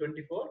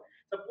 2024.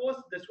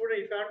 Suppose the student,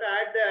 if you want to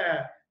add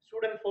the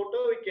student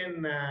photo, we can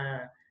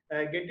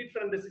get it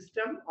from the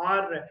system,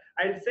 or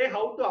I'll say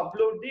how to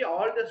upload the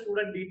all the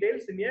student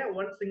details in a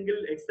one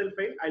single Excel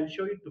file. I'll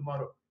show you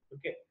tomorrow.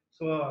 Okay.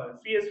 So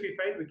CSV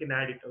file we can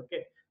add it.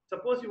 Okay.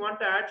 Suppose you want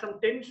to add some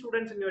 10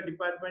 students in your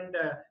department,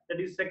 that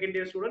is second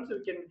year students,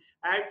 you can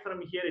add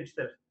from here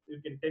itself. You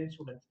can 10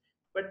 students,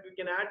 but we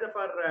can add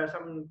for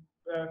some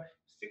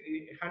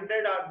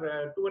 100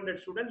 or 200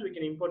 students, we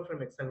can import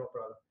from Excel, no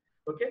problem.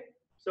 Okay.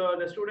 So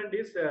the student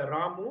is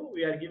Ramu.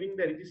 We are giving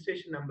the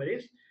registration number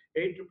is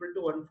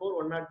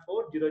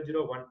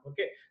 822214104001.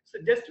 Okay.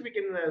 So just we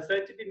can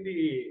search it in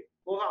the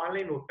Koha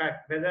online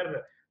notepad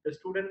whether the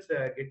students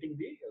getting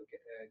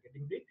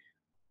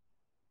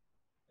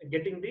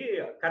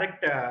the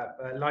correct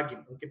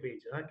login, okay,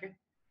 page. Okay,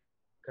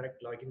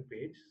 correct login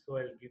page. So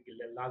I'll give a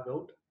log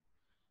out.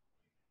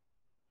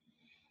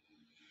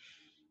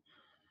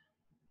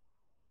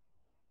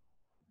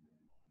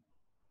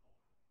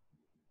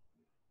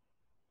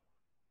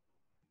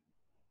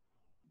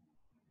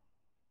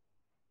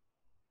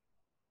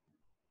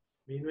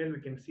 Meanwhile,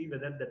 we can see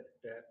whether that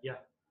yeah.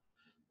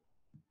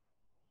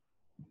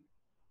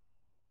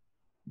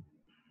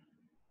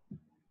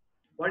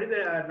 What is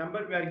the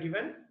number we are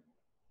given?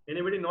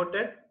 Anybody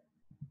noted?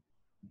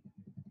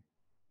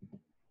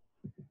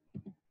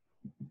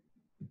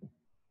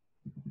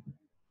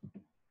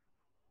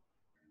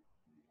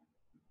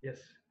 Yes,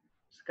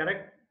 it's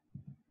correct.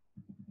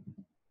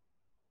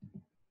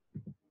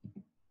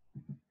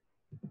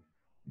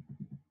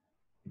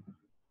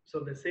 So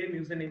the same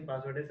username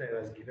password as I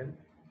was given.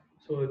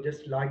 So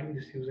just log in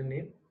this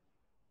username.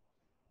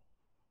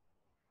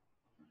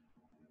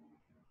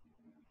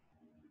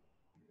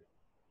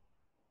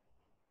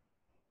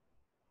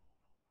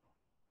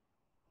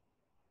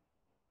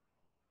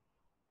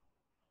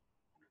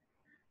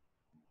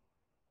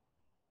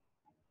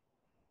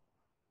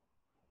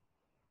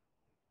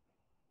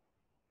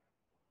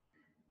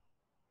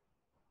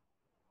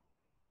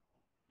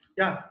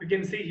 Yeah, you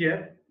can see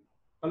here.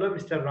 Hello,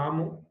 Mr.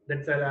 Ramu.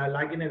 That's a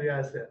login we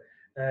has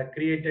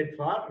created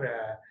for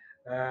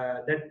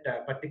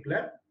that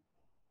particular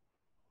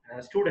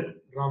student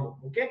Ramu.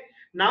 Okay.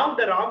 Now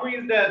the Ramu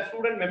is the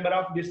student member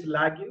of this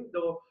login,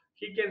 though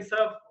he can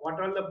serve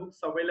what are the books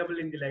available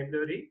in the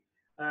library,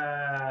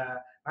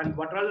 and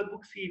what are the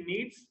books he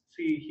needs.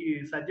 See,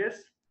 he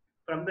suggests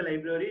from the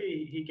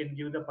library. He can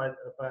give the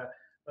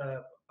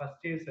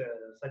purchase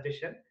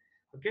suggestion.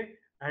 Okay,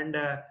 and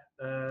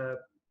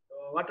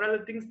what are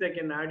the things they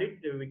can add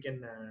it. We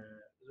can.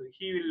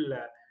 He will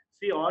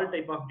see all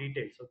type of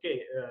details.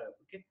 Okay.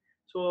 Okay.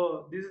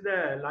 So this is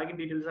the login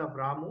details of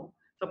Ramu.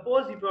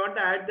 Suppose if you want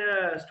to add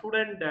the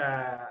student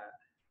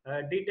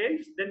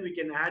details, then we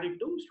can add it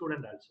to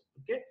student also.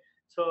 Okay.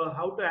 So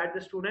how to add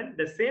the student?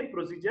 The same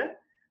procedure.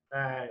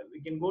 We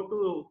can go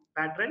to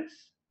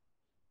patrons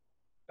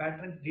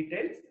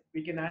details.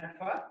 We can add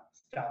for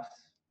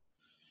staffs.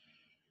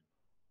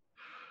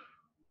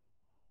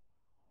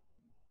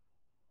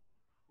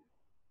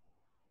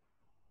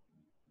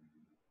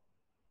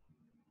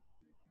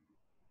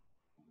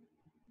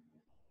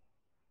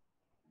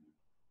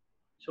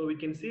 So we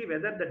can see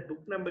whether that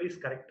book number is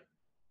correct.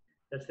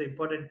 That's the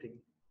important thing.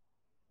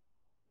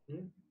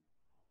 Hmm?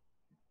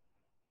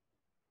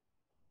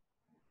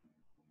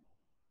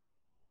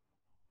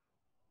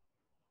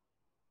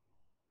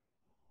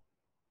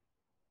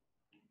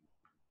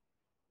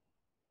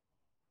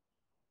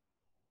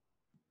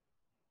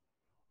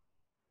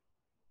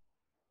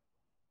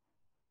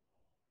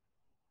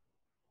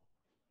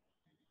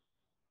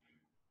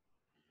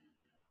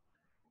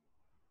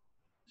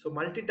 So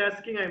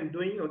multitasking I'm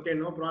doing, okay,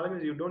 no problem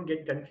is you don't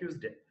get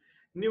confused.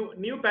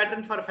 New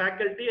pattern for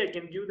faculty, I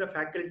can give the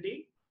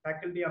faculty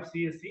of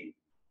CSE.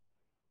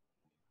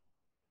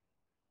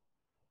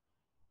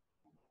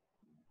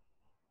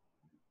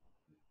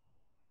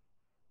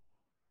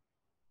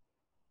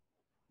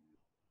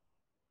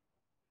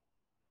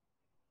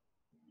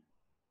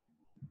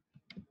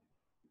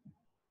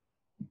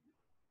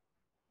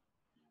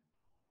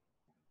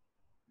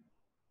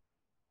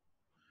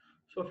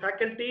 So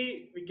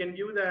faculty, we can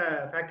give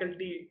the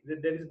faculty.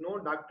 There is no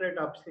doctorate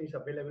option is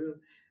available.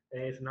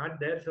 It's not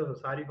there. So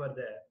sorry for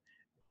the.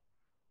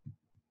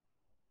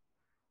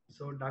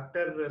 So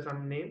doctor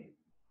some name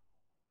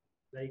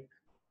like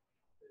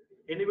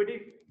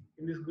anybody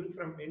in this group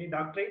from any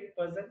doctorate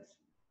persons.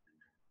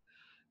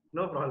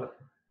 No problem.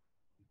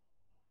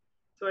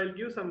 So I'll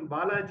give some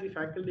Balaji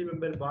faculty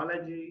member.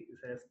 Balaji is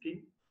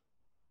asking.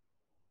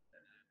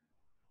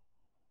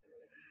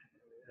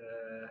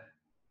 Uh,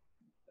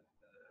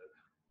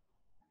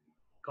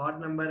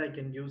 card number. I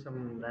can give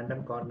some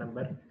random card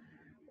number.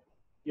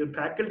 Your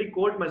faculty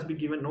code must be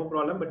given, no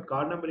problem, but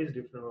card number is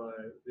different.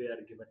 We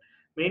are given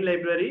main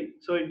library,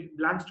 so it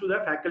belongs to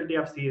the faculty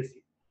of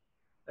CSE.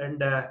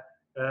 And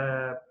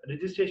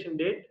registration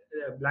date,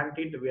 blank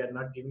date. We are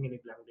not giving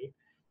any blank date.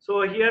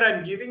 So here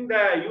I'm giving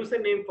the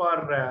username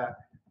for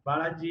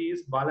Balaji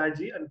is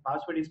Balaji and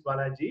password is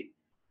Balaji.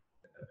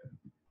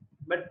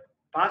 But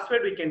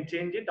password we can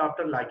change it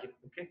after login.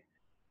 Okay.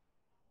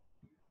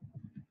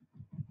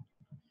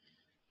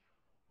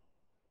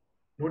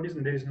 Notice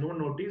there is no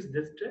notice.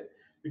 Just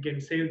we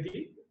can save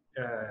the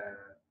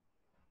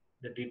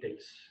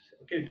details.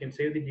 Okay, we can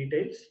save the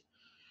details.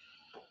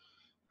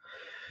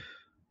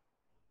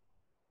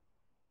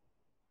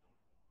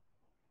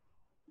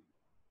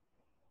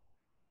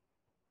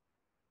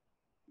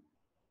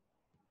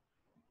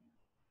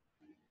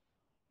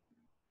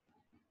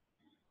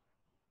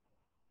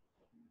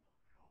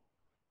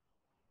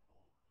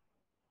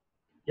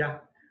 Yeah,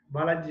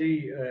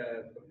 Balaji,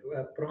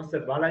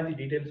 Professor Balaji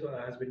details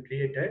has been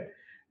created.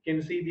 You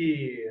can see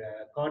the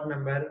card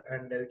number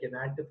and we can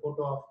add the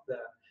photo of the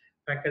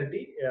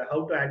faculty.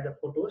 How to add the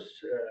photos?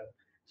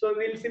 So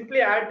we'll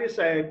simply add this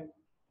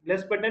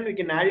plus button. We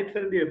can add it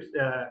from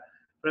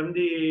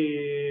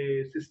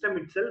the system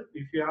itself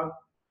if you have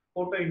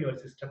photo in your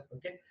system.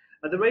 Okay.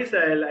 Otherwise,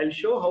 I'll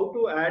show how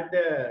to add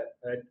the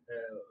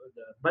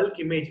bulk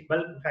image,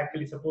 bulk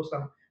faculty. Suppose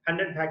some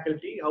 100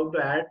 faculty, how to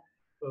add.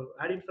 So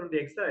add it from the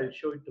Excel. I'll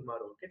show it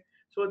tomorrow. Okay.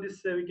 So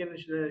this we can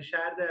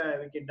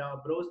share we can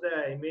browse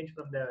the image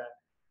from the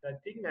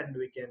thing, and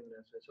we can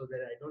so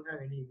that I don't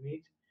have any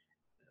image.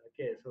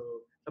 Okay.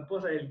 So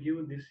suppose I'll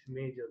give this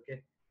image.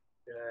 Okay.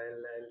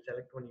 I'll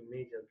select one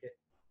image. Okay.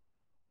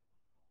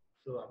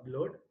 So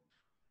upload.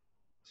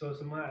 So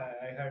Suma,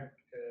 I had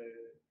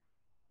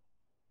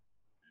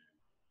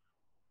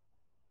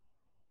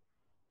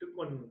took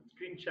one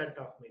screenshot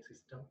of my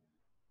system.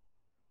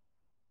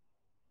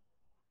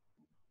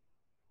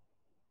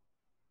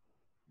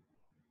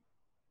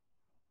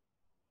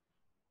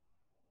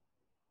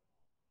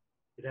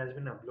 It has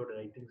been uploaded.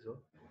 I think so.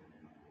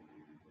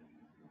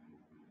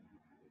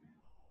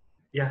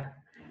 Yeah,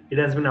 it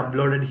has been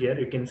uploaded here.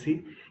 You can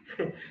see.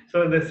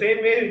 So the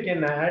same way we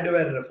can add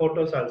our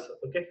photos also.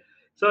 Okay.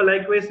 So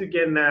likewise we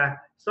can.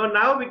 So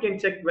now we can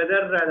check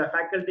whether the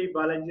faculty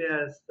Balaji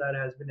has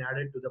been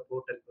added to the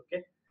portal.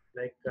 Okay.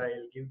 Like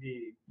I'll give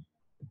the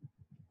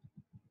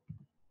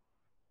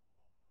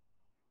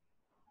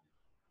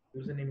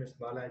username is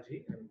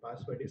Balaji and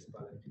password is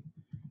Balaji.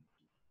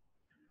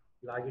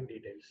 Login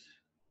details.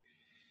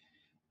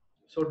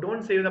 So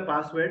don't save the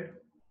password.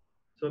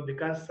 So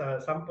because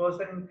suppose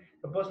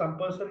some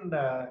person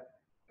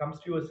comes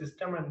to your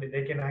system and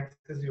they can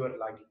access your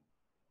login.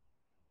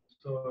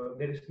 So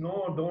there is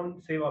no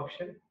don't save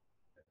option.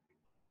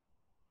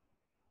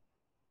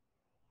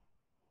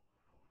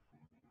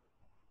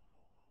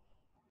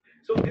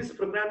 So this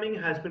programming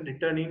has been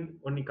written in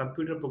only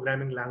computer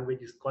programming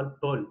language is called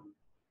Perl.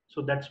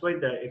 So that's why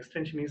the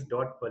extension is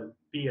 .perl,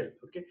 PL.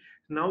 Okay.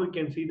 So now we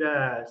can see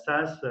the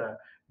SARS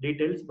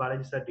details,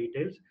 Balaji SAR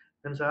details.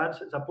 And SAR,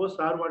 suppose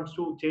SAR wants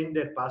to change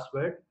their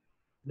password,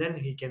 then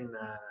he can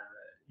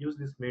use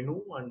this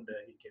menu and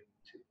he can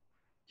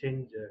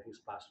change his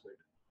password.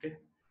 Okay.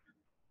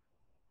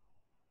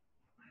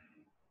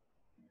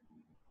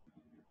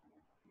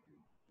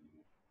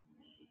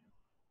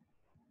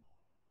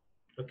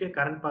 Okay,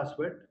 current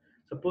password.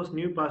 Suppose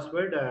new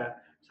password,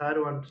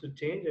 SAR wants to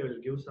change. I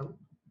will give some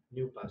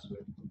new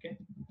password. Okay.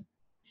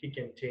 He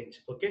can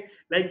change. Okay,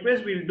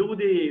 likewise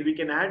we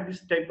can add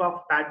this type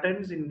of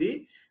patterns in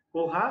the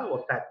Koha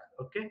or pack.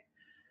 Okay,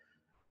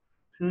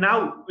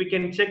 now we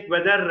can check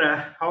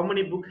whether how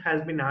many book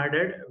has been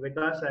added,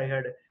 because I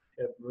had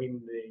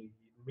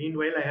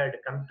meanwhile I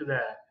had come to the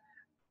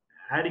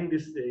adding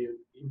this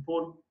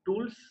import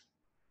tools.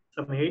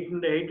 Some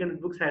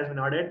 800 books has been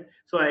added,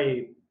 so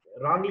I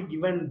wrongly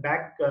given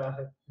back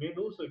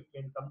menu, so it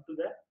can come to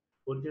the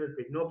original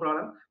page, no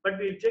problem. But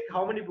we'll check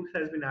how many books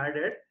has been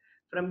added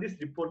from this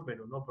report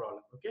menu, no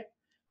problem. Okay.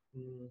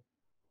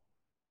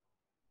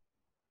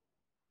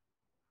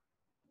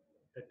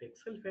 That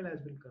Excel file has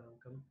been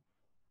come.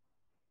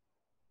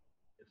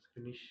 Let's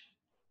finish.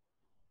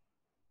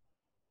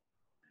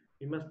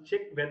 We must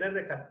check whether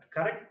the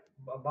correct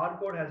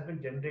barcode has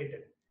been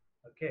generated.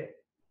 Okay.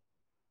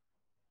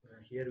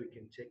 Here we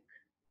can check.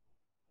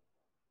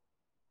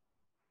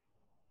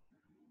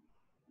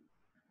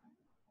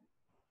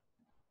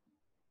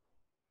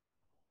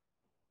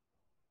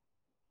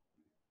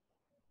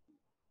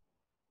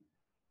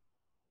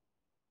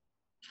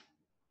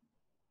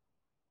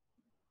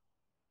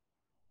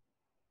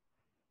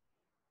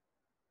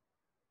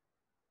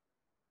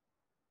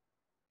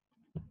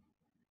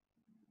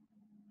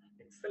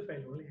 Excel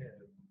file only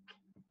will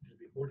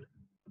be old.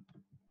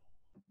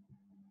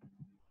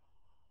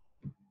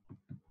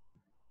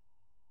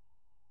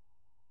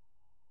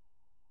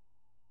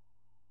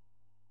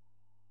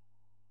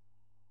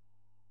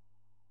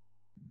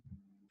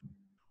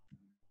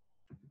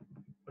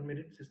 One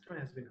minute, system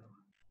has been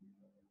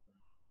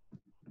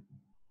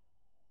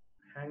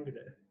hanged.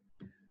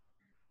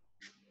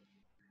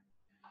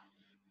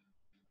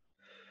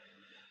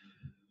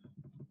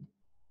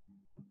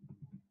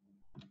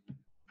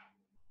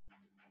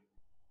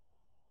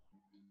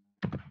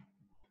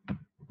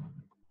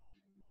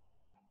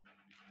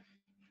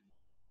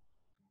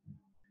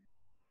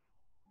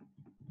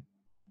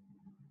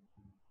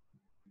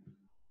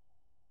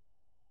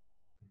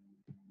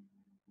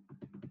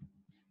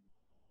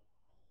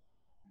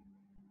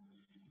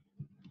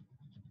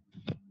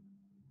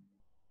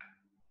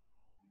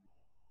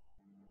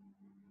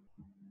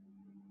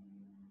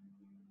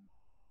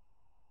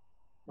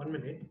 One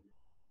minute.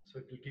 So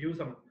it will give you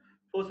some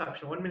force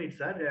option. 1 minute,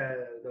 sir.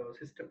 The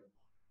system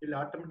will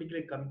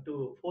automatically come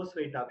to force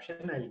rate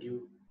option. I'll give.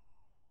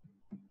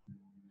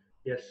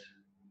 Yes.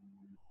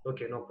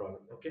 Okay, no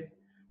problem. Okay.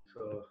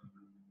 So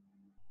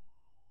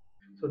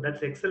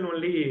that's Excel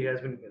only has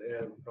been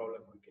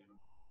problem. Okay.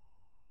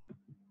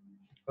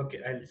 Okay,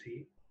 I'll see.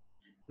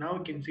 Now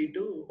you can see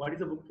to what is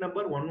the book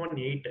number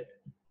 118.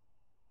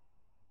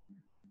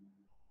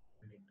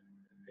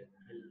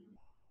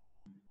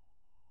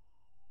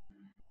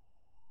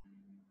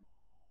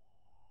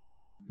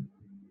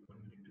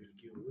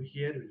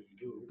 Here will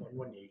give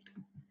 118.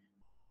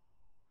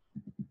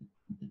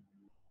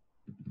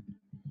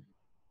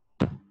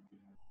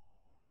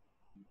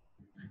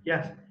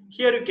 Yes,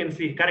 here you can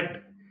see correct.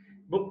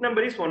 Book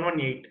number is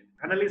 118.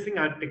 Analyzing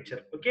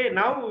architecture. Okay,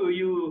 now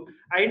you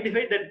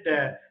identify that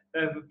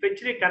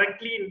fetch it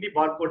correctly in the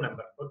barcode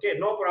number. Okay,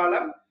 no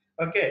problem.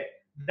 Okay,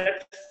 that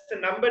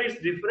number is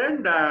different.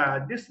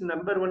 This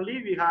number only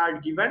we had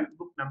given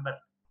book number.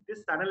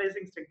 This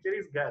analyzing structure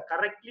is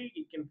correctly.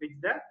 It can fetch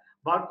the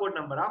barcode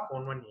number of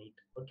 118.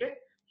 Okay,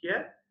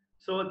 here.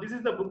 So this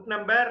is the book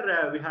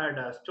number we had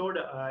stored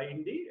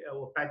in the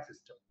OPAC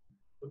system.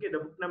 Okay, the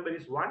book number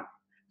is 1.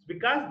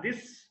 Because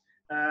this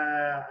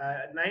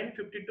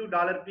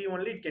 $952 P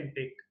only it can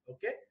take.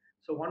 Okay,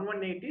 so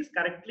 118 is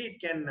correctly it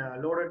can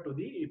load it to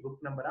the book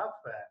number of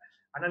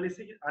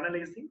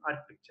analyzing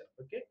architecture.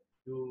 Okay,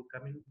 you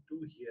coming to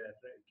here,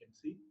 you can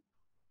see.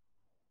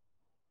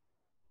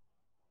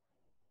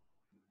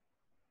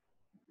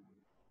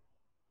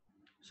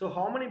 So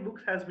how many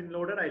books has been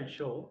loaded? I'll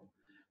show.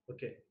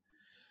 Okay,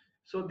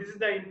 so this is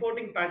the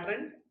importing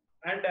pattern,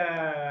 and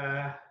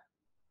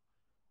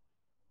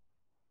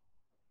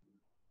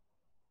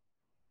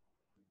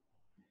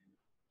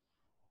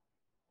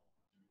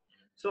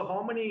so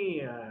how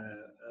many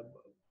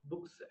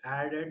books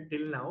added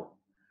till now?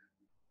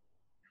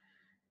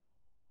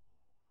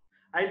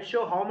 I'll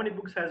show how many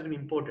books has been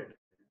imported.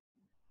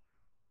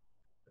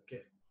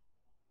 Okay.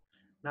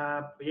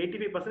 நான்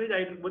 85%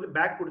 ஆயிட்டு இருக்கும்போது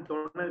back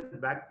கொடுத்தோம்னா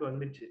back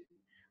வந்துச்சு.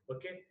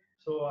 Okay,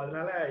 so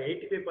அதனால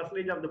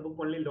 85% of the book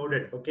only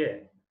loaded. Okay,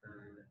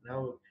 now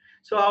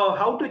so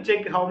how to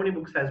check how many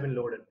books has been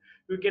loaded?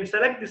 You can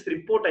select this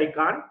report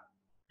icon.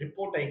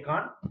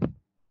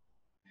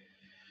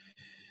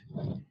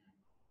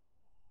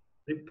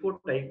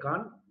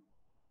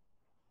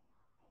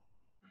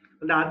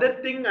 The other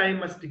thing I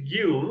must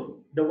give,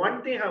 the one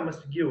thing I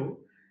must give,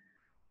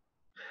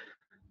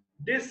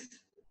 this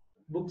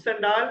books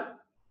and all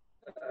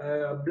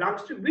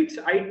belongs to which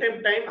item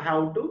type. How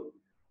to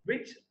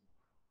which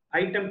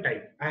item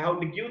type I have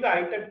to give the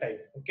item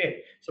type. Okay,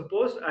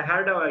 suppose I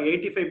had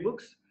 85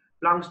 books,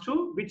 belongs to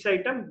which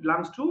item?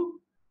 Belongs to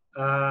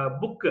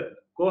book,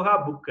 Koha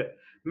book.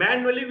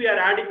 Manually we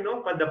are adding no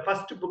for the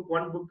first book,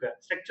 one book,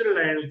 structural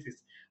analysis.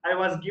 I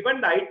was given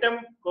the item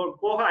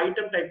Koha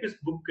item type is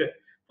book.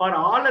 For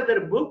all other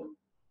book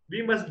we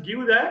must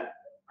give the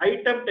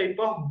item type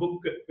of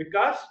book,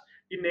 because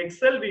in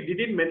Excel we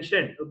didn't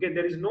mention. Okay,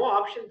 there is no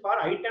option for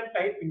item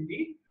type in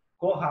the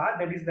Koha,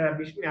 that is the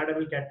machine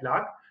addable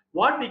catalog.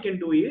 What we can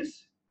do is,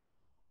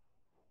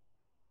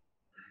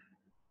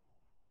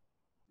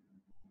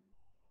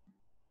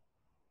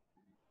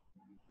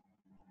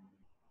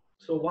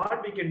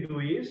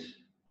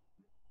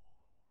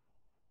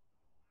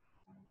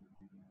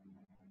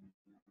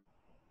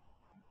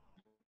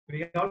 we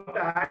have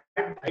to add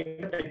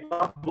item type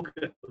of book.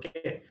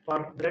 Okay, for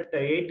that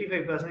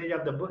 85%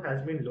 of the book has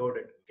been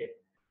loaded. Okay,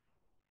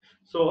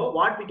 so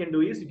what we can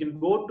do is you can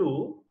go to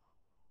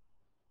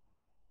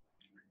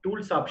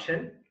tools option.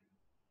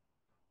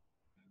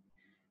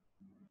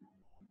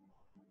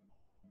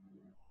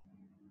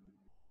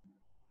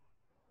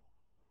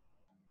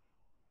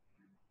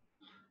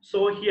 So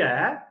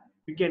here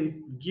you can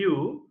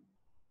give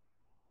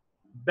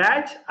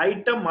batch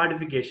item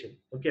modification.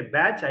 Okay,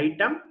 batch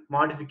item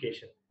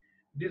modification,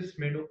 this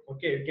menu.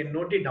 Okay, you can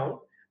note it down,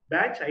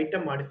 batch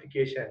item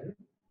modification.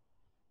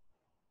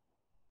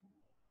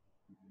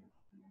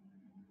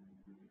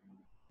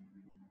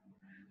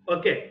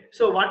 Okay,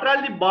 so what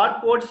are the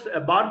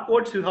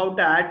barcodes you have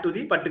to add to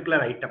the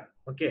particular item?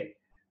 Okay,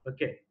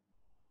 Okay.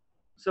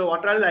 So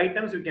what are the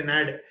items you can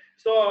add?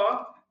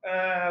 So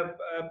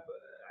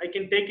I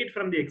can take it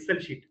from the Excel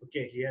sheet.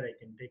 Okay, here I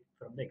can take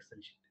from the Excel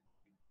sheet.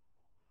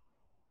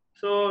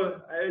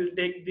 So I will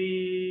take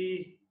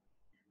the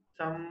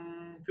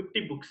some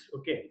 50 books.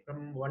 Okay,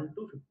 from 1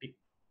 to 50.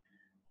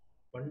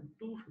 1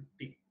 to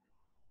 50.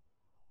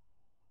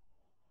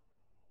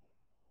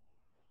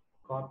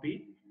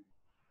 Copy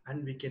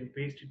and we can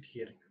paste it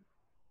here.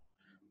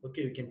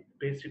 Okay, we can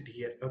paste it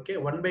here. Okay,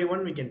 one by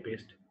one we can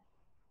paste.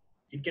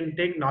 It can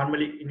take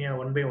normally in a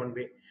one by one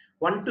way.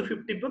 1 to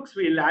 50 books,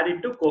 we'll add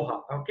it to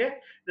Koha. Okay.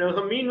 Now,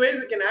 so meanwhile,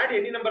 we can add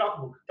any number of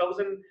books.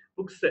 1,000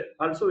 books.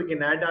 Also, we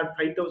can add our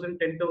 5,000,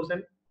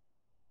 10,000.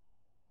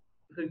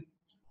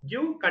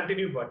 Give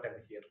continue button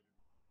here.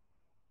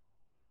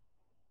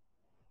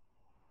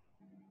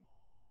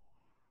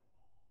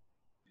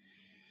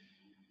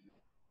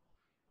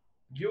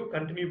 Give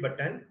continue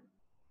button.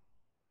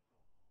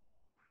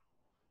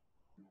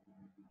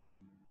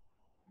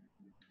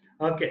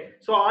 Okay.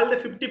 So all the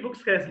 50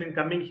 books has been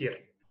coming here.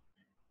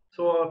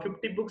 So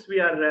 50 books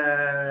we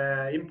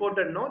are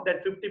imported now.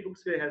 That 50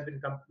 books has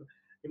been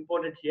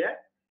imported here.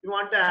 We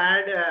want to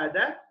add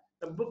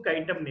the book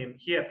item name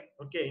here.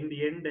 Okay, in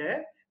the end,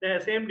 the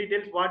same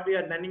details what we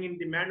are running in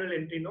the manual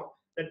entry now.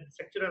 That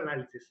structural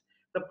analysis.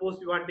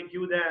 Suppose you want to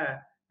give the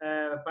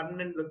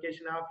permanent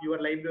location of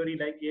your library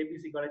like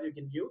ABC College, you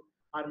can give,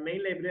 or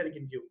main library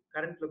you can give.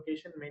 Current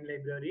location main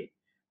library.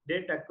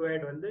 Date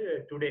acquired on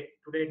the today.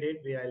 Today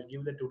date we will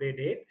give the today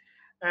date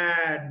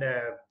and.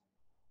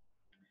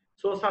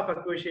 Source of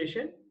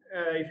acquisition,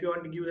 if you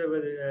want to give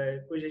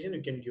the acquisition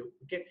you can give.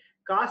 Okay,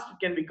 cost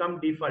can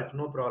become default,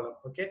 no problem.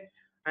 Okay,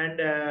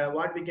 and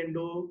what we can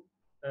do,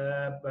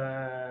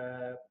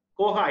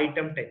 Koha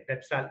item type,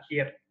 that's all.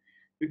 Here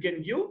you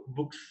can give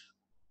books,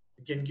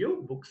 you can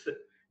give books.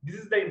 This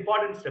is the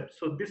important step,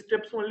 so these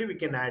steps only we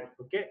can add.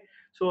 Okay,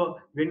 so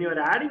when you are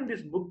adding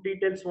this book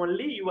details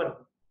only, your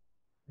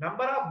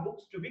number of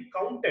books to be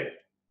counted.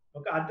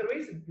 Okay,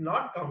 otherwise it's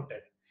not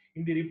counted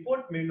in the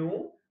report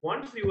menu.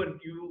 Once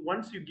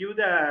once you give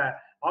the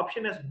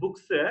option as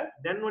books,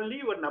 then only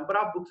your number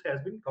of books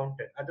has been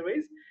counted.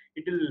 Otherwise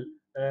it will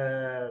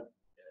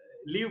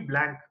leave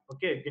blank.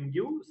 Okay, you can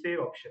give save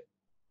option.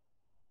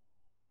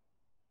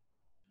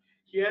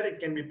 Here it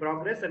can be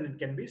progress and it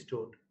can be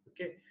stored.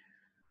 Okay,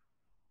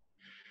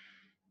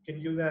 you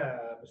can give the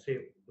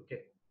save.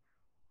 Okay,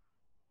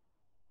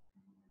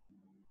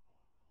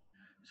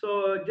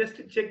 so just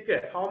to check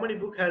how many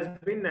book has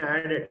been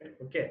added.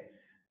 Okay,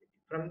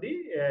 from the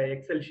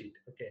Excel sheet.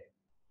 Okay,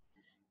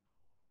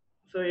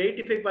 so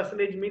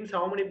 85% means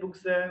how many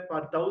books for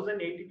 1,000,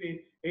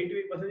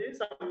 85%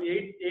 some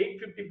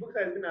 850 books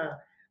has been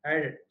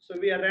added. So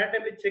we are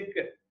randomly check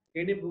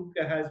any book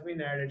has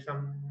been added,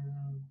 some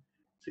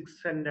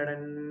 600,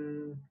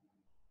 and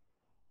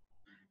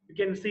you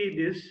can see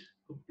this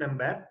book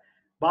number.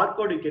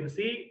 Barcode you can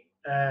see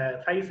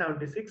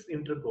 576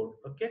 enter code.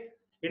 Okay,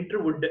 enter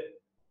wood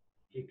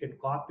you can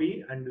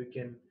copy and we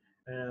can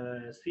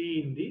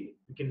see in the,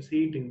 you can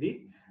see it in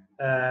the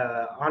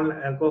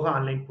Koha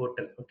online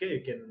portal. Okay,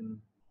 you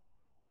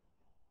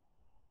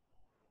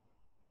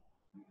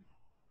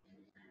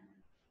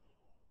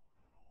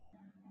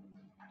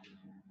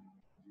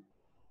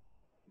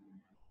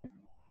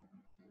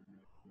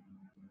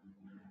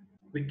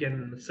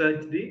can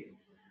search the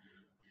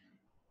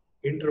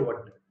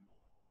introvert.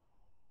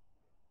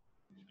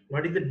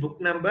 What is the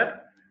book number?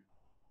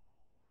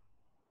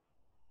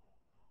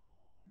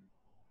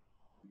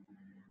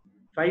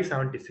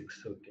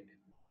 576. Okay.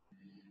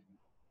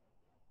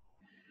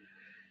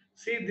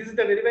 See, this is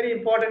the very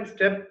important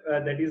step.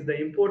 That is the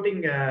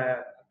importing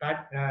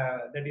that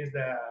is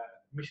the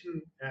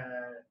mission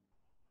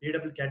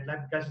readable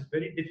catalog, because it's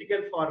very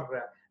difficult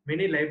for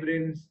many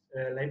librarians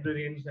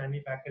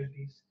and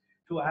faculties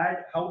to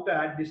add how to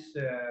add this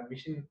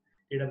mission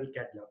readable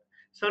catalog.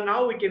 So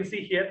now we can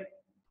see here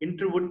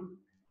interwood.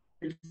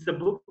 It's a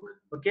book.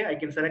 Okay, I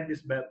can select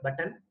this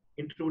button,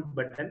 interwood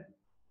button.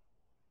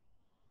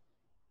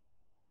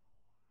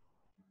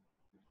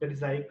 That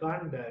is the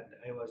icon that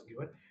I was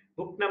given.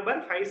 Book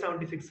number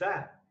 576.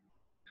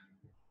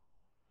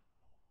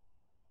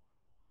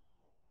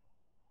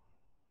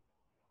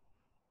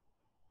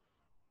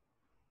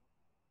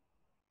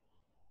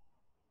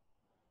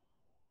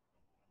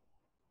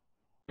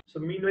 So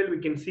meanwhile, we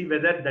can see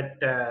whether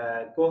that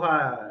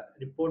Koha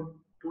report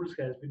tools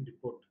has been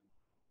reported.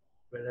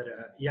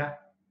 Whether yeah,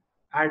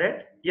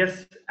 added,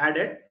 yes,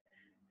 added,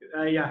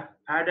 yeah,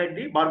 added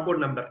the barcode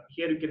number.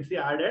 Here you can see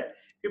added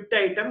 50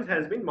 items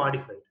has been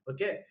modified.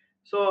 Okay,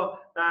 so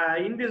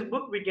in this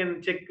book we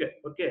can check.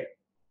 Okay,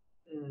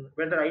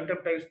 whether item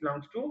types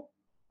belongs to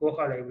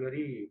Koha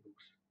library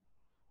books.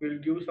 We'll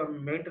give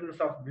some maintenance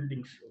of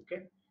buildings.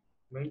 Okay,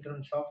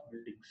 maintenance of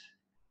buildings.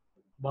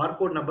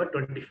 Barcode number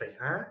 25.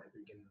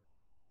 We can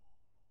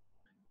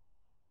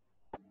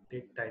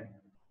take time.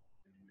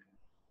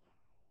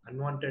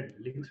 Unwanted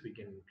links we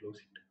can close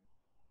it.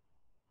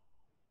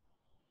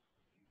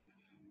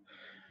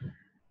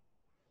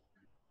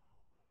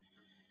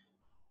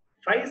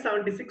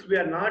 576 we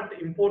are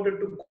not imported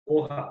to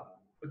Koha.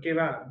 Okay,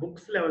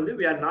 books level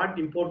we are not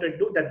imported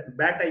to that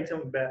batch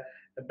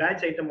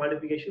item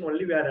modification.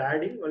 Only we are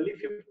adding only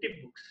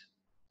 50 books.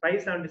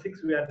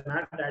 576 we are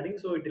not adding,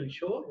 so it will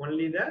show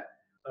only the.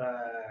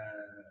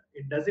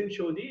 It doesn't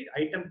show the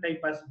item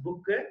type as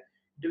book.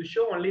 It will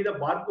show only the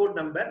barcode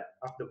number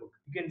of the book.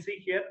 You can see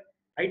here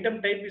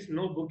item type is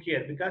no book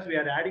here because we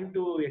are adding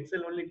to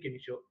Excel only. It can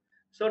show.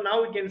 So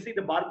now we can see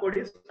the barcode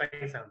is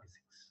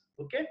 576.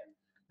 Okay.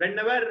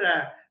 Whenever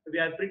we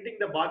are printing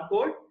the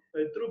barcode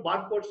through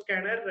barcode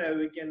scanner,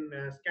 we can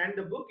scan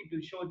the book. It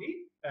will show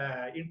the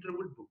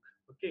interwood book.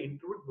 Okay,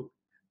 interwood book.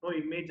 No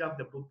image of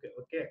the book.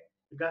 Okay,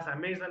 because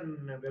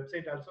Amazon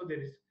website also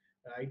there is,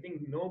 I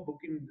think no book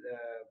in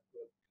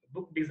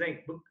book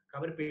design, book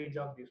cover page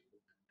of this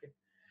book. Okay.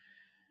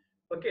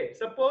 Okay,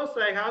 suppose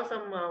I have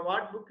some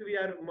what book we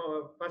are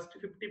first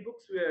 50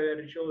 books we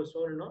are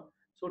shown no.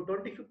 So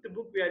 25th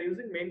book we are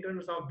using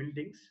maintenance of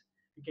buildings.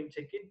 You can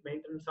check it,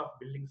 maintenance of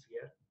buildings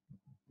here.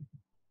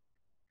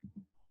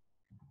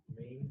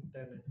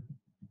 Maintenance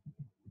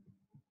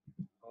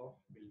of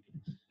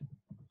buildings.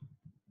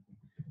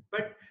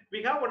 But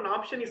we have one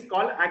option is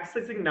called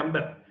accessing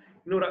number.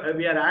 You know,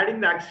 we are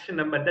adding the accession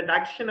number. That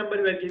accession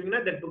number we are giving,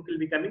 that book will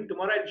be coming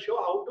tomorrow. I'll show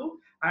how to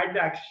add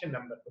the accession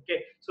number.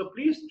 Okay, so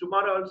please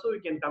tomorrow also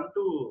you can come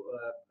to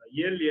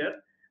earlier.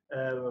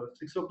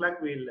 6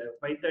 o'clock will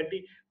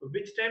 5:30.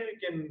 Which time you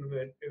can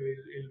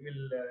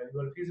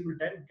your feasible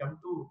time come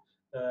to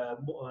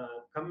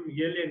come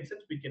earlier in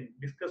sense we can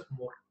discuss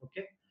more.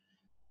 Okay.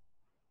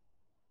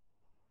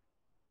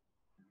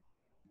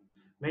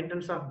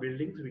 Maintenance of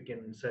buildings, we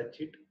can search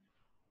it.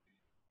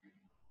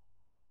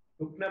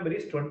 Book number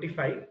is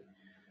 25.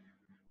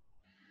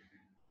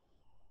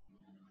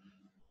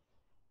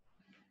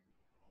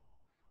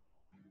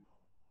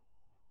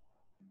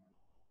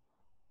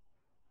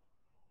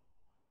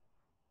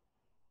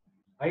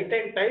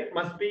 Item type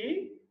must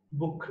be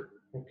book.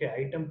 Okay,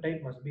 item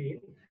type must be.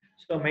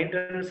 So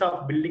maintenance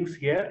of buildings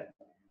here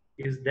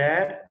is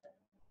there.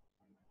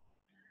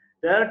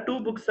 There are two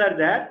books are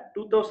there,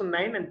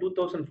 2009 and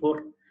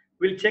 2004.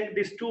 We'll check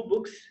these two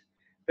books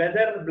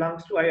whether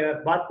belongs to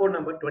barcode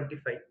number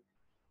 25.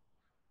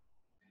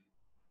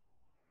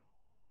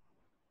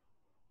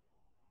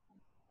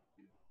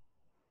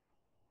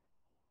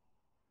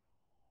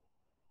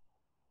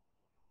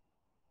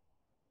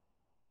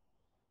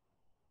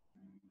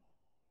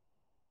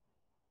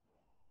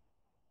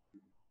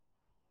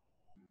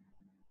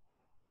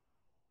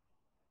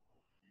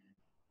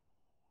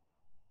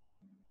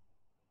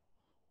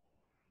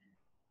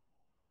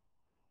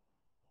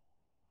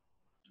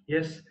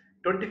 Yes,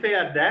 25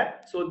 are there.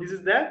 So this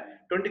is the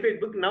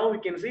 25 book. Now we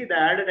can see the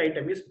added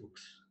item is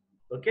books.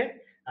 Okay,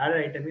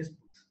 added item is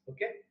books.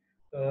 Okay,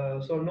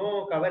 so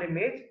no cover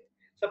image.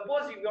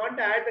 Suppose if you want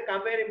to add the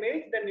cover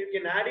image, then you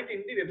can add it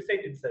in the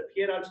website itself.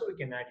 Here also we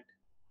can add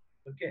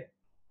it. Okay,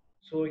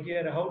 so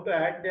here how to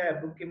add the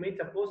book image.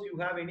 Suppose you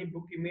have any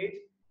book image,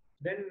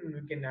 then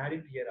we can add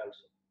it here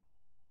also.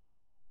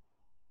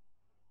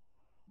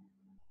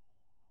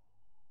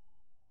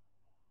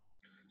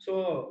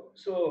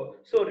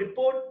 So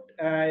report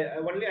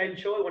only I'll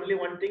show only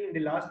one thing in the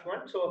last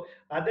one. So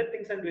other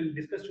things and we'll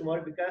discuss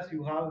tomorrow because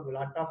you have a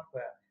lot of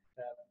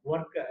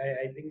work.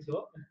 I think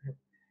so.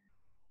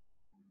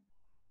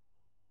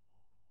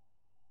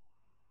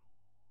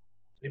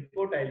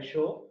 Report I'll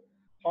show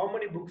how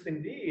many books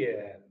in the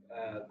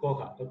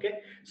Koha.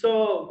 Okay,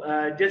 so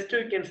just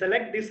you can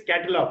select this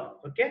catalog.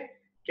 Okay,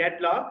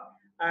 catalog,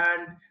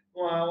 and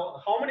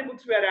how many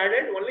books we are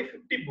added? Only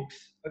 50 books.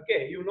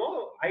 Okay, you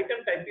know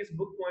item type is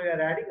book. We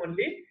are adding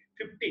only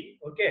 50.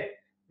 Okay,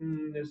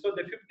 so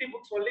the 50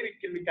 books only it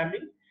can be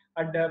coming.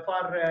 And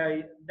for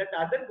that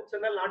other books are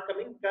not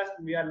coming because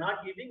we are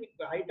not giving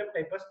item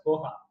type as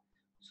Koha.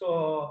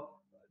 So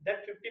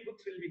that 50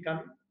 books will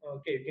become.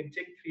 Okay, you can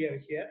check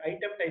here.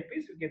 Item type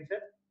is you can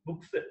set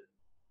books.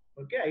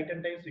 Okay,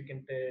 item types you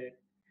can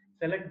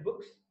select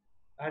books,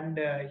 and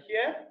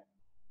here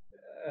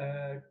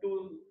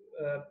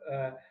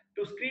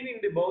to screen in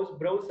the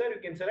browser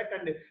you can select,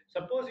 and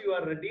suppose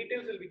your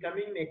details will be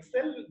coming in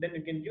Excel, then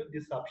you can use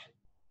this option.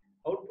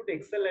 Output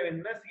Excel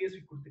வேணும்னா CSV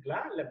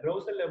கொடுத்துக்கலாம், இல்ல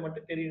browserல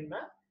மட்டும்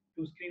தெரியும்னா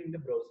to screen in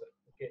the browser.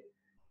 Okay.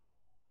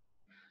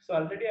 So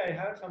already I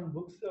have some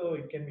books, so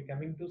it can be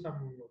coming to some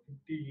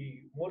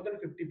 50, more than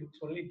 50 books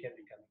only it can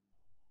be coming.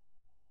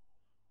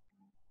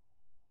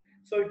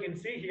 So you can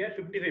see here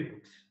 55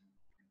 books.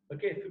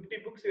 Okay, 50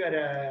 books we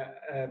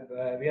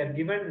are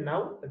given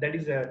now. That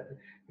is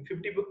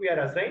 50 book we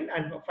are assigned,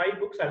 and 5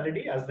 books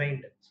already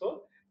assigned. So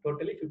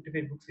totally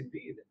 55 books in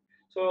the.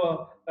 So,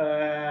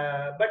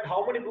 but how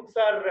many books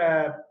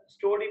are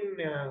stored in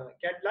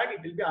catalog?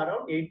 It will be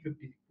around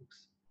 850 books.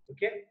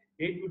 Okay,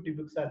 850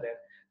 books are there.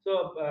 So,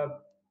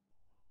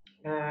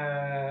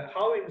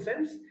 how in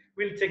sense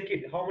we'll check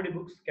it. How many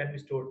books can be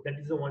stored? That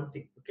is the one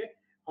thing. Okay,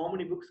 how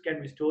many books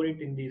can we store it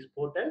in this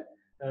portal?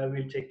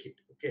 We'll check it.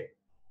 Okay,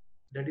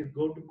 that is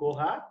go to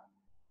Koha.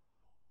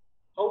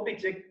 How to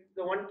check?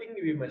 The one thing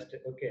we must.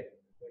 Okay.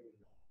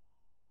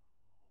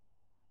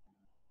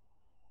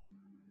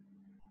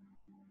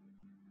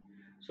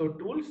 So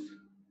tools,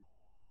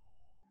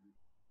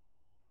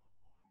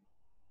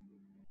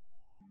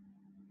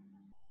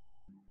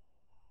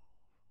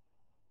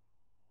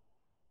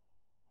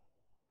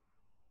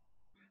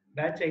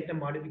 batch item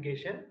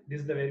modification.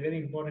 This is the very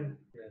important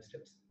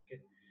steps.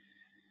 Okay.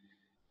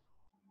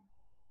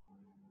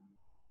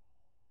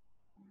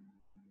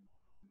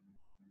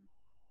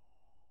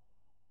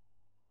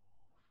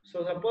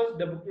 So suppose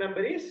the book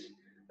number is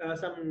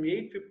some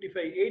 855,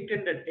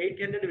 800,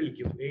 800 will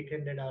give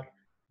 800 or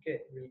okay,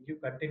 will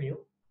give continue.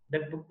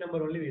 That book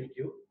number only will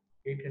give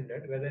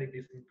 800 whether it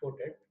is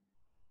imported,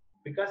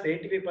 because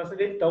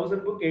 85%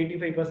 1000 book,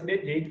 85%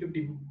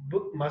 850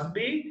 book must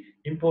be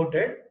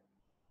imported.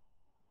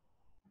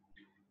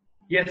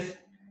 Yes,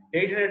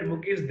 800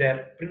 book is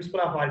there. Principle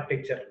of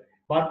architecture.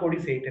 Barcode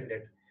is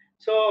 800.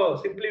 So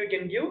simply we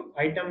can give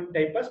item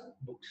type as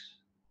books.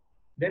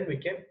 Then we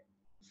can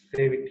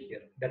save it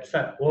here. That's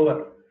all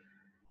over.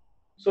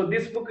 So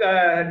this book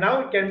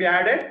now it can be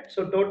added.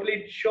 So totally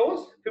it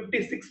shows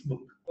 56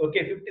 book.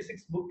 Okay,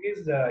 56 book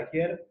is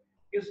here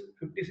is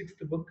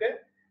 56th book.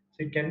 So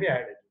it can be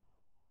added.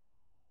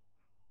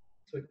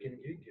 So it can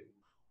give.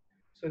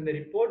 So in the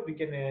report we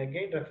can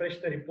again refresh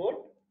the report.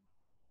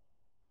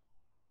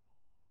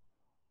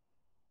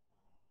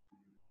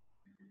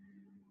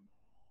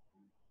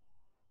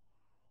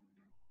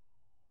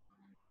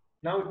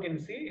 Now you can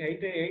see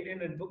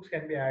 800 books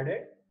can be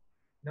added.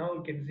 Now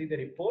you can see the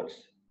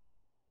reports,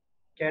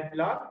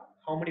 catalog,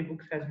 how many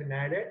books has been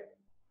added.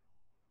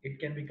 It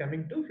can be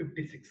coming to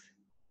 56.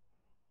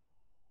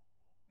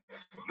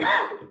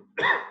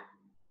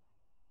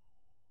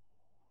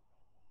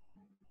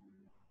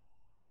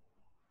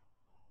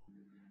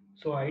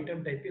 So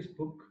item type is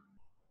book.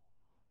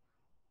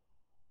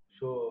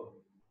 So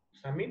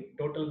submit,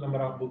 total number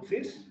of books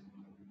is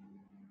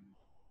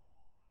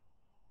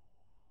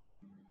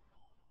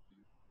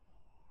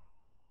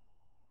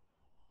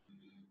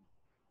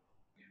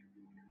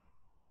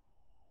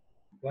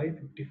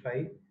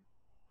 55.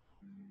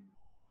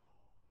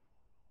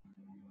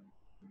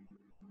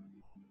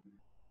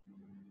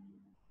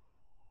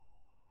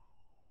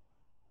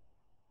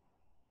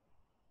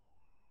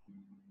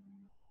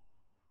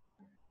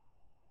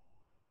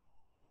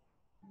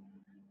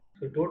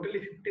 So totally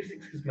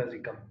 56 is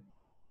must come.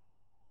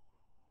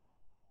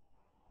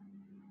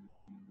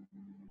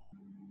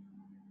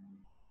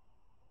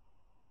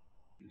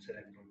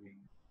 Select from me.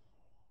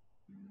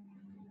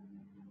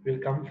 Will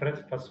come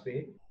first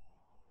way.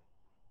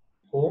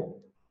 Home.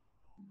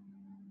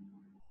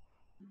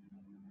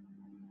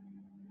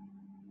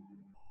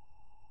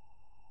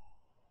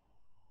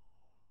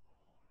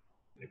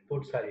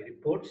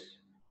 Reports.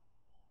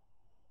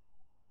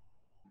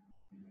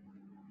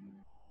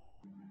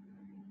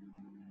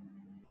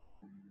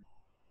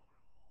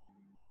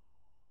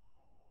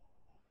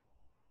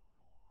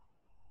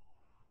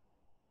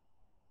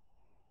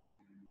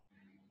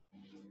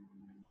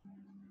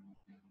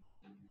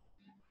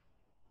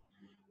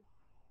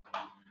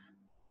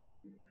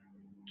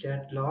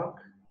 Catalog.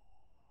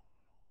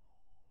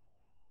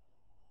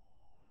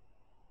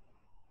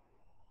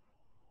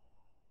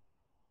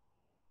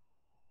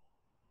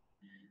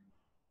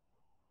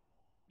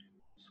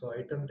 So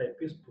item type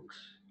is books.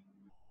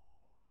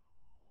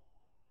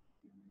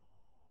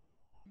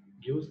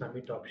 Give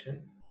submit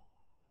option.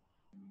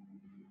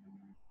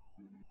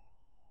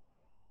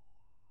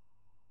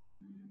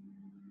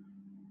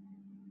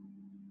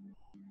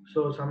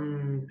 So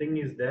something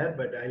is there,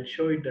 but I'll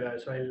show it.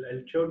 So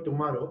I'll show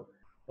tomorrow.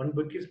 One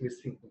book is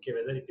missing. Okay,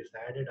 whether it is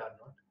added or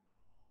not.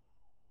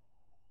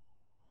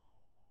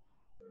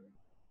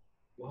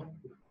 What?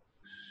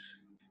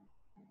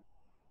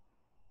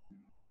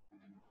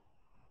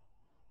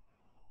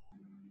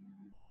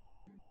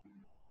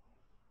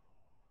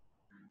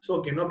 So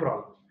okay, no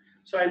problem.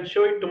 So I'll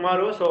show it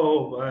tomorrow.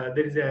 So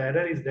there is a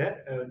error is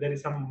there. There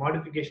is some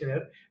modification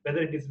error.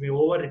 Whether it is be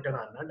overwritten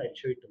or not, I'll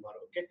show it tomorrow.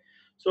 Okay.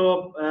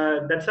 So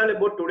that's all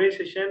about today's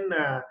session.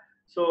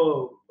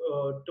 So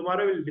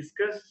tomorrow we'll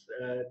discuss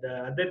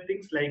the other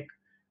things like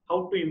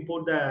how to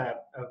import the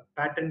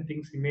pattern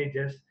things,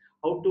 images,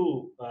 how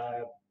to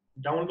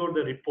download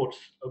the reports.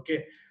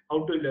 Okay,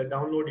 how to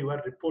download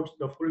your reports,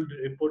 the full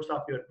reports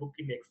of your book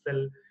in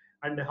Excel,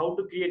 and how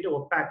to create a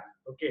opaque.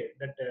 Okay,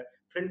 that.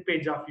 Front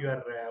page of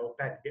your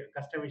opaque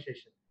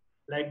customization,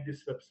 like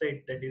this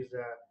website that is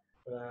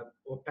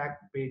opaque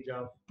page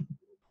of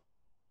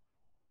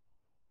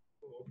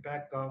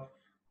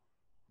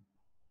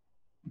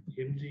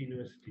MG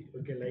University.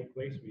 Okay,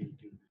 likewise we'll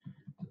do.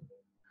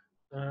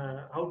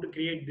 How to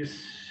create this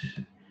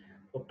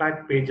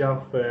opaque page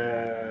of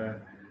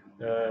the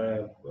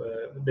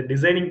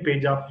designing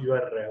page of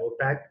your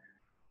opaque.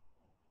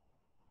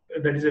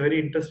 That is a very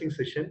interesting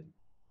session.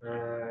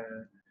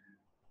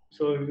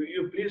 So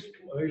you please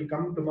will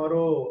come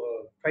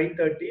tomorrow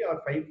 5:30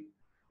 or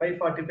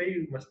 5:45.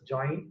 You must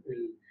join.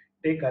 We'll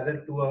take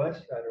other 2 hours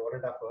or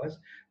 1.5 hours.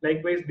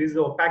 Likewise, this is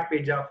the opaque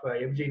page of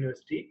MG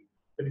University.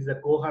 That is the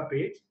Koha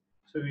page.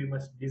 So we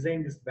must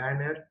design this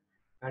banner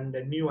and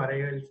the new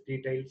arrivals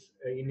details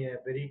in a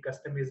very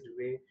customized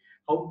way.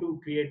 How to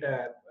create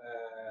a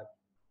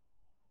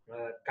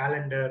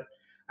calendar,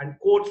 and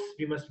quotes.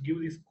 We must give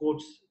these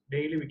quotes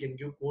daily. We can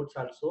give quotes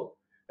also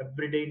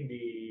every day in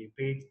the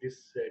page.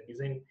 This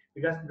design,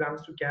 because it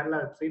belongs to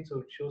Kerala website, so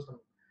it shows some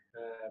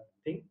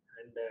thing.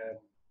 And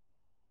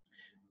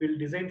we'll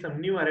design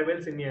some new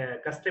arrivals in a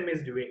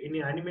customized way, in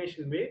an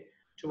animation way.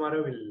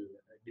 Tomorrow we'll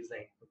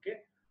design. Okay.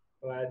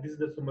 This is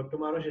the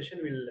tomorrow session.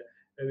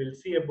 We'll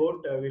see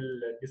about,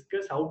 we'll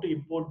discuss how to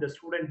import the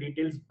student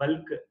details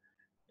bulk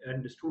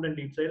and student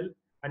detail,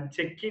 and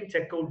check-in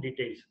check-out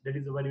details. That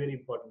is very very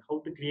important. How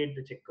to create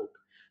the checkout.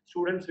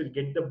 Students will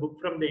get the book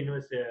from the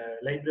university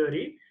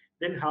library,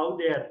 then how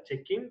they are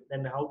checking,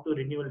 then how to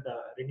renewal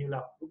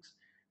of books.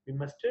 We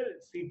must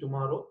see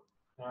tomorrow.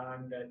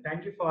 And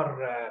thank you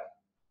for uh,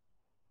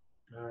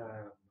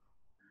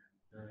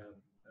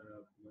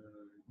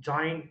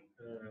 join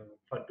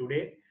for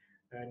today.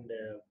 And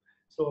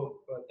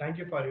thank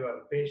you for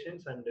your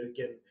patience. And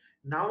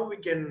we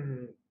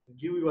can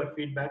give your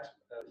feedbacks.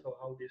 So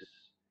how this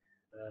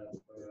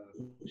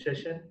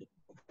session,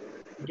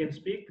 you can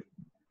speak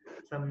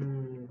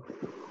some.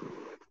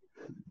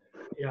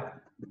 Yeah,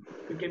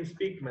 you can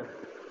speak, man.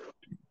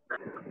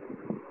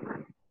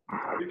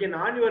 You can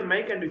on your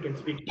mic and you can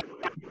speak.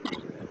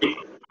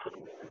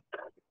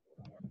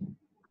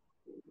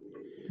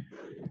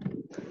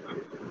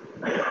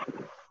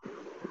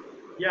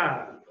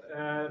 Yeah,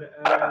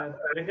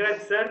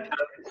 Rangaraj sir,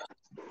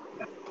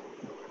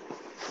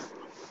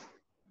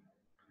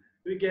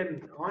 we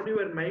can on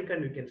your mic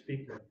and you can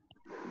speak now.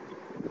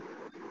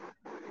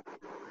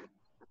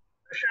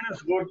 Session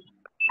is good.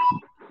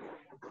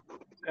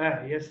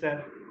 Yes,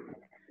 sir.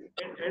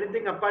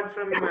 Anything apart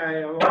from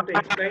I want to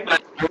explain?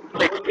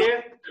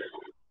 Okay,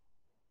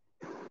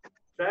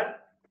 sir.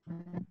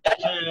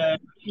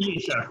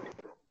 Yes, sir.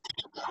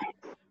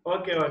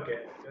 Okay, okay.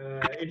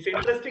 It's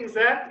interesting,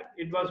 sir.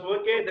 It was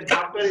okay. The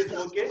software is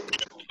okay.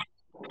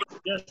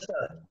 Yes,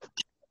 sir.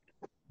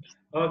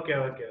 Okay,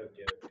 okay, okay,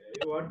 okay.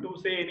 You want to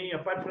say any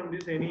apart from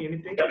this?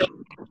 Anything?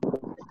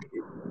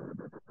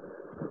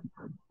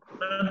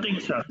 Nothing,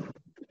 sir.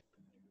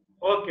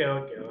 Okay,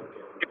 okay,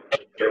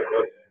 okay,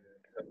 okay.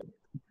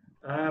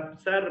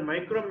 Sir,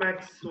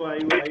 Micromax, why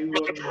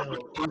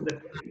who's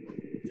that?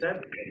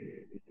 Sir?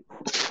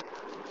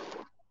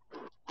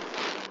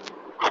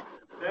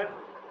 Sir?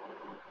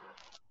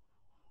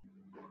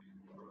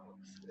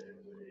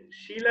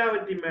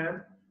 Sheelavati ma'am,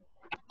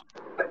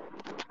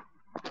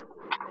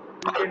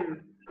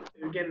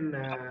 you can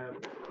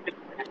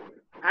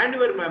hand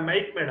over my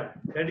mic, madam.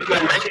 That is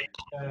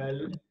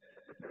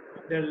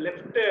the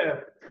left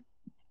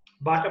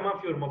bottom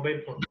of your mobile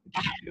phone.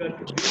 If you are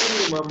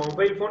using your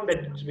mobile phone,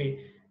 that is me.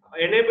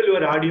 Enable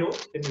your audio,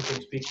 then you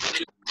can speak.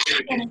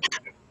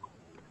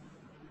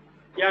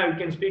 Yeah, you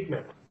can speak,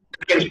 ma'am.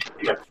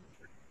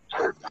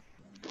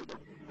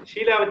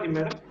 Sheelavati,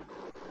 madam.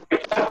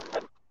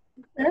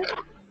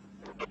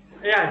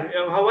 Yeah,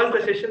 how was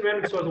the session,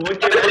 ma'am? It was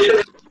okay.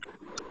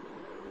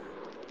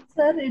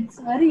 Sir, it's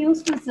very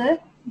useful, sir.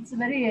 It's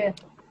very.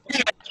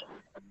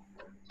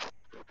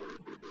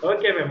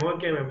 Okay, ma'am.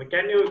 Okay, ma'am.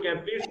 Can you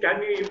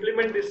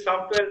implement this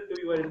software to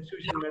your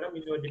institution, madam,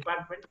 in your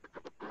department?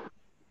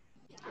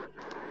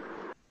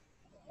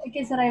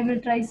 Okay, sir, I will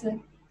try, sir.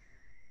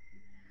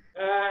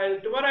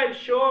 Tomorrow I'll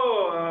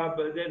show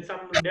there's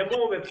some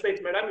demo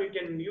website, madam. You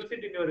can use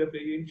it in your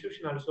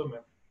institution also,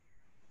 ma'am.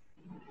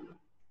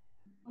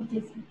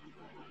 Okay, sir.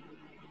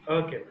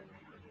 Okay.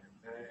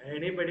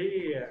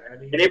 Anybody?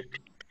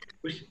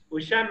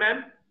 Usha,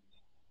 ma'am.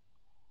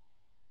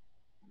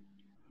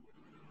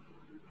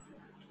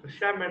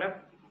 Usha, madam.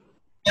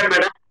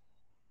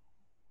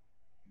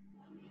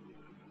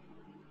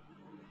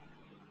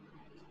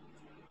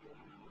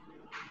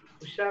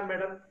 Usha,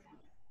 madam.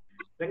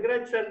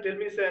 Rangaraj sir, tell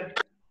me, sir.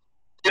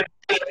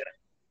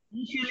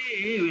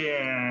 Initially,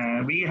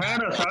 we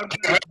had a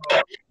software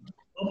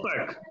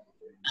OPEC,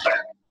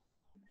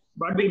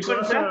 but Which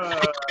one,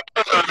 sir?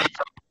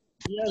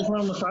 We are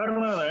from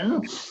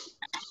Sarnaran.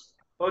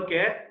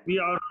 Okay. We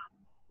are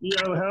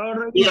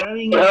already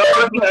having.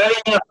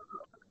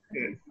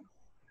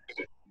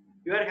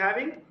 You are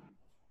having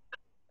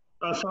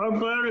A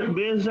software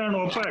based on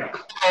OPEC.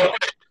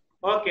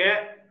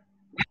 Okay.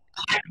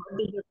 But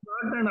it is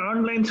not an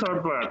online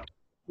software.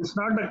 It's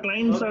not a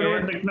client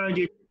server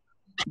technology.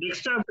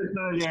 Desktop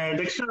technology,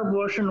 desktop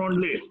version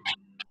only.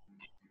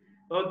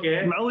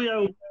 Okay. Now we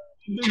have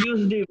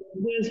introduced the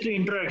web-based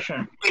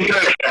interaction.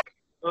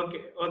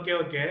 Okay. Okay.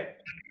 Okay.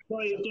 So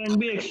it can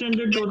be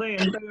extended to the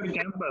entire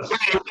campus.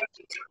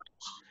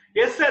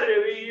 Yes, sir.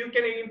 You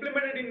can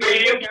implement it in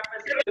your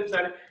campus,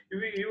 sir.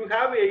 You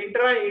have a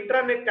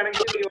intranet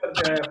connection in your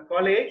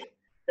college.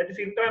 That is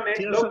intranet,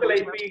 Yes, local sir.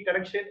 IP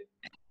connection.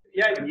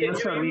 Yeah,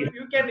 Yes, sir. you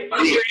can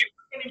implement,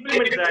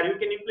 sir. You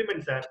can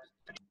implement, sir.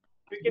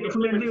 You can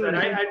implement, sir.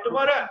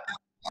 Tomorrow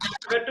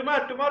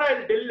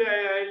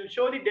I'll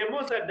show the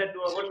demos at that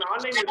one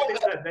online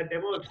website, sir. That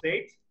demo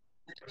websites.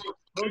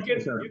 You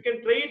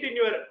can try it in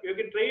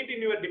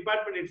your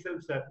department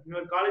itself, sir. In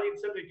your college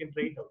itself, you can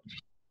try it out.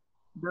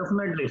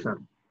 Definitely, sir.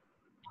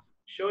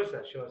 Sure,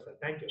 sir. Sure, sir.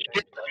 Thank you.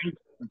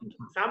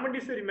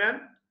 Samandiswari,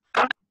 ma'am.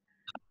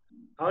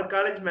 Our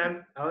college,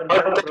 ma'am. Our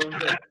college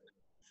professor,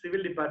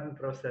 civil department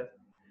professor.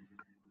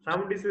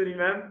 Samudiswari,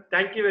 ma'am.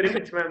 Thank you very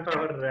much, ma'am,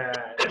 for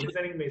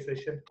listening my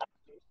session.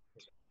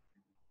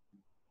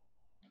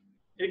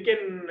 You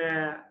can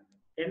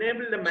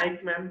enable the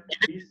mic, ma'am,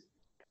 please.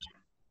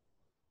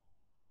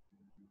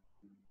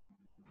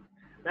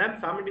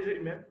 Ma'am,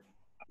 Samudiswari, ma'am.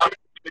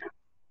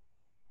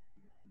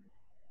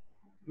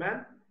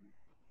 Ma'am.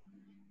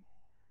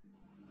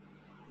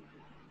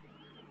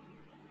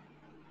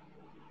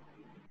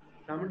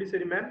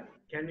 Samudiswari, ma'am.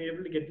 Can you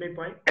able to get my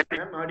point?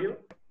 Ma'am, audio?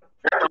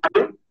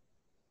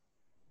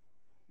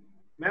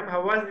 Ma'am,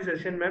 how was the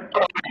session, ma'am?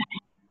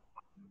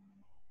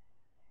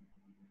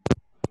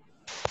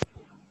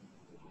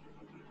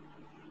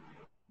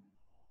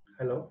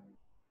 Hello?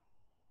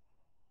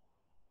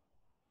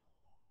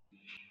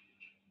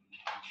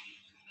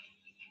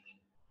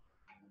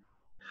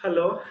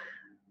 Hello?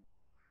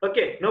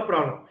 Okay, no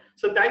problem.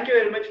 So thank you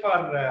very much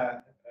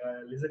for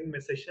listening my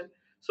session.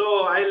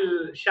 So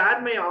I'll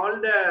share my all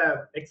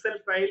the Excel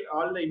file,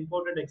 all the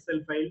imported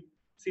Excel file,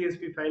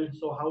 CSV file.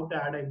 So how to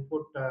add an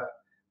import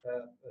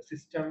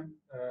system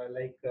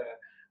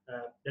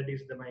that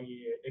is my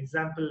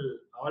example,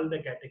 all the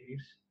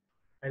categories.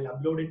 I'll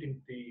upload it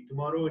in the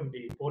tomorrow in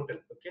the portal.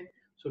 Okay.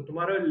 So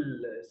tomorrow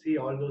we'll see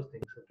all those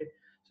things. Okay.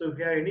 So if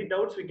you have any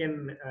doubts, we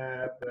can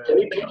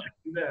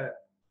give a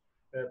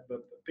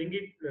ping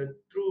it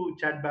through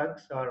chat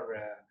box or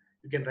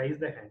you can raise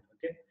the hand.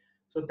 Okay.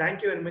 So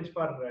thank you very much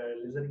for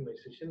listening my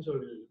session. So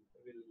we'll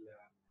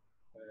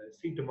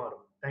see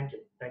tomorrow. Thank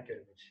you. Thank you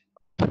very much.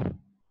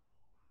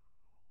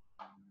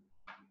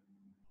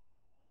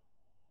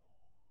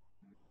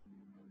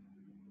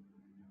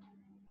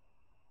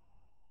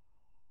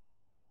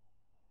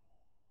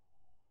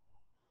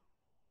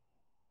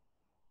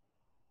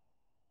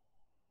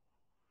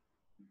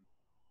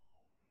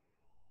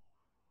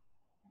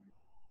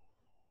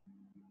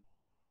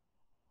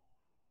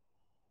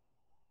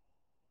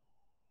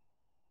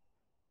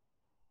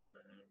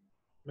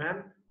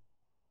 Ma'am.